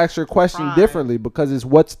have to ask your question Cried. differently because it's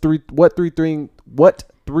what three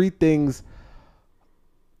things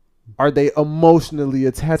are they emotionally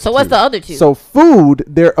attached? So to? what's the other two? So food,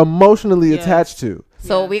 they're emotionally Yes. attached to.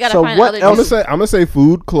 So we gotta So find what other. else- Two. I'm gonna say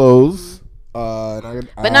food, clothes.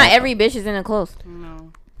 But not every bitch is in a clothes.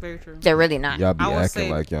 No, very true. They're really not. Y'all be I would acting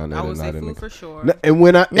say, like y'all know I they're would say not in food the. for sure. And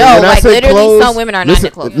when I No, when I like, say literally clothes, some women are not in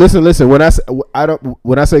listen, clothes. Listen.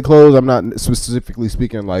 When I say clothes, I'm not specifically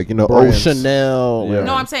speaking like Brands. Chanel. Yeah.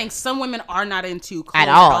 No, I'm saying some women are not into clothes At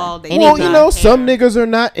all. They Any Well, do you not know, some care. niggas are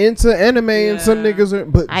not into anime, and some Yeah. niggas are.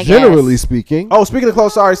 But I generally guess. speaking, Oh, speaking of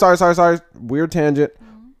clothes, sorry. Weird tangent.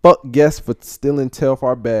 Fuck guests for stealing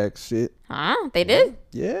Telfar bags. Shit. Huh? They did?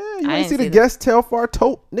 Yeah, you I ain't didn't see the see that. guest Telfar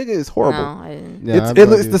tote? Nigga is horrible. No, I didn't. yeah, I have It's no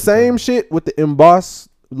idea the what same you're shit with the embossed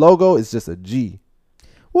logo. It's just a G.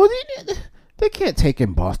 Well, they can't take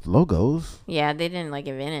embossed logos. Yeah, they didn't like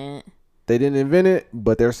invent it. They didn't invent it,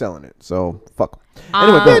 but they're selling it. So fuck 'em.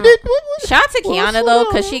 Anyway, go Um, ahead. Shout out to Kiana going though, on,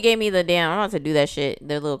 because man? she gave me the damn. I'm about to do that shit.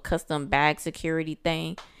 The little custom bag security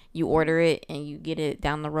thing. You order it and you get it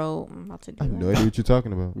down the road. I'm about to do I have no that. idea what you're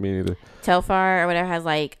talking about. Me neither. Telfar or whatever has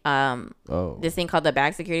like Oh, this thing called the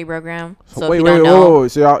bag security program. So wait, if you don't know,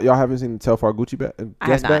 wait. So y'all haven't seen the Telfar Gucci bag? I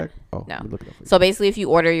Guest have not. bag? Oh, No. let me look it up for you. so basically, if you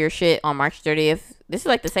order your shit on March 30th, this is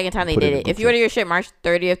like the second time they Put it did in it. the If you group order your shit March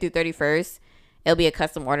 30th through 31st, it'll be a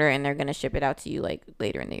custom order and they're gonna ship it out to you like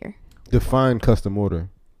later in the year. define custom order.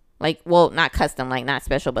 Like, well, not custom, like not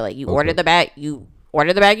special, but like you Okay. order the bag, you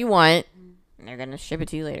want, and they're gonna ship it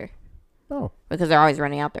to you later Oh. because they're always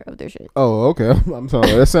running out of their shit. Oh, okay. I'm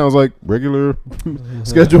sorry. That sounds like regular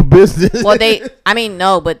scheduled business. Well,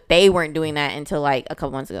 no, but they weren't doing that until like a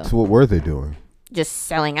couple months ago. So what were they doing? Just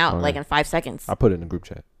selling out like in 5 seconds. I put it in the group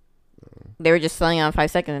chat. They were just selling out in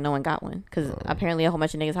 5 seconds and no one got one because apparently a whole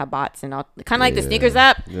bunch of niggas have bots and all, kind of like the sneakers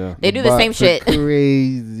app. Yeah. They do the same Bots are shit.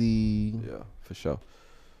 Crazy. Yeah, for sure.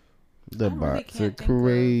 The really bots are can't think of-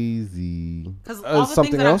 crazy. Because all the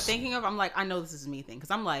something things that else? I'm thinking of, I'm like, I know this is me thing.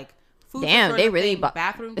 Because I'm like, food Damn, for they sure, really thing, bought.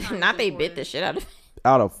 bathroom time Not is they bit the important. shit out of it.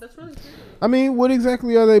 Out of That's really true. I mean, what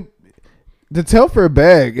exactly are they? The Telfar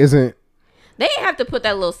bag isn't. They didn't have to put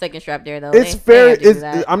that little second strap there though. it's They fair. had to do It's.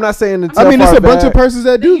 that. I'm not saying the. I mean, it's Telfar a bunch of bag- persons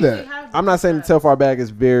that They do usually that. have I'm not saying the straps. Telfar bag is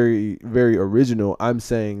very, very original. I'm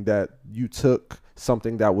saying that you took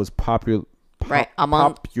something that was popular, Right,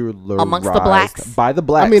 amongst the popularized blacks. by the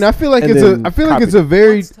blacks. I mean, I feel like and it's a. then I feel like it's copied. a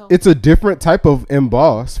very. What's Telfar? It's a different type of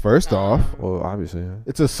emboss. First off, Well, obviously, yeah.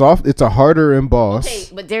 it's a soft. It's a harder emboss. Okay,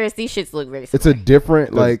 but Darius, these shits look very It's a similar.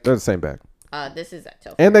 different like. they're the same bag, This is that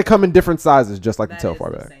Telfar. and they come in different sizes, just like That the is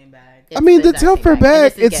Telfar the bag. same bag. It's I mean, the exact same Telfar And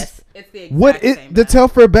bag, this is it's- Guess. It's the exact What same it? The bag.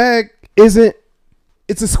 Telfar bag isn't.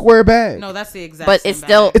 It's a square bag. No, that's the exact. But same it's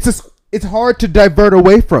still- bag. It's hard to divert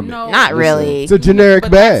away from No, it. Not really. It's a generic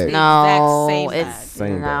But that's bag. the No, exact same it's bag.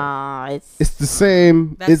 Same no, it's It's the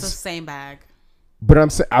same. That's the It's. same bag. But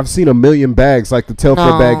I've seen a million bags like the Telfar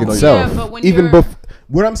No. bag Yeah, itself. but when Even you're-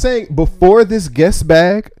 what I'm saying before this guest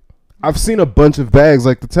bag, I've seen a bunch of bags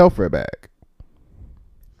like the Telfar bag.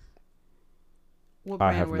 What I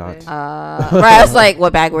brand have were not. they? right. I was like,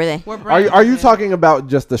 what bag were they? What Are brand you are were you they? talking about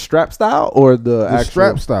just the strap style or the The actual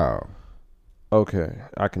strap style. Okay,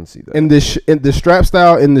 I can see that. And the strap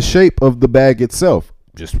style in the shape of the bag itself.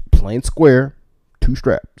 Just plain square, 2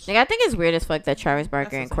 straps. Like, I think it's weird as fuck that Travis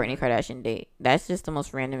Barker That's and the Kourtney Kardashian date. That's just the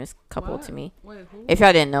most randomest couple What? to me. Wait, who? If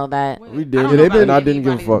y'all didn't know that, Wait, We I did. don't Yeah, know they've about been- I didn't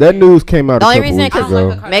give a anybody. fuck. That news came out The a only couple reason weeks I don't ago.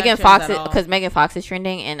 like the Megan Kardashians Fox, at all. because Megan Fox is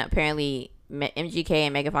trending, and apparently MGK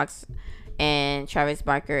and Megan Fox and Travis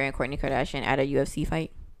Barker and Kourtney Kardashian at a UFC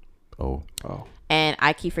fight. Oh. And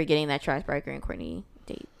I keep forgetting that Travis Barker and Kourtney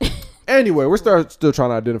date. Anyway, we're still trying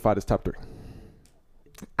to identify this top 3.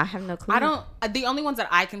 I have no clue. I don't. The only ones that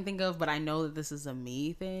I can think of, but I know that this is a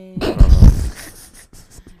me thing,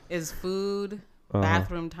 is food,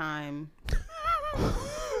 bathroom time,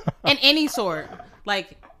 and any sort.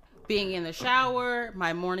 Like, being in the shower,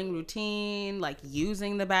 my morning routine, like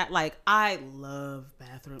using the like I love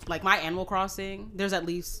bathrooms. Like my Animal Crossing, there's at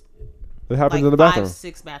least It happens like in the bathroom.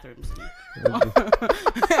 5-6 bathrooms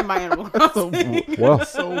in my Animal Crossing. Well,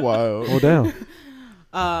 So wild. well,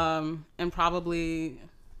 damn. And probably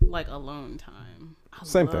like alone time. I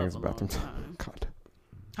Same love thing as alone bathroom time. God.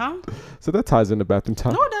 Huh? So that ties into bathroom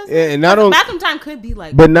time. No, it doesn't. And not only, Bathroom time could be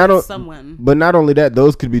like but not on- someone. but not only that,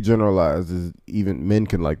 those could be generalized. As even men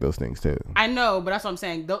can like those things too. I know, but that's what I'm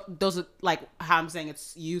saying. Those are like how I'm saying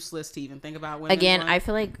it's useless to even think about women. Again, I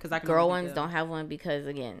feel like 'Cause I can girl only ones do- don't have one because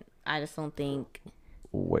again, I just don't think.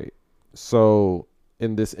 Wait. So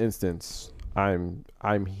in this instance, I'm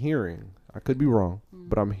hearing, I could be wrong,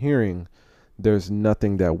 but I'm hearing there's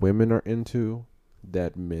nothing that women are into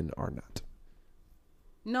that men are not.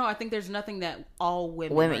 No, I think there's nothing that all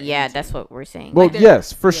women. Women, are yeah, into. that's what we're saying. Well, there's-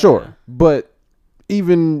 yes, for yeah. sure. But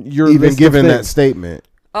even your Even list of given that things- statement,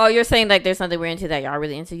 Oh, you're saying like there's something we're into that y'all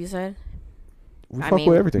really into? You said. we I fuck mean-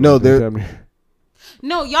 with everything. No, Damn there- near.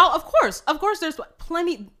 No, y'all. Of course, there's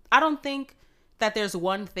plenty. I don't think that there's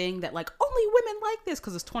one thing that like only women like this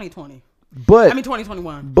because it's 2020. But I mean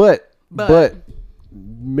 2021. but But-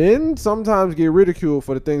 men sometimes get ridiculed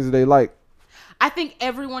for the things that they like. I think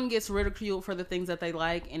everyone gets ridiculed for the things that they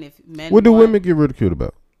like, and if men, what do want- women get ridiculed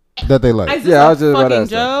about that they like? Is this Yeah, I a was just about to fucking ask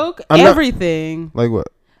that. joke? I'm not- Everything, Like what?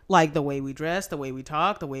 like the way we dress, the way we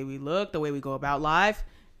talk, the way we look, the way we go about life,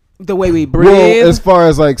 the way we breathe, Well, as far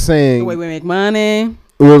as like the saying, way we make money.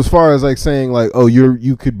 well, as far as like saying, like, oh,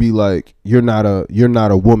 you could be like, you're not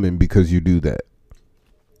a woman because you do that.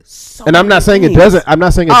 So And I'm not many saying it things. doesn't. I'm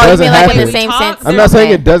not saying it Oh, you doesn't mean like happen. in the same Talk, sense? I'm not saying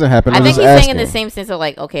Okay. it doesn't happen. I I'm think just he's asking. saying in the same sense of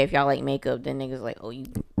like, okay, if y'all like makeup, then niggas like, oh, you.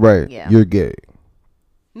 Right. Yeah. You're gay.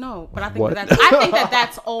 No, but I think What?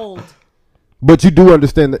 that's old. But you do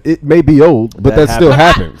understand that it may be old, but that, still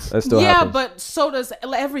happens. That still Yeah, happens. but so does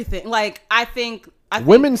everything. Like I think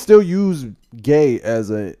Women still use gay as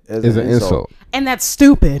an insult. and that's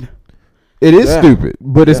stupid. It is Yeah. stupid,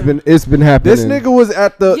 but it's been happening. This nigga was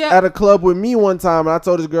at Yeah. a club with me one time, and I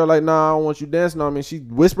told this girl like, "Nah, I don't want you dancing on me." She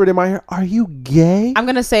whispered in my ear, "Are you gay?" I'm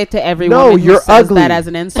gonna say it to everyone No, who you're says ugly. that as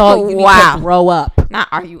an insult. You Wow. need to grow up. Not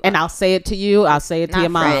are you? And I'll say it to you. I'll say it to Not your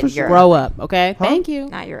mom. Fred, you're Grow up, okay? Thank you.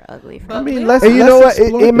 Not you're ugly. Friend. I mean, But- let's. And you know let's what?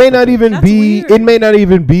 explore It may not different even That's be. weird. It may not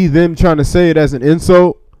even be them trying to say it as an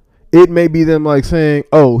insult. It may be them like saying,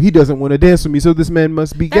 "Oh, he doesn't want to dance with me, so this man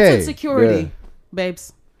must be That's gay." insecurity, Yeah.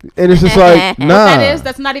 babes. And it's just like, nah.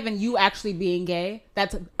 That's not even you actually being gay.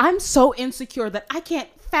 I'm so insecure that I can't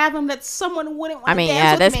fathom that someone wouldn't want I to mean, dance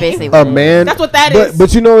yeah, with that's me. basically A what it is. man. That's what that but, is.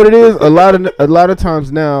 But you know what it is? A lot of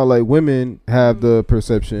times now, like women have the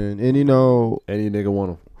perception, and you know, Any nigga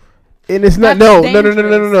want them. and it's not That's no. It's dangerous, not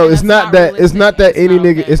and that's not that. It's not that realistic, any and it's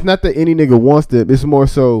nigga. not It's not that any nigga wants them. It's more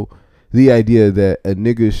so the idea that a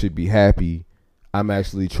nigga should be happy. I'm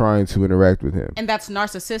actually trying to interact with him. And that's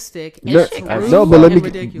narcissistic. And No, true no, but let and me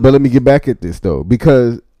ridiculous. get back at this though,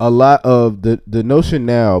 because a lot of the notion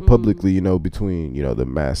now publicly, you know, between the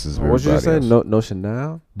masses. Of What you just everybody say? else. Notion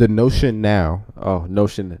now? The notion now. Oh,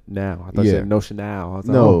 notion now. I thought you Yeah. said notion now. I was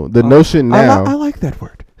like, No, oh, the notion I now. like that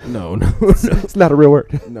word. No, It's not a real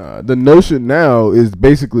word. nah. The notion now is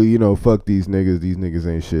basically, fuck these niggas. These niggas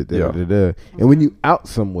ain't shit. Da, Yeah. da, da, da. And when you out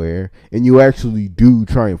somewhere and you actually do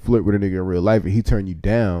try and flirt with a nigga in real life and he turn you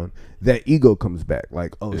down, that ego comes back.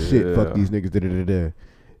 Like, oh shit, fuck Yeah. these niggas. Da, da, da, da.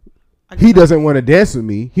 He doesn't want to dance with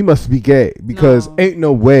me. He must be gay because No. ain't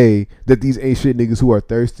no way that these ain't shit niggas who are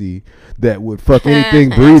thirsty that would fuck anything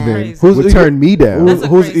That's breathing crazy. would Who's turn me down. That's a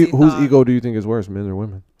Whose crazy whose thought. ego do you think is worse, men or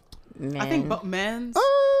women? I think Man. men's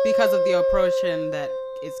because of the oppression that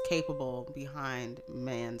is capable behind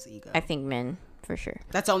man's ego. I think men for sure.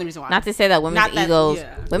 That's the only reason why. Not to say that women's Not that- egos,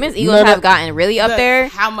 yeah. women's egos have gotten really up there.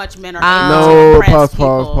 How much men are No, able to impress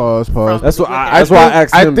pause. people from That's what with I- their that's why I ego.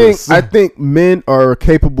 asked him this. I think men are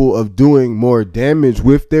capable of doing more damage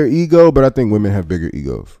with their ego, but I think women have bigger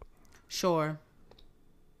egos. Sure.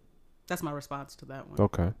 That's my response to that one.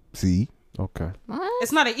 Okay. See? Okay. What?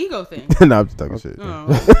 It's not an ego thing. No, I'm just talking shit. No.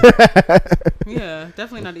 Yeah,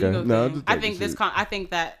 definitely not an Okay. ego No, I'm thing. just I talking think this. shit. I think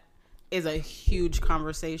that is a huge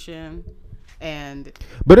conversation, and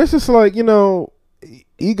But it's just like,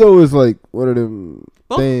 ego is like one of them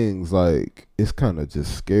Both- things, like, it's kind of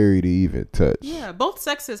just scary to even touch. yeah, both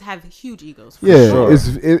sexes have huge egos. For Yeah, sure.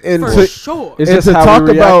 and for to, sure. It's and just to how talk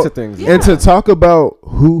we react about to things. Yeah. and to talk about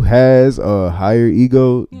who has a higher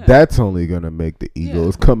ego, Yeah. that's only gonna make the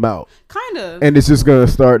egos come out, Kind of. and it's just gonna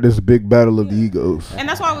start this big battle of the egos. And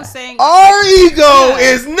that's why I was saying. Our ego Yeah.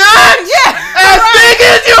 is not Yeah. as big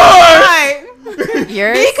as yours. Right.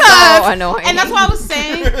 You're Because, so annoying. and that's why I was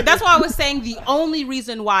saying. That's why I was saying the only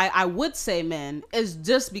reason why I would say men is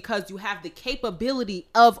just because you have the capability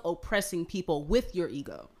of oppressing people with your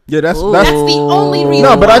ego. Yeah, that's Ooh. That's the only reason.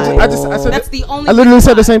 no, but why. I said That's the only. I literally reason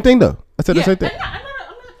said the why. same thing though. I said the Yeah, same thing. I'm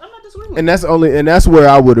not disagreeing with And that's where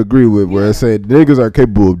I would agree with where it said niggas are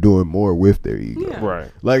capable of doing more with their ego. Yeah.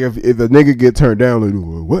 Right. Like if a nigga get turned down, like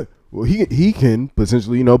well, what? Well, he can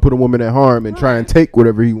potentially put a woman at harm and try and take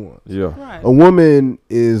whatever he wants. Yeah. Right. A woman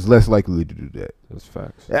is less likely to do that. That's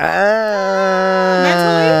facts. Mentally?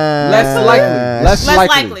 Less likely. Less Less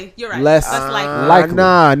likely. likely. You're right. Less Less likely. likely.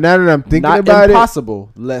 Nah, now that I'm thinking Not about impossible.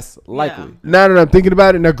 Less likely. now that I'm thinking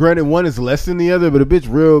about it, now granted one is less than the other, but a bitch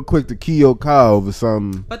real quick to kill your car over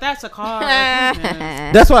something. But that's a car.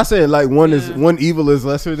 Yeah. That's why I said like one evil is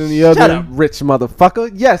lesser than the other. Shut up, rich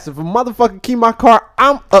motherfucker. Yes, if a motherfucker key my car,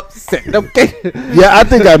 I'm upset. Okay. Yeah, I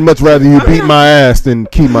think I'd much rather you beat my ass than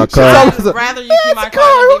keep my car. I'd rather you keep my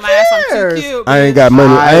car than beat my ass. I'm too cute. I ain't got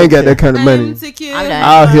money. I ain't got that kind of money. I'm too cute. I'm done.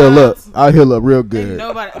 I'll heal up. I'll heal up real Ain't good.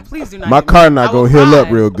 nobody, please do not. My hit me. car not I will gonna heal up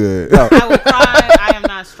cry. real good. I will cry. I am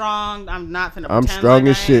not strong. I'm not finna. I'm pretend strong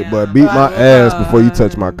like as I shit, am. but beat I my will ass cry. before you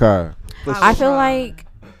touch my car. I feel cry. like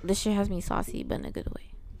this shit has me saucy, but in a good way.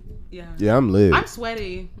 Yeah. Yeah, I'm lit. I'm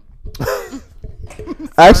sweaty.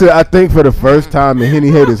 Actually, I think for the first time in Henny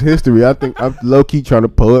Haters history, I think I'm low key trying to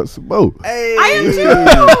pull up some more. I am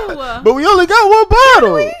too. But we only got one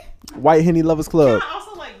bottle. White Henny Lovers Club. I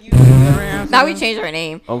also like use Instagram. Now we changed our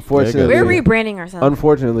name. Unfortunately, We're rebranding ourselves.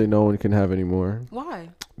 unfortunately, no one can have any more Why?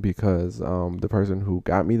 because the person who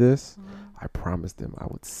got me this, I promised them I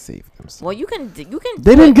would save them. Some. Well, you can. They do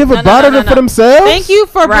didn't it. give a No, bottle no, for themselves. Thank you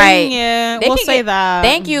for Right. bringing it. They We'll can say get- that.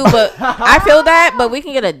 Thank you, but I feel that. But we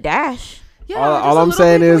can get a dash. Yeah, all just all a I'm little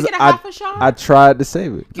saying bit. Can is we get a half a shot? I tried to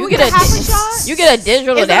save it. Can we You get a half a di- shot? You get a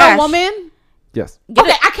digital Is it dash. a woman? Yes. Get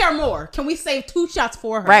Okay, a- I care more. Can we save 2 shots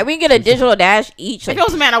for her? right, we can get a digital dash each. If Like, it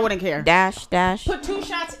was a man, I wouldn't care. dash. Put 2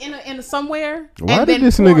 shots in somewhere. Why and did then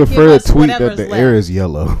this pour- nigga give Fred us tweet that whatever's the left. air is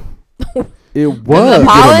yellow? It The was. Get on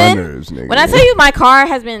my pollen? nerves, nigga. When I tell you my car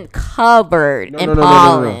has been covered in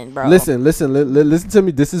pollen, bro. Listen, listen to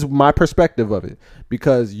me. This is my perspective of it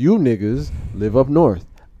because you niggas live up north.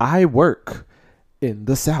 I work in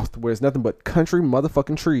the south where it's nothing but country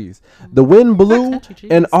motherfucking trees. The wind blew country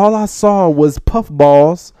trees. and all I saw was puff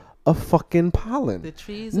balls of fucking pollen. The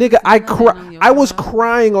trees Nigga, are on your I was car.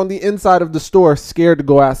 crying on the inside of the store, scared to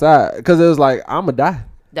go outside because it was like I'ma die.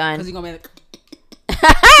 Because Done. you're going to be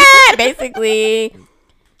like, Basically,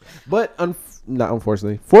 But not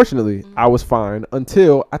unfortunately, fortunately, I was fine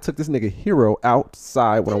until I took this nigga Hero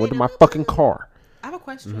outside when I went to my fucking car. I have a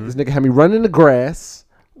question. This nigga had me running in the grass.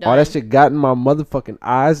 All that Done. shit got in my motherfucking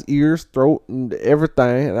eyes, ears, throat, and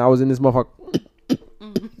everything. And I was in this motherfucker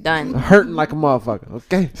done. hurting like a motherfucker.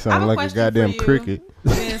 Okay, I have Sound a like a question goddamn for you, cricket.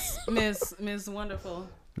 Miss Wonderful.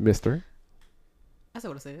 mister. I said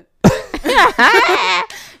what I said.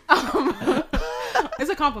 It's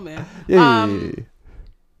a compliment. Yeah.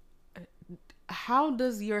 How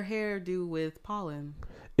does your hair do with pollen?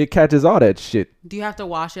 It catches all that shit. Do you have to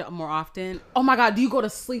wash it more often? Oh my God, do you go to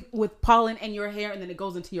sleep with pollen in your hair and then it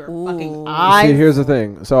goes into your fucking See, eyes? here's the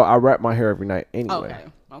thing. So I wrap my hair every night anyway.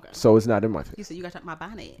 Okay. So it's not in my face. You said you got to touch my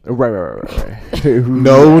bonnet. Right.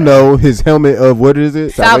 No, his helmet of what is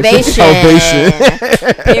it? Salvation.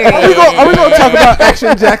 Period. Are we gonna talk about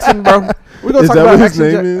Action Jackson, bro? We gonna Is talk that about what his Action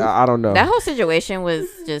name Jackson? is? I don't know. That whole situation was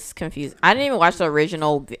just confused. I didn't even watch the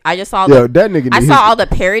original. I just saw. Yo, The, that nigga. I need saw his- all the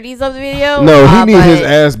parodies of the video. No, he need his but-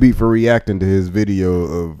 ass beat for reacting to his video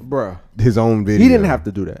of Bruh. his own video. He didn't have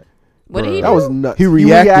to do that. What did he That do? was nuts. He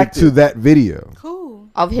reacted to that video. Cool.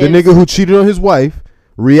 Of The his. nigga who cheated on his wife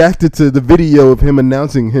reacted to the video of him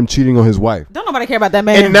announcing him cheating on his wife. Don't nobody care about that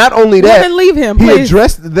man. And not only Let that, him leave him, he please.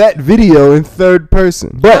 addressed that video in third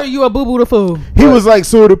person. Are But you a boo boo the fool? he was like,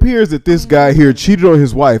 so it appears that this guy here cheated on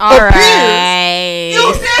his wife. All right.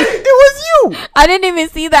 It was you. I didn't even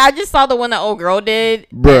see that. I just saw the one that old girl did.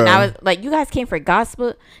 Bruh. And I was like, you guys came for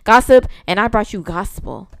gossip, and I brought you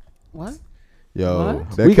gospel. What? Yo,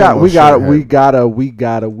 What? that We camo shirt had-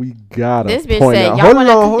 gotta. This bitch point said, out. y'all Hold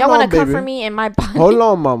wanna on, come baby. for me in my bonnet. Hold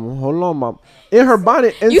on, mama. In her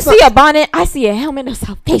bonnet. You see a bonnet, I see a helmet of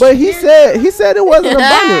salvation. But he said it wasn't a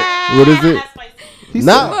bonnet. What is it? He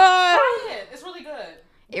Nah. said, It's really good.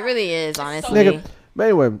 It really is, honestly. nigga. But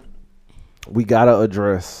anyway, we gotta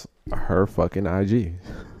address her fucking IG.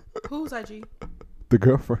 Who's IG? The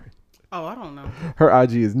girlfriend. Oh, I don't know. Her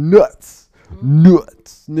IG is nuts.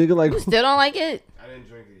 Nuts. Nigga, like, Still don't like it? I didn't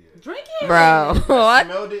drink it yet. Drink it. Bro. What?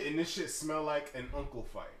 smelled it and this shit smelled like an uncle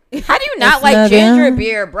fight. How do you not like ginger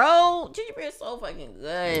beer, bro? Ginger beer is so fucking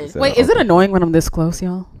good. Wait, is it annoying when I'm this close,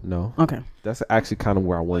 y'all? No. Okay. That's actually kind of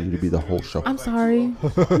where I wanted you to be the whole show. I'm sorry.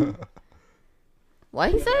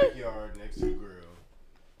 What he say?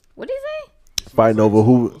 What did he say? Fighting over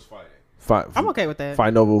who. I'm okay with that.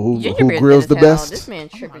 Fighting over who Ginger beer grills the good as hell. best. This man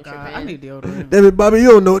tripping, God, I tripping. need deodorant. Damn it, Bobby, you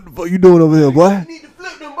don't know what the fuck you doing over here, boy. need to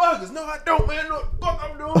flip them burgers. No, I don't, man. No, what the fuck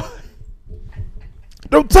I'm doing.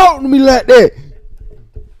 Don't talk to me like that.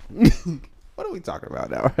 What are we talking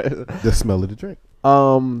about now? The smell of the drink.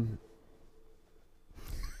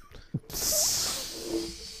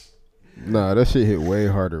 Nah, that shit hit way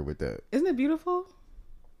harder with that. Isn't it beautiful?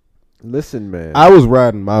 Listen, man. I was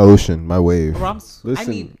riding my ocean, my wave. Rums. Listen,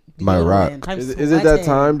 I need my deodorant. rock. I'm Is it that sweating.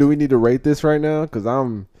 time? Do we need to rate this right now? Because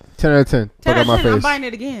I'm 10 out of 10. 10 Fuck out out my of 10, I'm face. buying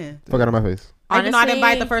it again. Fuck out of my face. Even though I didn't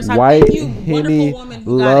buy it the first time. White Thank you, Henny wonderful woman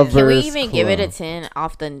who got lover. it. Can we First even give it a club. 10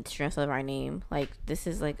 off the strength of our name? Like, this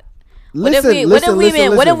is like. listen.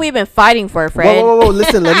 What have we been fighting for, Fred? Whoa.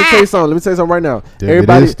 Listen, let me tell you something. Let me tell you something right now. Damn,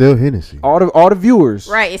 Everybody, it is still Hennessy. all the viewers.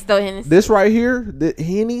 Right, it's still Hennessy. This right here, the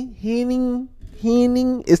Henny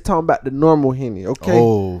is talking about the normal Henny. Okay.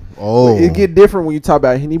 Oh. It get different when you talk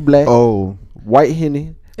about Henny Black, Oh. white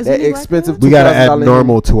Henny, Is that Henny Black expensive. We gotta add $2,000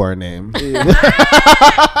 normal to our name. Henny.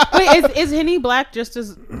 Wait, is Henny Black just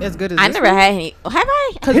as good as I this never one? had any. Have I?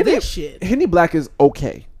 Because Henny- this shit. Henny Black is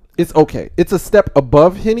okay. It's okay. It's a step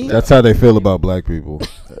above Henny. That's how they feel about black people.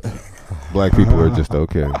 Black people are just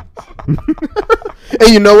okay. And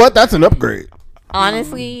you know what? That's an upgrade.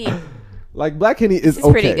 Honestly, Like Black Henny is it's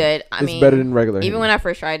okay. pretty good. I It's mean, better than regular. even Henny. when I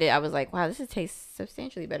first tried it, I was like, wow, this tastes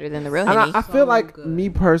substantially better than the real And Henny. I feel like good. me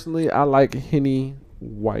personally, I like Henny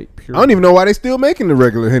white pure. I don't even know why they still making the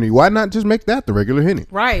regular Henny. Why not just make that the regular Henny?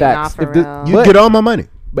 Right. Facts. Nah, for If this- real. You But- get all my money.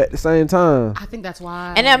 But at the same time, I think that's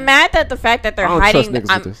why. And I'm mad that the fact that they're I don't trust hiding.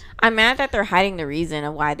 niggas with this. I'm mad that they're hiding the reason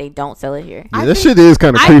of why they don't sell it here. Yeah, I that think- shit is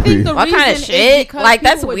kind of I creepy. think the What kinda reason is shit? because Like,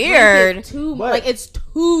 that's people would drink weird. it too, But- like it's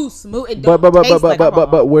too smooth. It but don't taste like alcohol.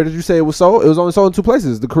 but where did you say it was sold? It was only sold in two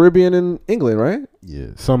places: the Caribbean and England, right? Yeah,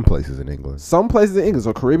 some places in England. Some places in England,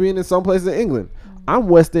 so Caribbean and some places in England. I'm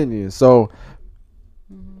West Indian, so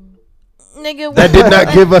Nigga, That did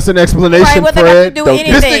not give us an explanation, Right, what that got to Fred. do with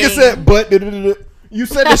This anything? nigga said, but you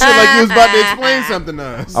said this shit like you was about to explain something to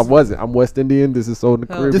us. I wasn't. I'm West Indian. This is sold in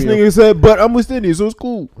the Oh. This Caribbean. nigga said, but I'm West Indian, so it's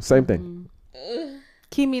cool. Same thing.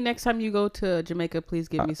 Kimi, next time you go to Jamaica, please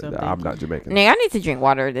give me something. I'm not Jamaican. Nigga, I need to drink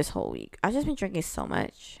water this whole week. I've just been drinking so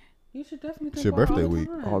much. You should definitely. It's your birthday week.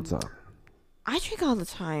 All the time. I drink all the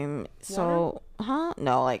time. So,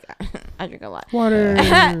 No, like, I drink a lot. Water.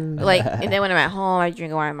 Like, and then when I'm at home, I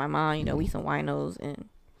drink wine with my mom. You know, we some winos and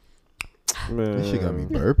Man, This shit got me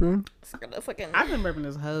burping. fucking. I've been burping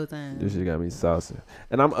this whole time. This shit got me saucy,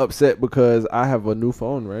 and I'm upset because I have a new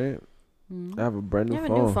phone. Right? I have a brand new You have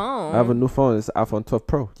phone. a new phone. I have a new phone. It's an iPhone 12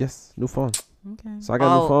 Pro. Yes, new phone. Okay. So I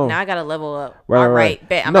got a new phone. Now I gotta level up. Right, All right. right,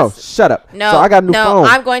 bet. I'm No, a- shut up. no. So I got a new no, phone.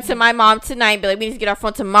 I'm going to my mom tonight. And be like, we need to get our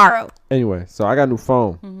phone tomorrow. Anyway, so I got a new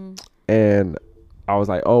phone, and I was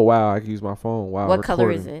like, "Oh wow, I can use my phone." Wow. What color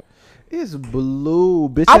is recording. it? It's blue,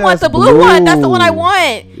 bitch. I want ass the blue one. That's the one I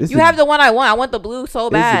want. It's You a- have the one I want. I want the blue so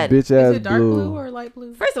bad. It's a bitch ass Is it dark blue or light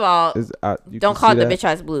blue? First of all, you don't can call it see the that? bitch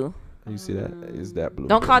ass blue. You see that? It's that blue.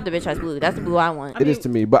 Don't call it the bitch ass blue. That's the blue I want. It is to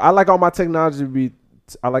me, but I like all my technology to be.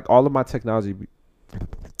 I like all of my technology.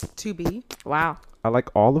 To be. Wow. I like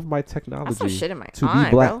all of my technology That's some shit in my to eye,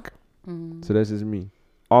 be black. bro. So that's just me.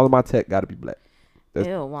 All of my tech got to be black.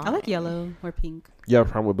 That's- Ew, wow. I like yellow or pink. You have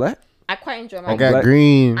a problem with black? I quite enjoy I my. got Black-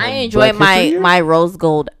 green. I enjoy Black History Year? my rose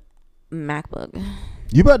gold MacBook.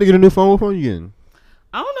 You about to get a new phone? What phone you getting?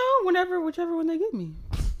 I don't know. Whichever one they give me.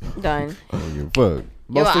 Done. Oh, you fuck.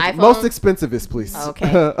 You have an iPhone? Most expensivest, please.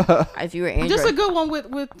 Okay. If you were Android, Just a good one with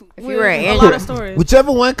If you were an a Android- lot of storage.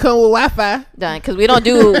 Whichever one come with Wi-Fi. done because we don't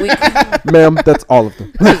do. We, Ma'am, that's all of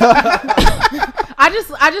them.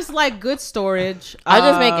 I just like good storage. I'm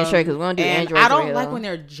just making sure because we don't do and Android. I for don't real. like when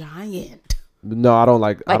they're giant. No, I don't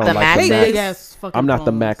like. I Like don't the like the Maxes? Max. Big ass fucking. I'm not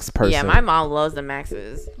the phones. Max person. Yeah, my mom loves the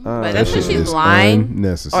Maxes, but that that's when shit she's blind.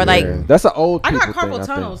 Unnecessary. Or like- That's an old. I got people thing, carpal I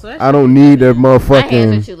tunnel, think. so that's I don't need that My hands are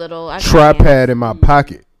motherfucking too little. I can't. tripod in my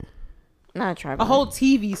pocket. Not a tripod. a whole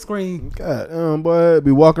TV screen. God, boy,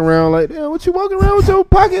 be walking around like, damn, what you walking around with your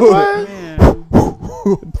pocket, boy? Man.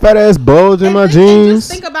 Fat ass bulge in my And jeans.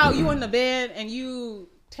 just think about you in the bed and you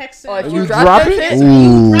texting. Or if or you drop drop that it? shit, and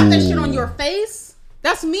you drop that Ooh. shit on your face.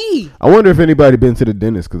 That's me. I wonder if anybody been to the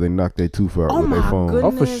dentist because they knocked their tooth out Oh with their my phone.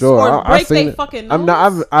 goodness. Oh, for sure. Or I break seen they it. fucking I'm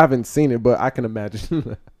not. nose. I haven't seen it, but I can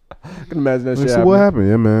imagine. I can imagine that Like, shit. so what happening. happened?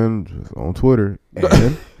 Yeah, man, just on Twitter,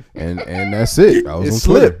 and that's it. I was It on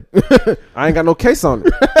slipped. Twitter. I ain't got no case on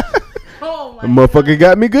it. Oh like, motherfucker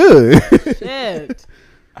got me good. shit.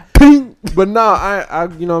 But no, I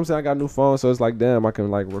you know what I'm saying, I got a new phone, so it's like, damn, I can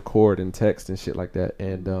like record and text and shit like that.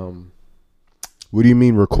 And What do you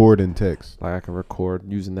mean record and text? like I can record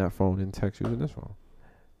using that phone and text using this phone.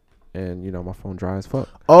 And you know, my phone dry as fuck.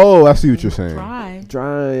 Oh, I see what you're saying. Dry.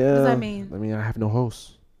 Dry, yeah. What does that mean? I mean, I have no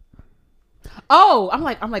host. Oh, I'm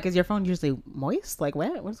like, is your phone usually moist? Like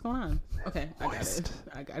wet? What's going on? Okay,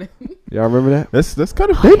 I got it. Y'all remember that? That's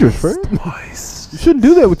kind of dangerous, friend. Moist. You shouldn't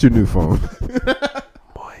do that with your new phone.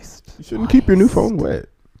 Moist. You shouldn't keep your new phone wet.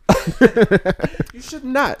 You should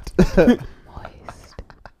not.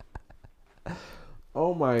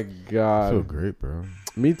 Oh my god. So great, bro.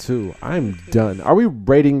 Me too. I'm done. Are we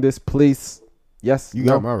rating this, please? Yes. You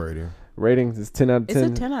no? got my rating. Rating is 10 out of 10.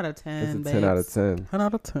 It's a 10 out of 10. It's a 10 out of 10. 10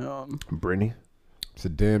 out of 10. Brittany? It's a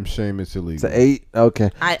damn shame it's illegal. It's an 8. Okay.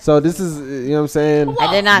 So this is, you know what I'm saying?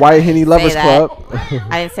 I did not White Henny Lovers say that. Club.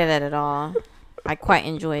 I didn't say that at all. I quite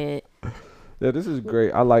enjoy it. Yeah, this is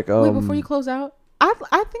great. I like Wait, before you close out,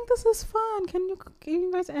 I think this is fun. Can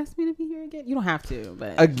you guys ask me to be here again? You don't have to,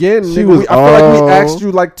 but again, She nigga, was I feel like we all- asked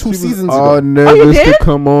you like 2 seasons all ago. nervous did? to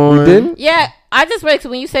come on. You didn't? Yeah, I just read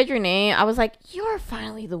when you said your name, I was like, you're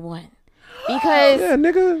finally the one. Because Yeah,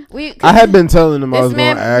 nigga. I had been telling him I This was going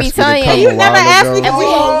man to ask be you to telling come you, a you while never asked me ago. because we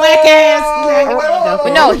whack ass.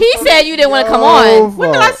 but no, he said you didn't want to come Yo, on.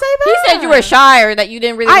 When did I say that? He said you were shy or that you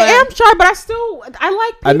didn't really I wanna- am shy, but I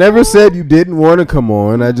like people. I never said you didn't want to come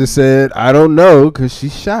on. I just said I don't know because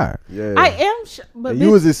she's shy. Yeah. I am shy, but And you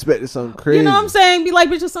bitch, was expecting something crazy. you know what I'm saying? Be like,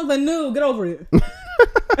 bitch, it's something new. Get over it.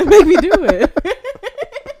 And make me do it.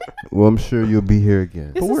 Well, I'm sure you'll be here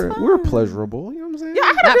again. This But is we're fun. pleasurable. You know what I'm saying? Yeah, I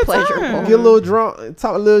had Not a good pleasurable. time. Get a little drunk,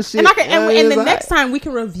 talk a little shit. And I can, and it's the all next right. time we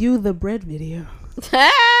can review the bread video.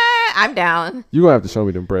 I'm down. You gonna have to show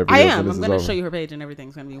me them bread videos. I when am. this I'm is gonna over. show you her page and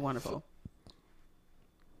everything's gonna be wonderful.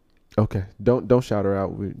 Okay, don't shout her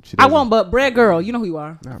out. She I doesn't- won't, but bread girl, you know who you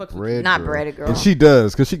are. Not Fuck with bread Not girl. breaded girl. And she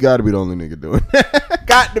does because she got to be the only nigga doing it.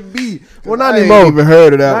 Got to be. Well, not I ain't anymore. even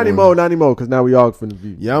heard of that Not one. anymore. Not anymore. Because now we all finna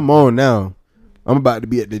be. Yeah, I'm on now. I'm about to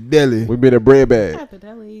be at the deli. We been a bread bag. At the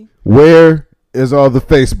deli. Where is all the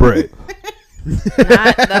face bread?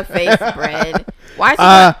 Not the face bread. Why is he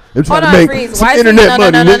I'm going? trying Hold to on, make freeze. some Why is he? internet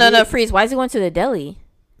No, money. nigga. no, freeze. Why is he going to the deli?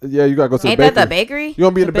 Yeah, you gotta go to Ain't the bakery. that the bakery? You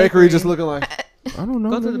gonna be in the The bakery bakery. just looking like I don't know.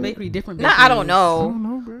 Go to nigga. the bakery, different Nah, bakery. I don't know.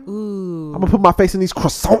 know, bro. Ooh. I'm gonna put my face in these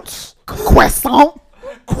croissants. Croissant.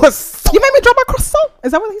 Croissant. You made me drop my croissant.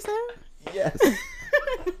 Is that what he said? Yes.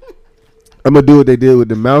 I'm gonna do what they did with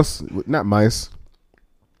the mouse, not mice,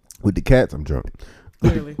 with the cats. I'm drunk.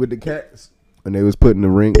 Clearly. With the cats, when they was putting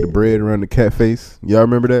the bread around the cat face. Y'all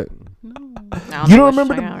remember that? You don't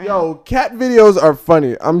remember the yo cat videos are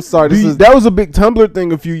funny. I'm sorry. This is That was a big Tumblr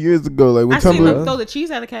thing a few years ago. Like when I seen them Tumblr. throw the cheese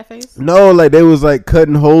at a cat face. No, like they was like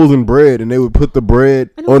cutting holes in bread, and they would put the bread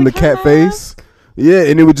And it was on a the cat cat face. Yeah,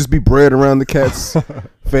 and it would just be bread around the cat's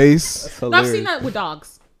face. No, I've seen that with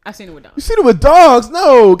dogs. I've seen it with You dogs. seen it with dogs?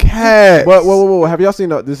 No, cats. Whoa. Have y'all seen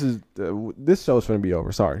this is this show's gonna be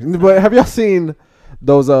over. Sorry, but have y'all seen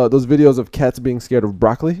those videos of cats being scared of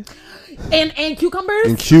broccoli? And cucumbers.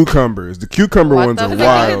 And cucumbers. The cucumber What ones the are fuck? Because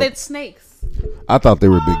I think wild. that it's snakes. I thought they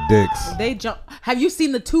were big dicks. They jump. Have you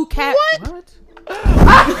seen the two cats? What?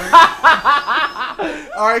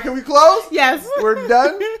 All right, can we close? Yes. We're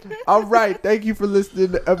done. All right, thank you for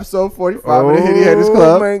listening to episode 45 of the Hitty Haters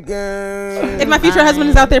Club. my god! If my future husband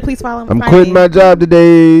is out there, please follow him. I'm Find quitting me. my job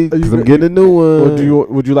today Are because you I'm ready? getting a new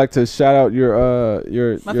one. Would you like to shout out your My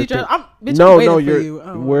your future. thing? Bitch, No, I'm waiting for your you.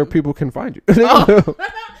 Oh. where people can find you. Oh.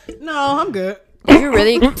 No, I'm good. Did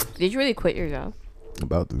you really quit your job?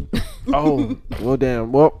 About to Oh, well,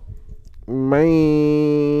 damn. Well,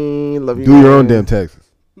 man, love you. do your own man. damn taxes.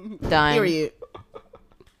 Done. Period.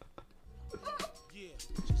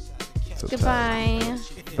 Goodbye.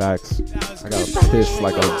 Facts. I got pissed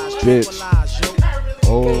like a bitch.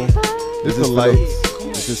 Oh, this is lights.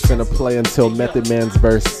 This is finna play until Method Man's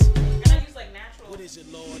verse.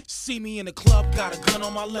 See me in the club, got a gun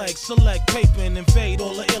on my leg. Select paper and invade.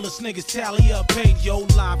 All the illest niggas tally up, paid. Yo,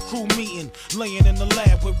 live crew meeting. Laying in the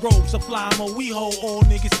lab with robes of fly mo. We hold all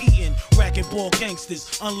niggas eating. Racquetball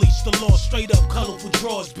gangsters. Unleash the law. Straight up colorful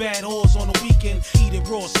drawers. Bad whores on the weekend. Eating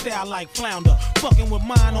raw style like flounder. Fucking with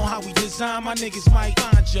mine on how we design. My niggas might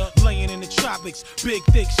find ya. Laying in the tropics. Big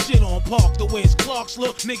thick shit on park. The way his Clarks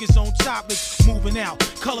look. Niggas on topics. Moving out.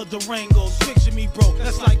 Color Durangos. Picture me broke.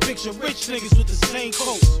 That's like picture rich niggas with the same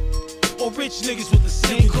coats. or rich niggas with the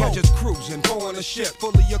same You code? catch us cruising, on a ship,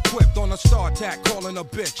 fully equipped on a StarTAC, calling a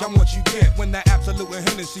bitch. I'm what you get when that absolute and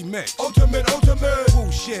Hennessy mix. Ultimate,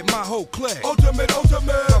 bullshit, my whole clique. Ultimate.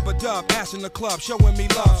 Rubber dub, ass in the club, showing me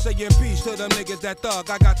love, saying peace to them niggas that thug.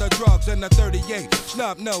 I got the drugs and the 38,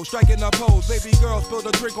 snub nose, striking up hoes. Baby girl spilled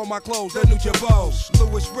a drink on my clothes, the new Jabos.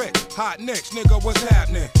 Louis Rich, hot nicks, nigga, what's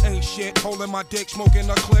happening? Ain't shit, holding my dick, smoking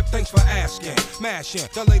a clip. Thanks for asking. Mashing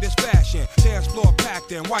the latest fashion, dance floor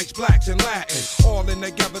packed in whites, blacks, and Latin. All in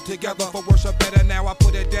together for worse or better. Now I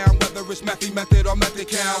put it down, whether it's method or method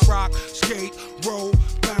cow. Rock, skate, roll,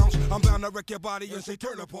 bounce. I'm bound to wreck your body and say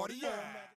turn the party. Yeah.